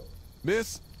 No.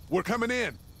 Miss, we're coming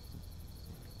in.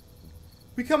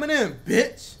 We coming in,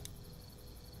 bitch.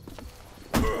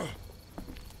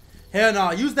 Hell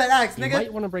no, use that axe, nigga. You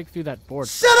might want to break through that board.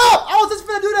 Shut up! I was just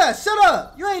finna do that. Shut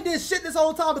up! You ain't did shit this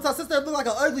whole time because sister look like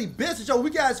an ugly bitch with your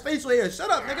weak ass facial hair. Shut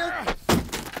up, nigga.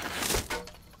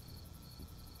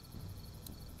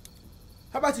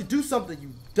 How about you do something,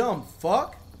 you dumb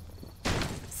fuck?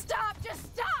 Stop! Just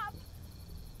stop!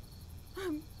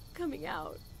 I'm coming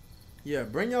out. Yeah,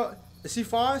 bring your... Is she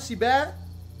fine? She bad?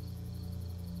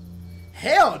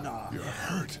 Hell nah. You're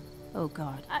hurt. Oh,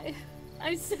 God.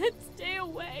 I said stay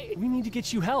away. We need to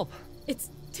get you help.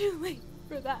 It's too late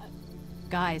for that.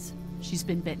 Guys, she's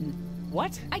been bitten.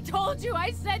 What? I told you, I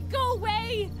said go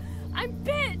away! I'm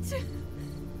bit!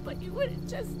 But you wouldn't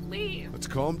just leave. Let's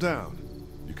calm down.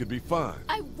 You could be fine.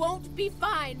 I won't be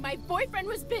fine. My boyfriend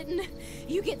was bitten.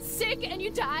 You get sick and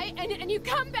you die and you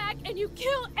come back and you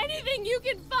kill anything you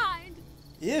can find.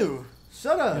 Ew.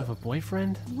 Shut up. You have a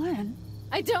boyfriend? Glenn.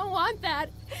 I don't want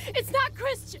that. It's not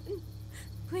Christian.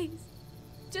 Please.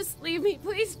 Just leave me.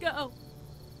 Please go.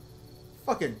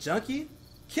 Fucking junkie.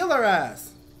 Kill her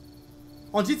ass.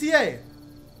 On GTA.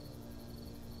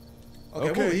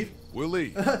 Okay, we'll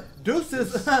leave.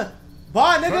 Deuces.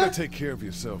 Bye, nigga. Try to take care of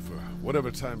yourself for whatever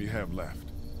time you have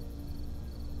left.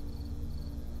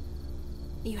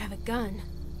 You have a gun.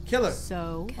 Kill her.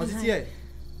 So? On GTA.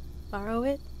 Borrow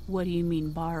it? What do you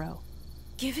mean, borrow?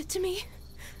 Give it to me.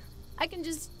 I can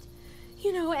just,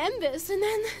 you know, end this and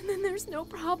then there's no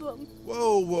problem.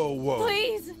 Whoa.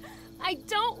 Please. I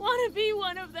don't want to be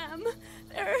one of them.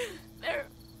 They're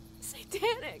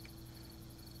satanic.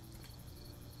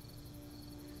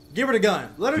 Give her the gun.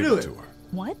 Let her do it. To her.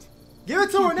 What? Give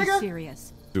it to her, nigga.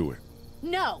 Serious. Do it.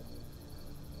 No.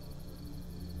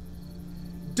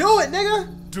 Do it,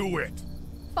 nigga. Do it.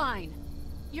 Fine.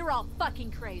 You're all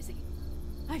fucking crazy.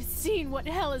 I've seen what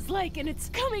hell is like and it's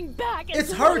coming back.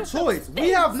 It's her choice.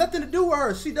 We have nothing to do with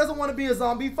her. She doesn't want to be a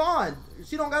zombie. Fine.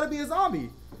 She don't gotta be a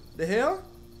zombie. The hell?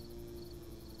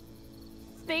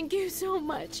 Thank you so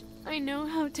much. I know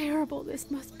how terrible this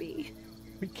must be.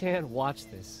 We can't watch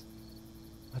this.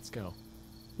 Let's go.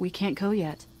 We can't go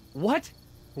yet. What?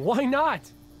 Why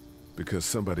not? Because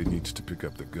somebody needs to pick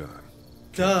up the gun.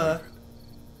 Duh.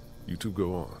 You two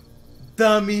go on.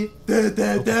 Dummy.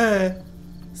 Duh.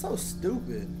 So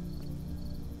stupid.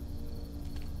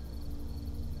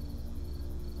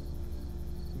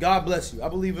 God bless you. I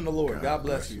believe in the Lord. God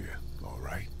bless you. All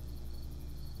right.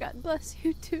 God bless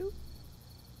you too.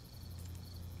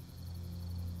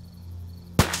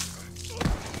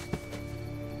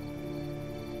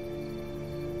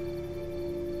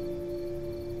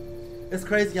 It's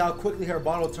crazy how quickly her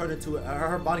bottle turned into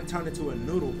her body turned into a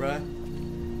noodle, bruh.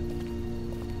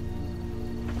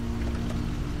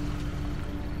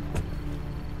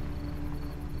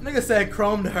 Nigga said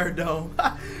chrome to her dome.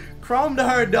 Chrome to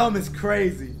her dome is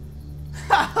crazy.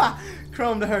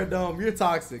 Chrome to her dome. You're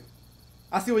toxic.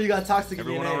 I see where you got toxic in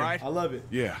your name. Everyone all right? I love it.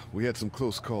 Yeah, we had some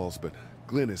close calls, but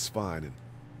Glenn is fine, and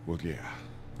well, yeah,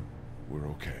 we're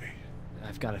okay.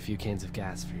 I've got a few cans of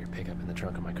gas for your pickup in the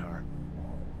trunk of my car.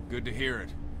 Good to hear it.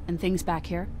 And things back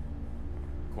here?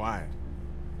 Quiet.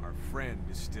 Our friend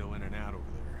is still in and out over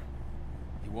there.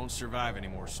 He won't survive any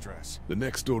more stress. The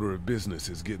next order of business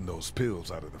is getting those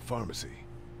pills out of the pharmacy.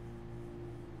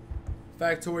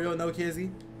 Factorial, no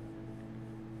kizzy.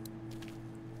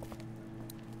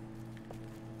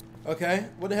 Okay,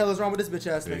 what the hell is wrong with this bitch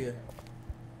ass nigga?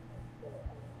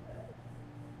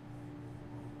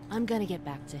 I'm gonna get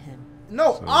back to him.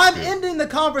 No, I'm ending the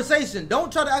conversation.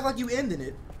 Don't try to act like you ending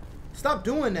it. Stop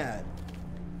doing that.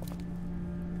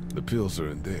 The pills are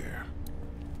in there.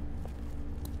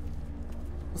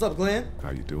 What's up, Glenn? How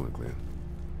you doing, Glenn?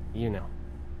 You know.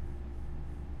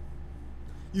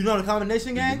 You know the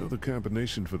combination, gang? You know the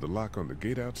combination for the lock on the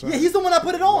gate outside? Yeah, he's the one that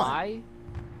put it on. Why?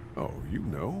 Oh, you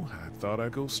know. I thought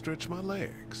I'd go stretch my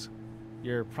legs.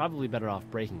 You're probably better off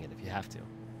breaking it if you have to.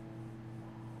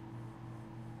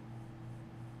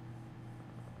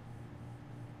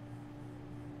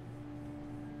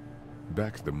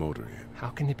 Back the motor in. How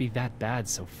can it be that bad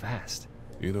so fast?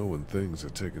 You know, when things are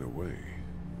taken away,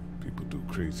 people do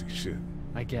crazy shit.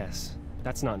 I guess.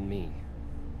 That's not me.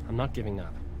 I'm not giving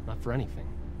up. Not for anything.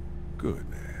 Good,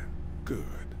 man. Good.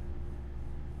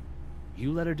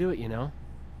 You let her do it, you know.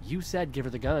 You said give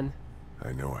her the gun.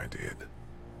 I know I did.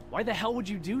 Why the hell would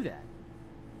you do that?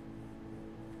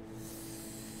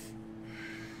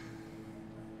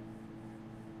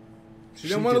 She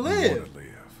didn't want to live.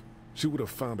 She would have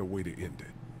found a way to end it.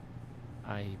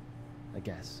 I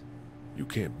guess. You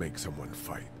can't make someone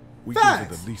fight. We Facts. give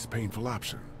her the least painful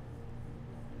option.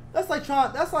 That's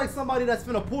like somebody that's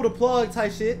finna pull the plug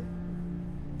type shit.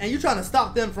 And you trying to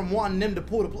stop them from wanting them to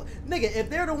pull the plug. Nigga, if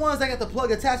they're the ones that got the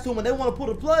plug attached to them and they want to pull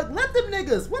the plug, let them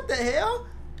niggas. What the hell?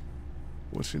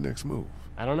 What's your next move?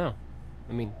 I don't know.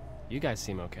 I mean, you guys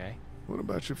seem okay. What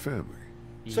about your family?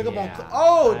 Check up on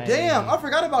oh, I- damn. I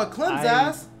forgot about Clem's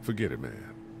ass. Forget it,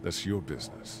 man. That's your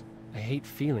business. I hate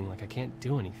feeling like I can't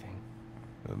do anything.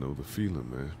 I know the feeling,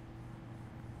 man.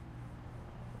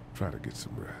 Try to get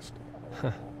some rest.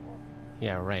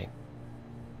 Yeah, right.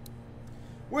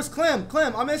 Where's Clem?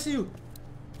 Clem, I miss you.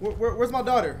 Where's my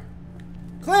daughter?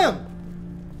 Clem!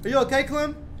 Are you okay,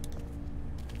 Clem?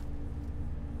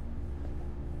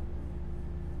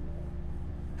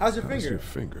 How's your How's finger? your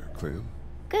finger, Clem?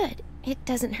 Good. It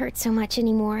doesn't hurt so much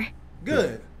anymore.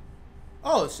 Good.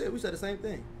 Oh, shit, we said the same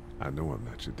thing. I know I'm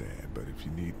not your dad, but if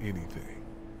you need anything,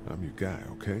 I'm your guy,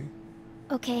 okay?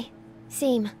 Okay.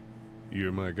 Same.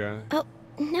 You're my guy? Oh,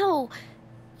 no.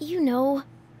 You know.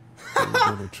 We're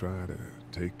gonna try to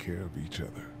take care of each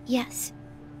other. Yes.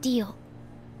 Deal.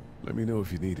 Let me know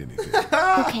if you need anything.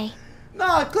 Okay.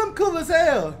 Nah, Clem cool as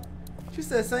hell. She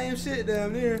said same shit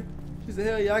damn near. She said,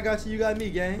 hell yeah, I got you, you got me,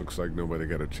 gang. Looks like nobody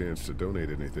got a chance to donate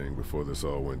anything before this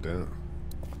all went down.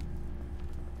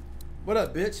 What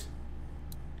up, bitch?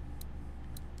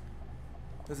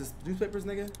 This is newspapers,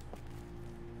 nigga?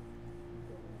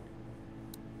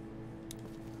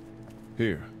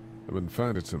 Here, I've been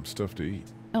finding some stuff to eat.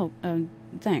 Oh,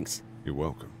 thanks. You're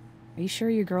welcome. Are you sure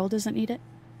your girl doesn't need it?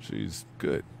 She's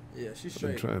good. Yeah, she's I've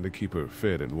been straight. trying to keep her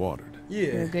fed and watered.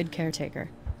 You're Yeah. a good caretaker.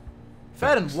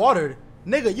 Fed and watered?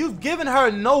 Nigga, you've given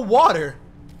her no water.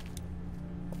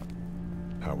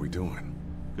 How we doing?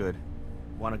 Good.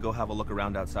 Want to go have a look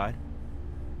around outside?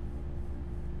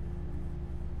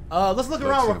 Let's look Let's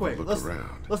around real have a quick. look Let's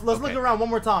around. look around one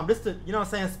more time, just to, you know what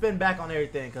I'm saying, spin back on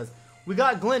everything, cause we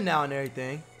got Glenn now and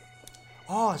everything.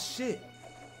 Oh shit.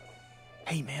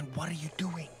 Hey man, what are you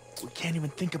doing? We can't even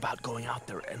think about going out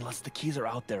there unless the keys are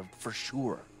out there for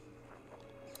sure.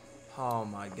 Oh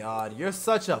my god, you're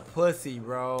such a pussy,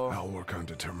 bro. I'll work on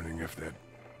determining if that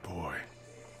boy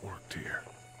worked here.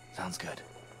 Sounds good.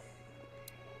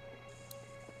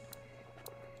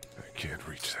 I can't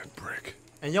reach that brick.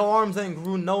 And your arms ain't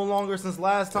grew no longer since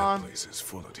last time. That place is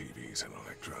full of TVs and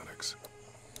electronics.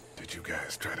 Did you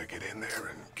guys try to get in there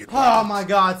and get Oh weapons? my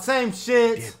god, same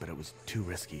shit. Did, but it was too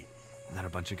risky. And then a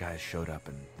bunch of guys showed up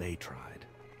and they tried.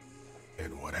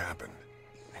 And what happened?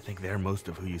 I think they're most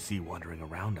of who you see wandering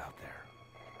around out there.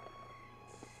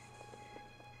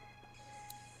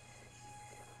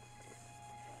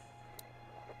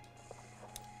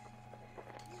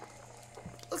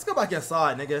 Let's go back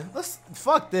inside, nigga. Let's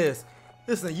fuck this.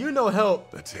 Listen, you no help.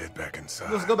 Let's head back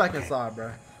inside. Let's go back inside,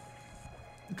 bro.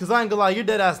 Cause I ain't gonna lie, you're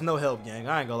dead ass no help, gang.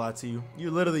 I ain't gonna lie to you.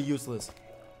 You're literally useless.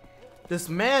 This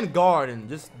man guard and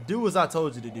just do as I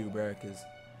told you to do, bro. Cause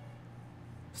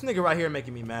this nigga right here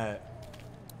making me mad.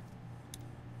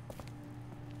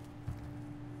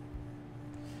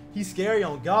 He's scary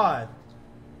on God.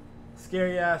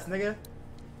 Scary ass nigga.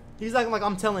 He's acting like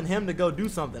I'm telling him to go do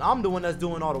something. I'm the one that's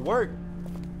doing all the work.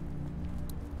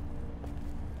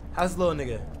 How's the little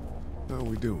nigga? How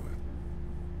we doing?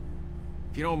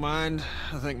 If you don't mind,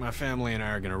 I think my family and I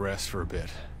are gonna rest for a bit.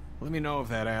 Let me know if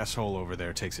that asshole over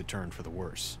there takes a turn for the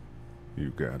worse.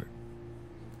 You got it.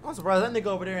 I'm surprised that nigga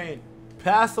over there ain't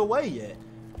passed away yet.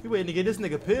 We waiting to get this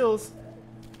nigga pills.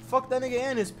 Fuck that nigga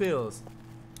and his pills.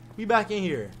 We back in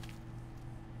here.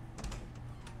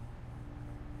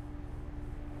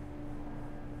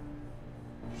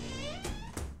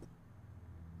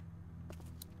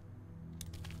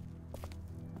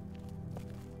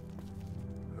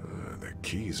 The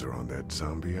keys are on that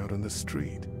zombie out on the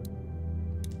street.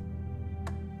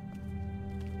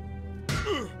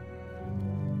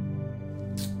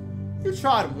 You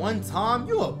tried one time,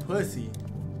 you a pussy.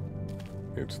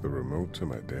 It's the remote to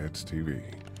my dad's TV.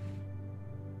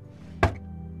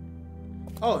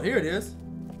 Oh, here it is.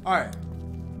 Alright.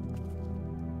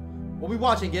 What we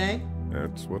watching, gang?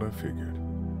 That's what I figured.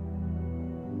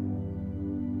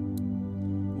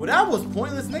 Well, that was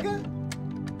pointless, nigga.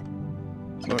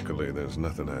 Luckily, there's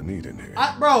nothing I need in here.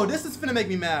 Bro, this is finna make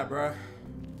me mad, bro.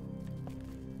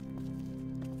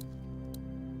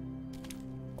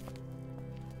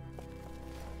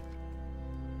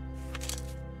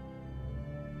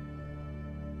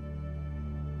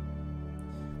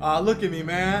 Look at me,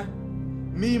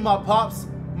 man. Me, my pops,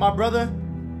 my brother,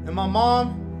 and my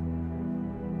mom.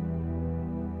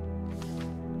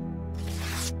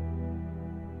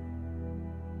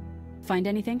 Find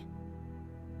anything?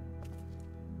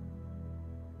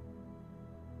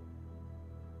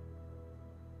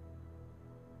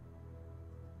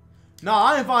 No,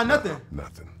 I didn't find nothing.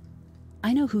 Nothing.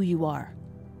 I know who you are.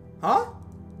 Huh?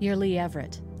 You're Lee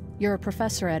Everett. You're a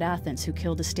professor at Athens who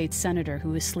killed a state senator who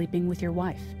was sleeping with your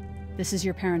wife. This is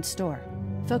your parents' store.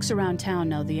 Folks around town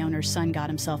know the owner's son got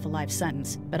himself a life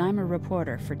sentence, but I'm a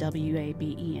reporter for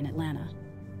WABE in Atlanta.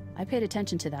 I paid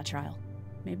attention to that trial.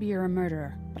 Maybe you're a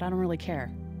murderer, but I don't really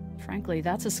care. Frankly,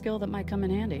 that's a skill that might come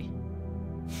in handy.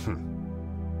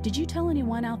 Did you tell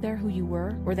anyone out there who you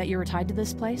were, or that you were tied to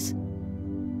this place?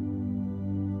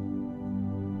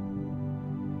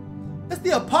 It's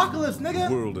the apocalypse, nigga.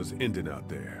 The world is ending out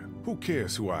there. Who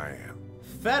cares who I am?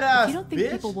 Fat ass If you don't think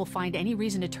bitch. people will find any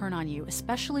reason to turn on you,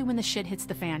 especially when the shit hits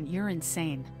the fan, you're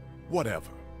insane.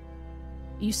 Whatever.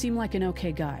 You seem like an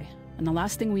okay guy, and the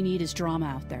last thing we need is drama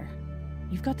out there.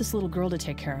 You've got this little girl to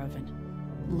take care of, and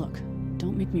look,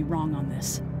 don't make me wrong on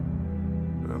this.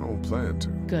 I don't plan to.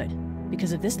 Good,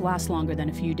 because if this lasts longer than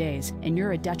a few days, and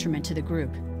you're a detriment to the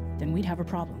group, then we'd have a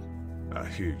problem. I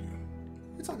hear you.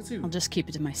 Who talking to? I'll just keep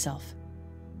it to myself.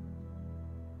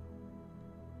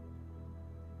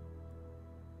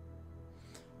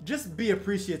 Just be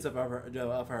appreciative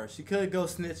of her. She could go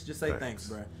snitch. Just say thanks,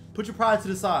 bro. Put your pride to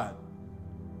the side.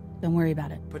 Don't worry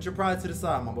about it. Put your pride to the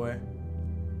side, my boy.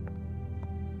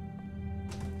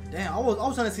 Damn, I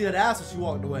was trying to see that ass when she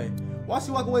walked away. Why she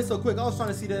walk away so quick? I was trying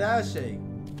to see that ass shake.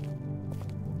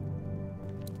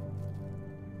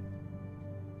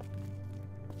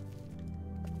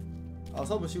 I was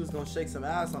hoping she was gonna shake some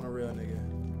ass on a real nigga.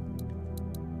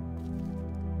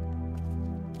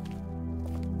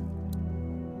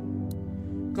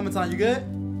 Clementine, you good?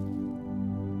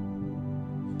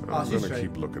 I'm she's gonna straight.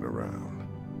 keep looking around.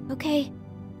 Okay,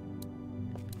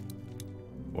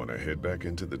 Wanna head back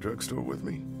into the drugstore with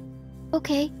me?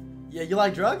 okay. Yeah, you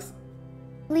like drugs?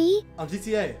 Lee, On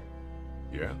GTA.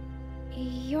 Yeah?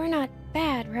 you're not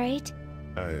bad, right?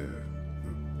 Why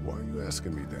are you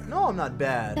asking me that? No, I'm not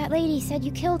bad. That lady said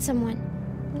you killed someone.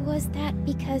 Was that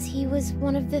because he was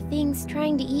one of the things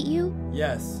trying to eat you?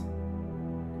 Yes.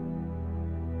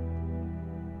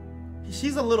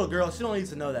 She's a little girl. She don't need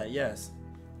to know that. Yes.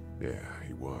 Yeah,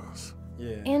 he was.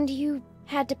 Yeah. And you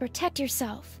had to protect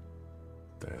yourself.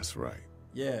 That's right.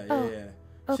 Yeah, yeah, Oh,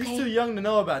 yeah. okay. She's too young to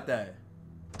know about that.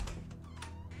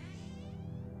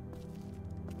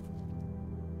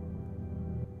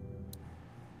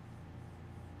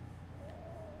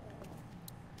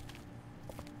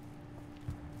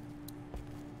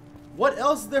 What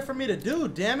else is there for me to do,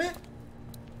 damn it?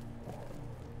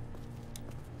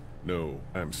 No,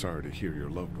 I'm sorry to hear your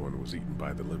loved one was eaten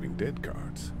by the living dead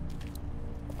guards.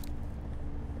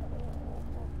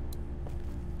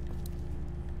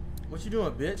 What you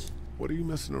doing, bitch? What are you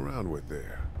messing around with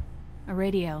there? A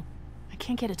radio. I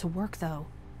can't get it to work, though.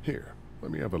 Here,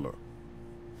 let me have a look.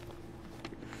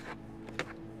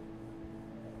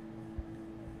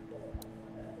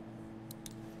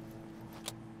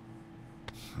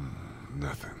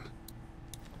 Nothing.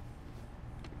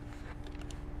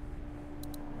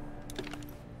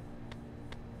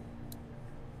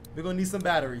 We're gonna need some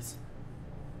batteries.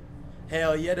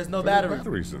 Hell yeah, there's no There are batteries.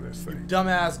 batteries in this thing.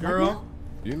 Dumbass girl.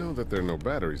 You know that there are no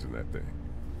batteries in that thing.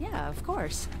 Yeah, of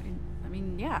course. I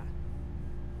mean, yeah.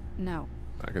 No.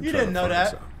 I can You try didn't to know find that.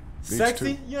 some. These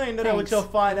Sexy? two. You ain't know that with your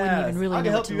Thanks. fine I wouldn't ass. even really I can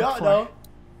know help what to you look out for. though.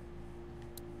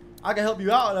 I can help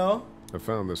you out though. I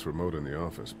found this remote in the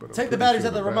office, but I'm Take the pretty batteries sure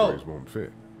at the batteries remote. won't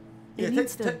fit. Yeah, It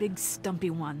needs the big stumpy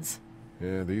ones.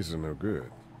 Yeah, these are no good.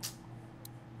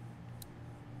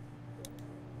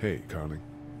 Hey, Carly.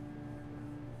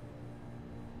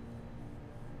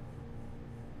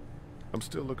 I'm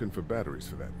still looking for batteries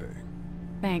for that thing.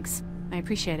 Thanks. I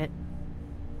appreciate it.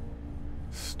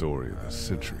 Story of the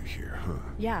century here, huh?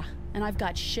 Yeah, and I've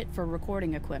got shit for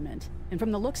recording equipment. And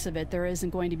from the looks of it, there isn't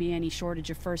going to be any shortage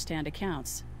of first-hand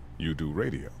accounts. You do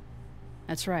radio.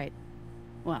 That's right.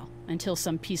 Well, until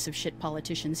some piece of shit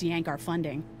politicians yank our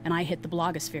funding, and I hit the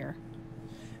blogosphere.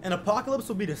 An apocalypse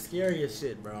will be the scariest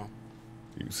shit, bro.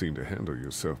 You seem to handle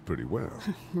yourself pretty well.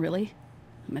 Really?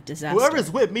 I'm a disaster. Whoever's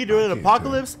with me during an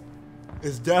apocalypse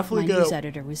is definitely My news gonna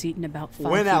editor was eaten about 5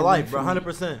 win feet that away life, bro, from me,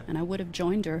 100%. And I would have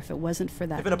joined her if it wasn't for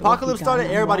that. If an dorky apocalypse guy started,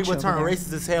 on everybody watch would turn over there.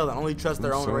 racist as hell and only trust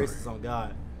their I'm own sorry. racists on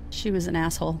God. She was an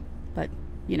asshole, but,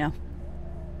 you know.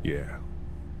 Yeah.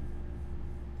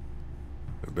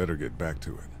 I better get back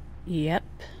to it. Yep.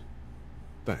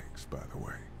 Thanks, by the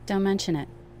way. Don't mention it.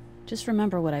 Just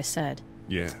remember what I said.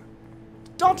 Yeah.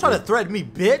 Don't try to threaten me,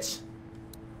 bitch.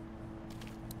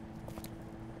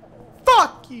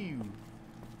 Fuck you.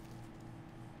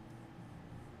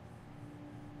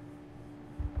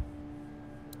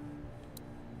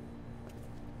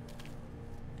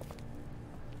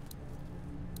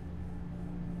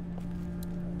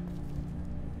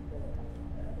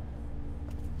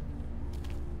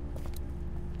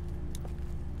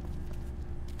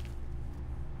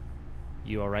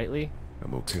 You alright, Lee?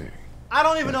 I'm okay. I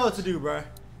don't even know what to do, bro.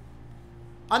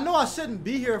 I know I shouldn't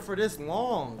be here for this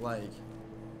long, like.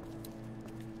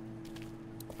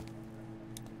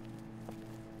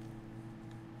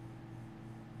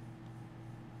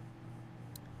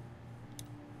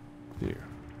 Here,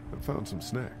 I found some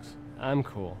snacks. I'm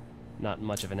cool. Not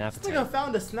much of an I appetite. think I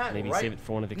found a snack, Maybe right? save it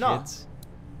for one of the Nah. kids?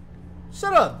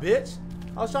 Shut up, bitch.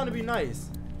 I was trying to be nice.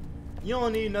 You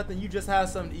don't need nothing. You just have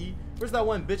something to eat. Where's that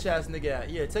one bitch ass nigga at?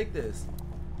 Yeah, take this.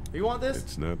 You want this?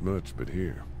 It's not much, but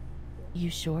here. You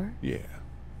sure? Yeah.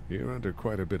 You're under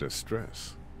quite a bit of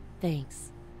stress.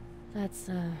 Thanks. That's,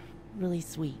 really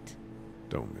sweet.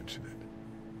 Don't mention it.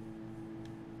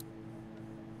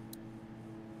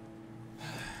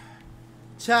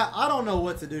 Chat, I don't know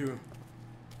what to do.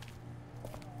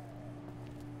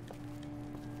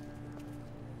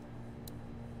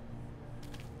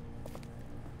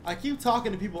 I keep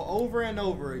talking to people over and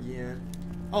over again.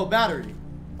 Oh, battery.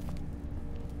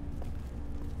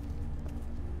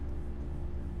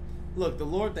 Look, the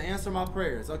Lord to answer my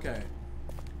prayers. Okay.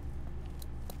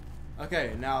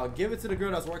 Okay, now give it to the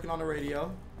girl that's working on the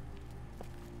radio.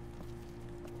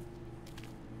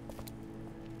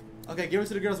 Okay, give it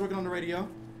to the girl that's working on the radio.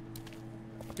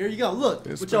 Here you go. Look,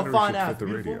 This with your battery fine should ass, fit the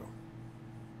beautiful. radio.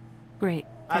 Great.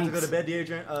 I have to go Thanks. to bed,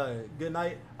 Deidre. Good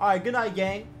night. All right, good night,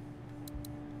 gang.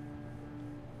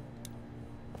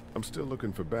 I'm still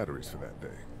looking for batteries for that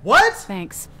thing. What?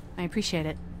 Thanks. I appreciate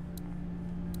it.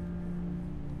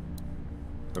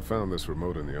 I found this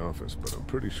remote in the office, but I'm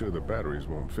pretty sure the batteries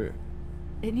won't fit.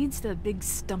 It needs the big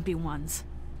stumpy ones.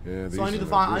 Yeah, these So I need are to no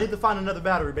find. good. I need to find another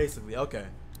battery, basically. Okay.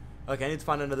 Okay, I need to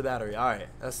find another battery. All right.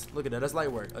 Look at that. That's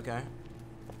light work. Okay.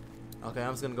 Okay,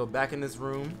 I'm just gonna go back in this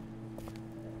room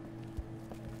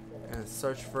and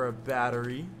search for a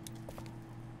battery.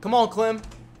 Come on, Clem.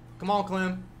 Come on,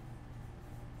 Clem.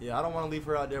 Yeah, I don't want to leave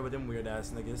her out there with them weird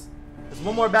ass niggas. There's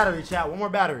one more battery, chat. One more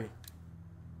battery.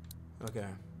 Okay.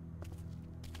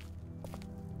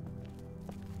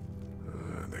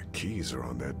 The keys are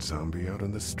on that zombie out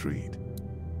on the street.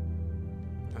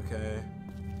 Okay.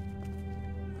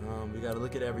 We gotta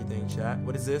look at everything, chat.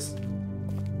 What is this?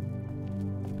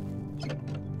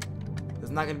 There's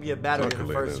not gonna be a battery in Luckily,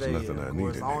 the first there's phase, nothing I of need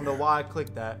course. in I don't know why I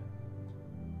clicked that.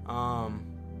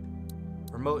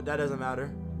 Remote, that doesn't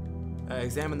matter.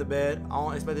 Examine the bed. I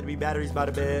don't expect there to be batteries by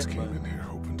the bed. Came But in here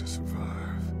hoping happened to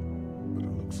survive, but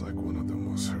it looks like one of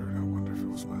them was hurt. I wonder if it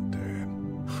was my dad.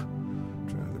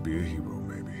 Trying to be a hero,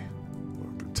 maybe. Or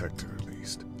a protector, at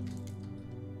least.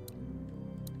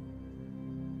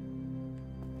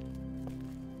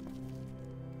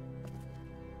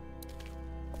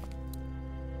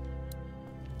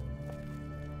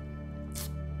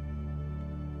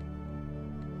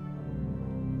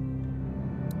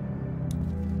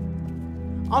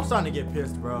 I'm starting to get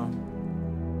pissed, bro.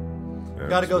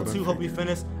 Gotta go too. Hope we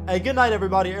finish. Hey, good night,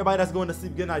 everybody. Everybody that's going to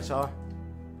sleep, good night, y'all.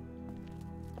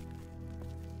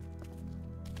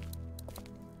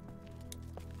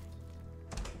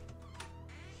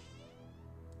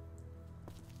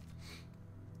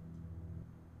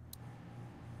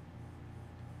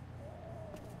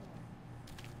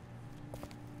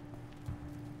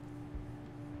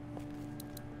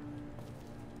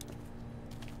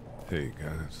 Hey,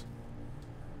 guys.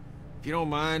 If you don't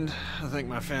mind, I think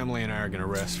my family and I are gonna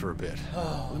rest for a bit.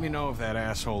 Let me know if that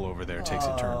asshole over there takes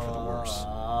a turn for the worse. You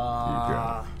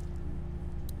got it.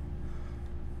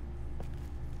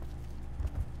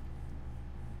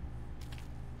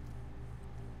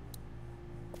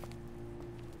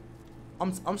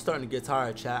 I'm starting to get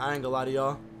tired, chat. I ain't gonna lie to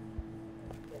y'all.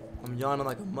 I'm yawning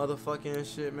like a motherfucking and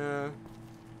shit, man.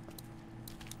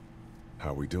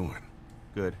 How we doing?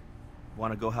 Good.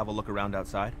 Want to go have a look around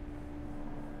outside?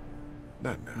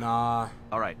 Not now. Nah.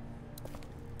 All right.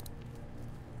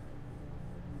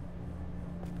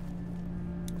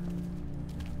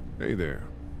 Hey there.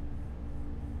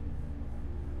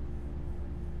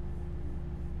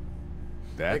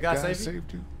 That guy guy saved you?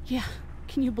 saved you? Yeah,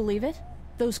 can you believe it?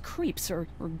 Those creeps, or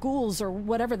ghouls, or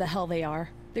whatever the hell they are.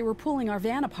 They were pulling our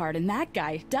van apart, and that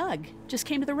guy, Doug, just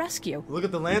came to the rescue. Look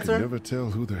at the You lantern. can never tell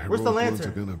who the Where's heroic the ones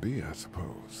lantern? are gonna be, I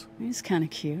suppose. He's kind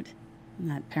of cute. In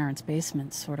that parents'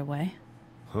 basement sort of way.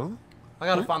 Huh? I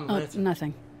gotta find the lantern.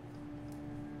 Nothing.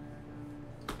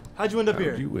 How'd you end up How'd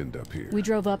here? you end up here? We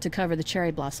drove up to cover the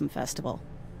Cherry Blossom Festival.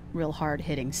 Real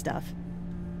hard-hitting stuff.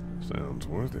 Sounds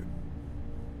worth it.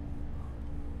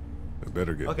 I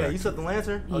better get Okay, back you to set the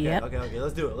lantern? Okay, Yep. okay,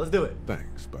 let's do it. Let's do it.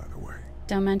 Thanks, by the way.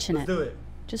 Don't mention Let's it. do it.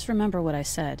 Just remember what I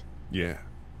said. Yeah,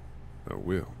 I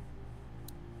will.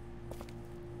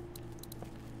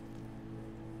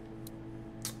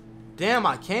 Damn,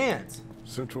 I can't.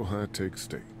 Central High Take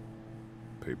State.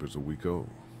 Paper's a week old.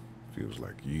 Feels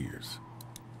like years.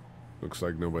 Looks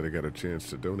like nobody got a chance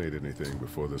to donate anything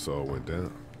before this all went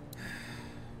down.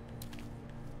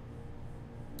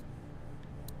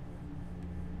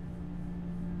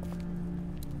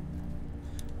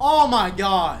 Oh my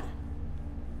god.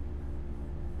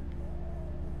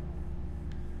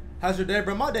 How's your day,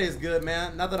 bro? My day is good,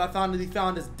 man. Now that I finally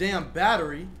found this damn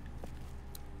battery.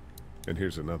 And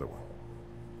here's another one.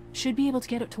 Should be able to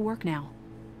get it to work now.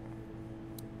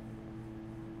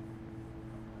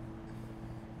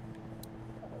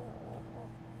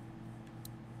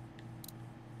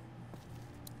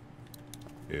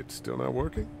 It's still not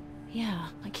working? Yeah,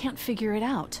 I can't figure it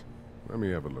out. Let me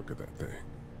have a look at that thing.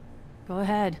 Go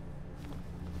ahead.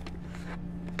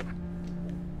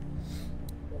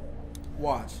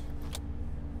 Watch.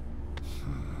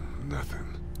 Nothing.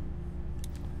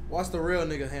 Watch the real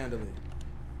nigga handle it.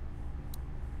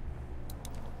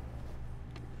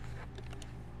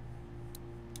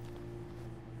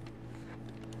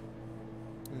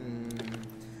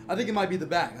 I think it might be the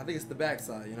back. I think it's the back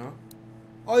side, you know?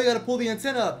 Oh, you gotta pull the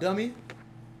antenna up, dummy.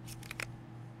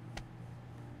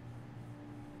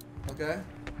 Okay.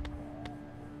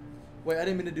 Wait, I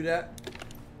didn't mean to do that.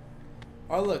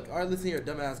 Alright, look. Alright, listen here,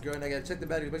 dumbass girl. And I gotta check the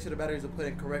batteries. Make sure the batteries are put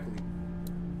in correctly.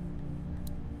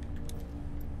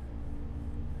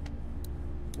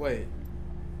 Wait.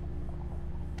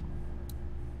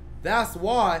 That's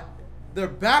why they're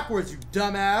backwards, you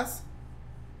dumbass.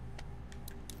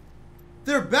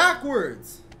 They're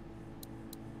backwards.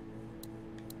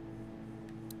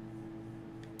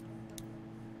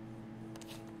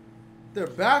 They're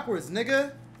backwards,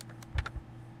 nigga.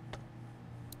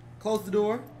 Close the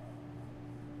door.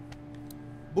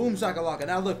 Boom shakalaka.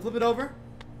 Now look, flip it over.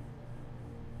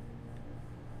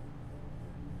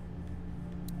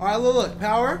 Alright, look,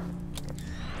 power.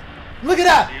 Look at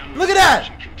that! Look at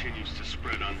that!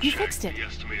 You fixed it.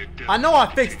 I know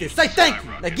I fixed it. Say thank you.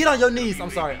 Now get on your knees. I'm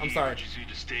sorry. I'm sorry.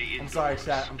 I'm sorry,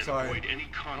 chat. I'm sorry.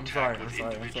 I'm sorry. I'm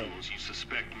sorry. I'm sorry.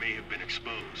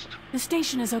 The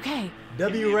station is okay.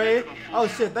 W Ray. Oh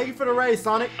shit. Thank you for the raid,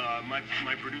 Sonic. My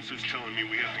producer's telling me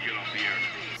we have to get off the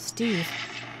air. Steve.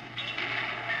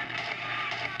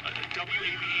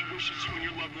 WABE wishes you and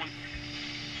your loved one.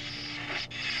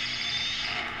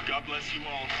 God bless you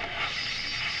all.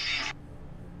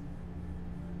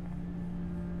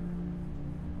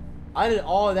 I did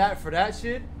all of that for that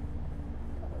shit?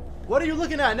 What are you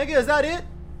looking at, nigga? Is that it?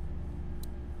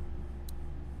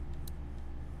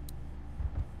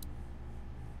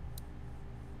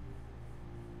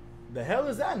 The hell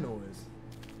is that noise?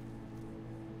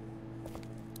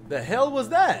 The hell was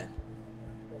that?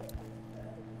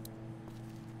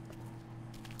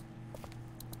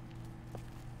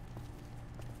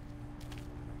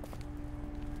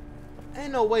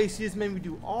 Ain't no way she just made me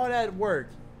do all that work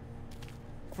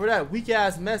for that weak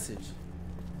ass message.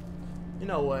 You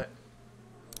know what?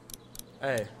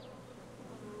 Hey.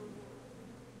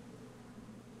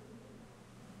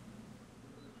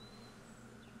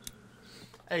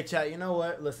 Hey chat, you know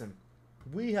what? Listen.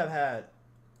 We have had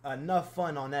enough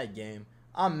fun on that game.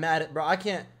 I'm mad at, bro. I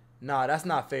can't. Nah, that's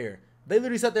not fair. They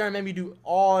literally sat there and made me do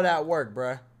all that work,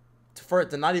 bruh. For it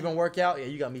to not even work out, yeah,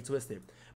 you got me twisted.